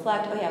start to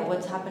reflect. Oh yeah,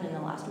 what's happened in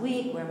the last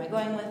week? Where am I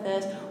going with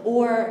this?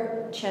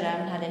 Or shit, I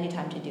haven't had any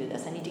time to do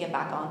this. I need to get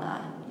back on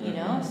that.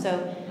 Mm-hmm.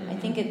 So I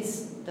think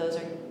those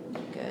are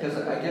good. Because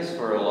I guess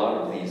for a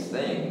lot of these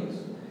things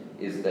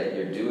is that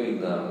you're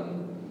doing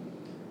them.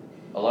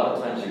 A lot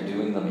of times you're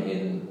doing them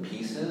in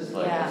pieces.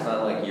 Like it's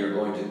not like you're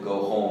going to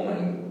go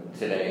home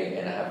today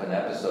and have an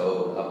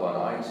episode up on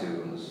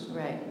iTunes.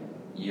 Right.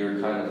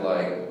 You're kind of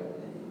like,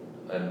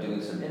 I'm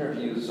doing some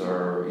interviews,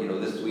 or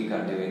this week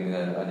I'm doing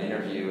an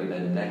interview, and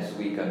then next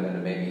week I'm going to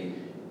maybe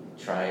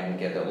try and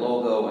get the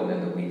logo, and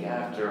then the week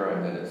after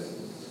I'm going to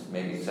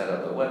maybe set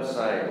up a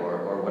website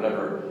or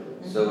whatever.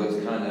 Mm-hmm. So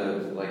it's kind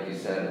of like you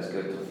said, it's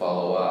good to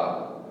follow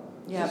up,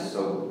 just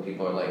so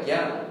people are like,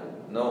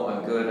 no,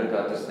 I'm good, I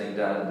got this thing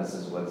done, this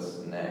is what's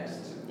next.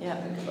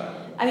 Think about.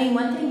 I mean,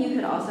 one thing you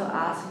could also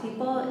ask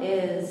people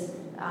is,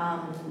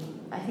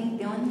 I think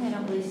the only thing I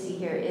don't really see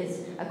here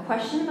is a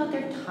question about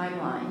their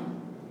timeline.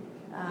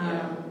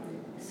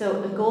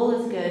 So a goal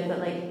is good, but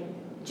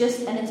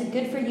and it's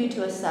good for you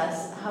to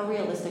assess how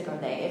realistic are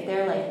they. If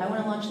they're like, I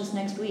want to launch this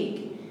next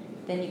week,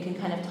 then you can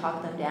kind of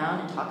talk them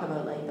down and talk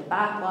about the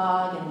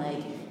backlog and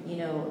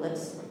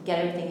let's get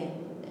everything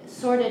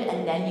sorted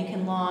and then you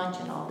can launch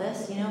and all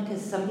this,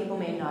 because some people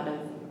may not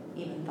have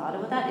even thought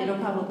about that. It'll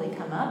probably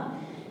come up,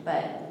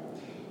 but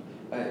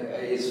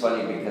it's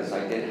funny because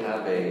I did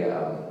have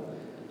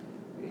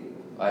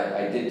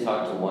I did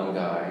talk to one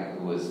guy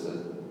who was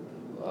the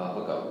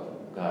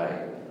hookup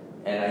guy,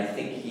 and I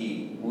think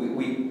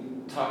we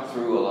talked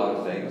through a lot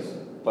of things,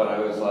 but I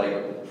was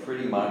like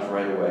pretty much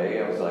right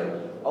away, I was like,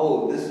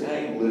 oh, this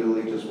guy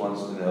literally just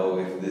wants to know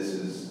if this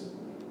is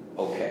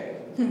okay.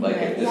 If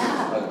this is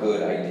a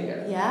good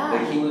idea.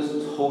 He was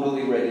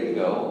totally ready to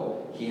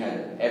go. He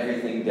had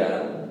everything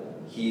done.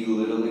 He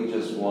literally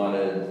just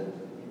wanted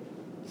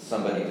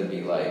somebody to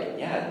be like,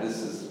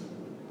 this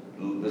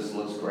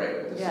looks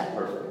great. This is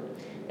perfect.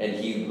 And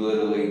he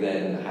literally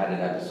then had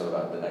an episode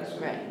up the next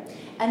week. Right.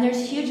 And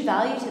there's huge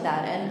value to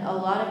that. And a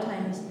lot of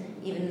times,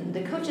 even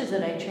the coaches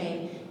that I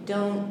train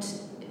don't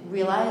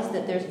realize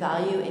that there's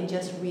value in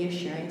just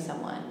reassuring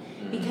someone.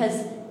 Mm-hmm.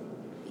 Because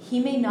he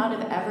may not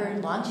have ever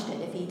launched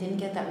it if he didn't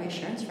get that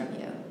reassurance from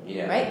you.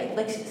 Yeah. Right?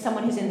 Like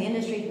someone who's in the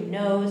industry who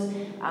knows,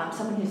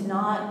 someone who's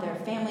not, their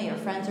family or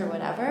friends or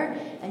whatever,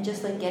 and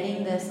just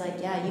getting this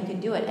you can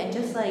do it. And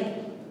just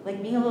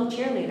being a little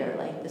cheerleader,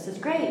 this is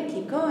great,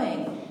 keep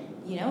going.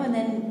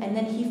 And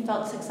then he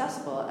felt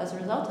successful as a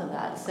result of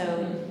that. So,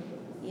 mm-hmm.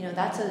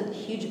 That's a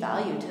huge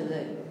value to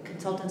the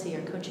consultancy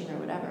or coaching or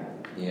whatever.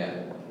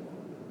 Yeah.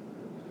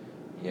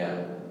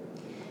 Yeah.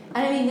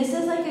 And I mean, this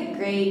is a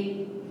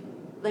great,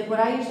 what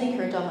I usually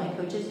encourage all my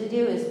coaches to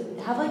do is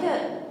have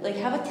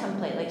have a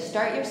template.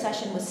 Start your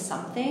session with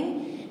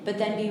something, but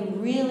then be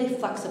really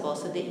flexible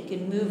so that you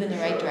can move in the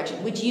right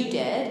direction, which you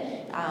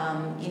did.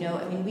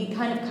 We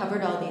kind of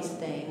covered all these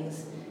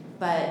things,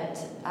 but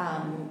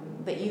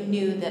you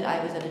knew that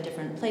I was at a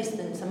different place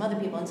than some other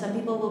people, and some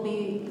people will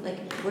be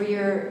where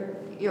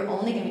you're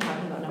only going to be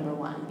talking about number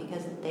one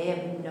because they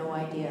have no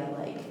idea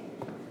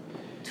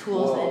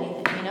tools and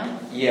anything,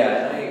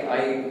 Yeah,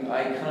 and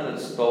I kind of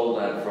stole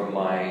that from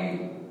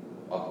my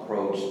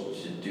approach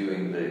to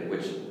doing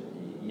which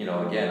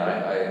again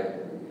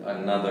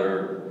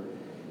another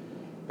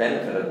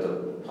benefit of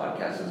the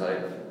podcast is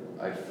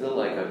I feel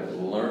like I've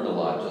learned a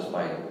lot just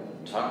by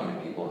talking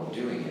to people and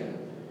doing it,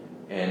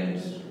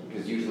 and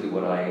because usually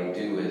what I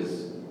do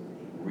is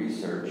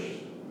research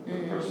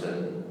the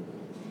person,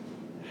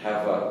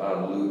 have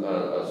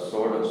a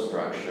sort of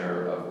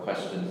structure of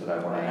questions that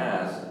I want to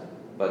ask,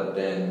 but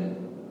then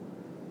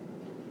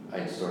I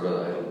always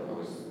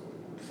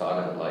thought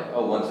of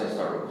once I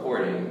start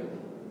recording,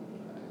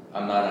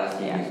 I'm not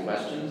asking these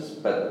questions,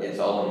 but it's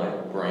all in my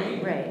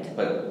brain. Right.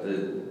 But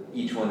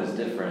each one is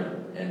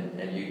different,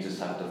 and you just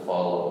have to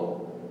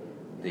follow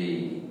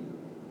the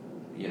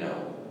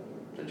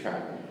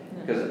track.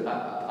 Because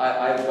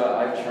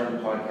I've turned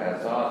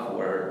podcasts off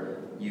where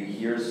you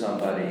hear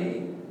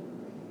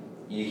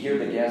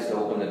the guest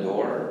open the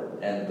door,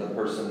 and the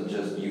person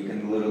you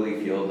can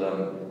literally feel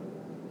them,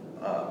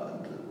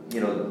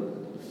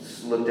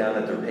 look down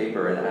at their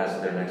paper and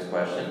ask their next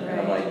question. Right.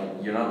 And I'm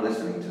like, you're not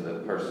listening to the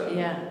person.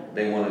 Yeah.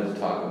 They wanted to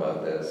talk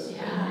about this,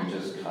 yeah. and you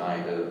just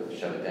kind of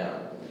shut it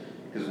down.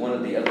 Because one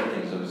of the other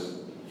things I was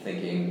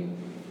thinking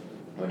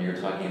when you're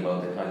talking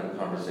about the kind of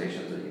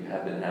conversations that you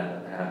have been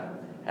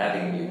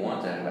having and you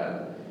want to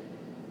have,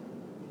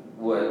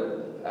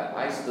 what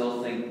I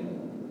still think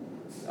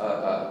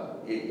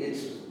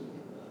it's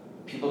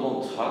people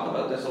don't talk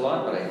about this a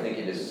lot, but I think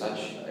it is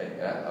such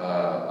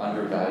a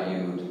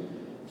undervalued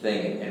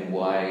thing, and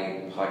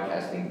why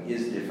podcasting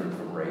is different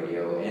from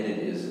radio, and it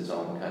is its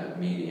own kind of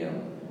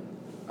medium.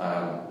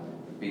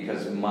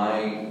 Because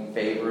my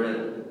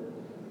favorite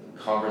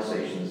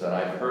conversations that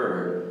I've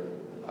heard,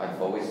 I've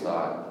always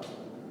thought,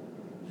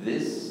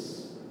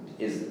 this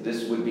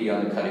would be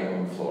on the cutting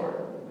room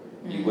floor.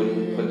 You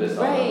wouldn't put this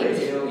on the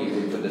radio, you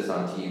wouldn't put this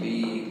on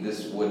TV,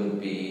 this wouldn't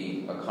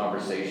be a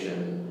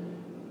conversation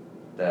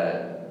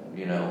that,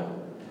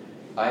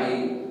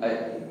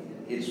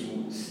 it's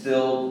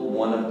still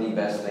one of the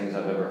best things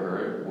I've ever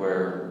heard,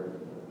 where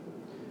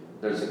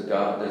there's this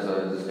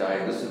guy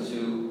I listened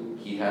to,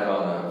 he had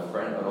on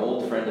an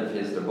old friend of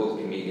his, they're both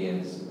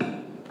comedians,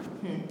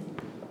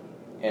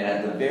 and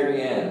at the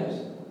very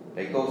end,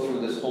 they go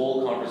through this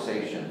whole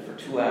conversation for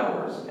 2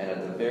 hours, and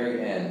at the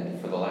very end,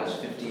 for the last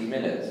 15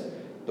 minutes,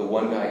 the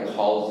one guy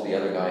calls the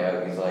other guy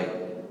out. He's like,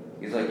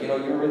 you've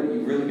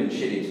really been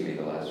shitty to me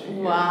the last few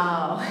years.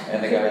 Wow.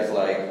 And the guy's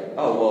like,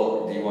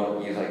 oh,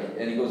 well, he's like,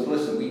 and he goes,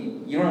 listen,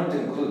 you don't have to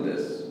include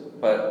this,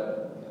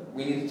 but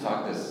we need to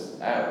talk this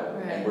out.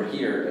 Right. And we're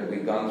here, and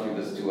we've gone through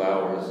this 2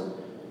 hours.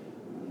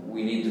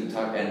 We need to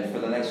talk, and for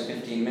the next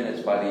 15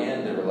 minutes, by the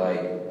end,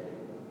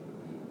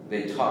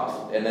 they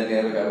talked, and then the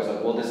other guy was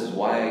like, well, this is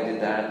why I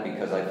did that,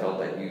 because I felt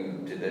that you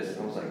did this.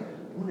 And I was like,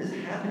 what is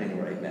happening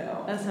right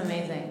now? That's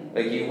amazing.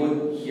 Like, you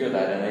wouldn't hear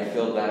that, and I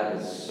feel that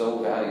is so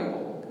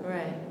valuable.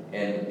 Right.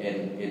 And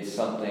it's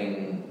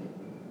something,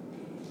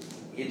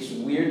 it's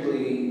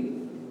weirdly,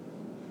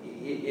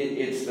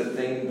 it's the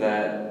thing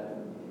that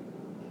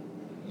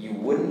you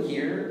wouldn't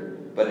hear,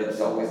 but it's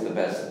always the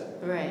best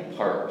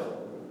part,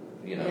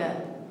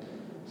 Yeah.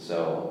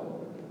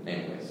 So,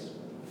 anyways.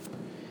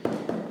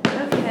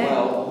 Okay.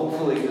 Well,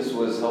 hopefully this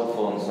was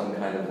helpful in some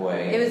kind of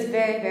way. It was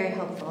very, very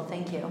helpful.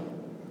 Thank you.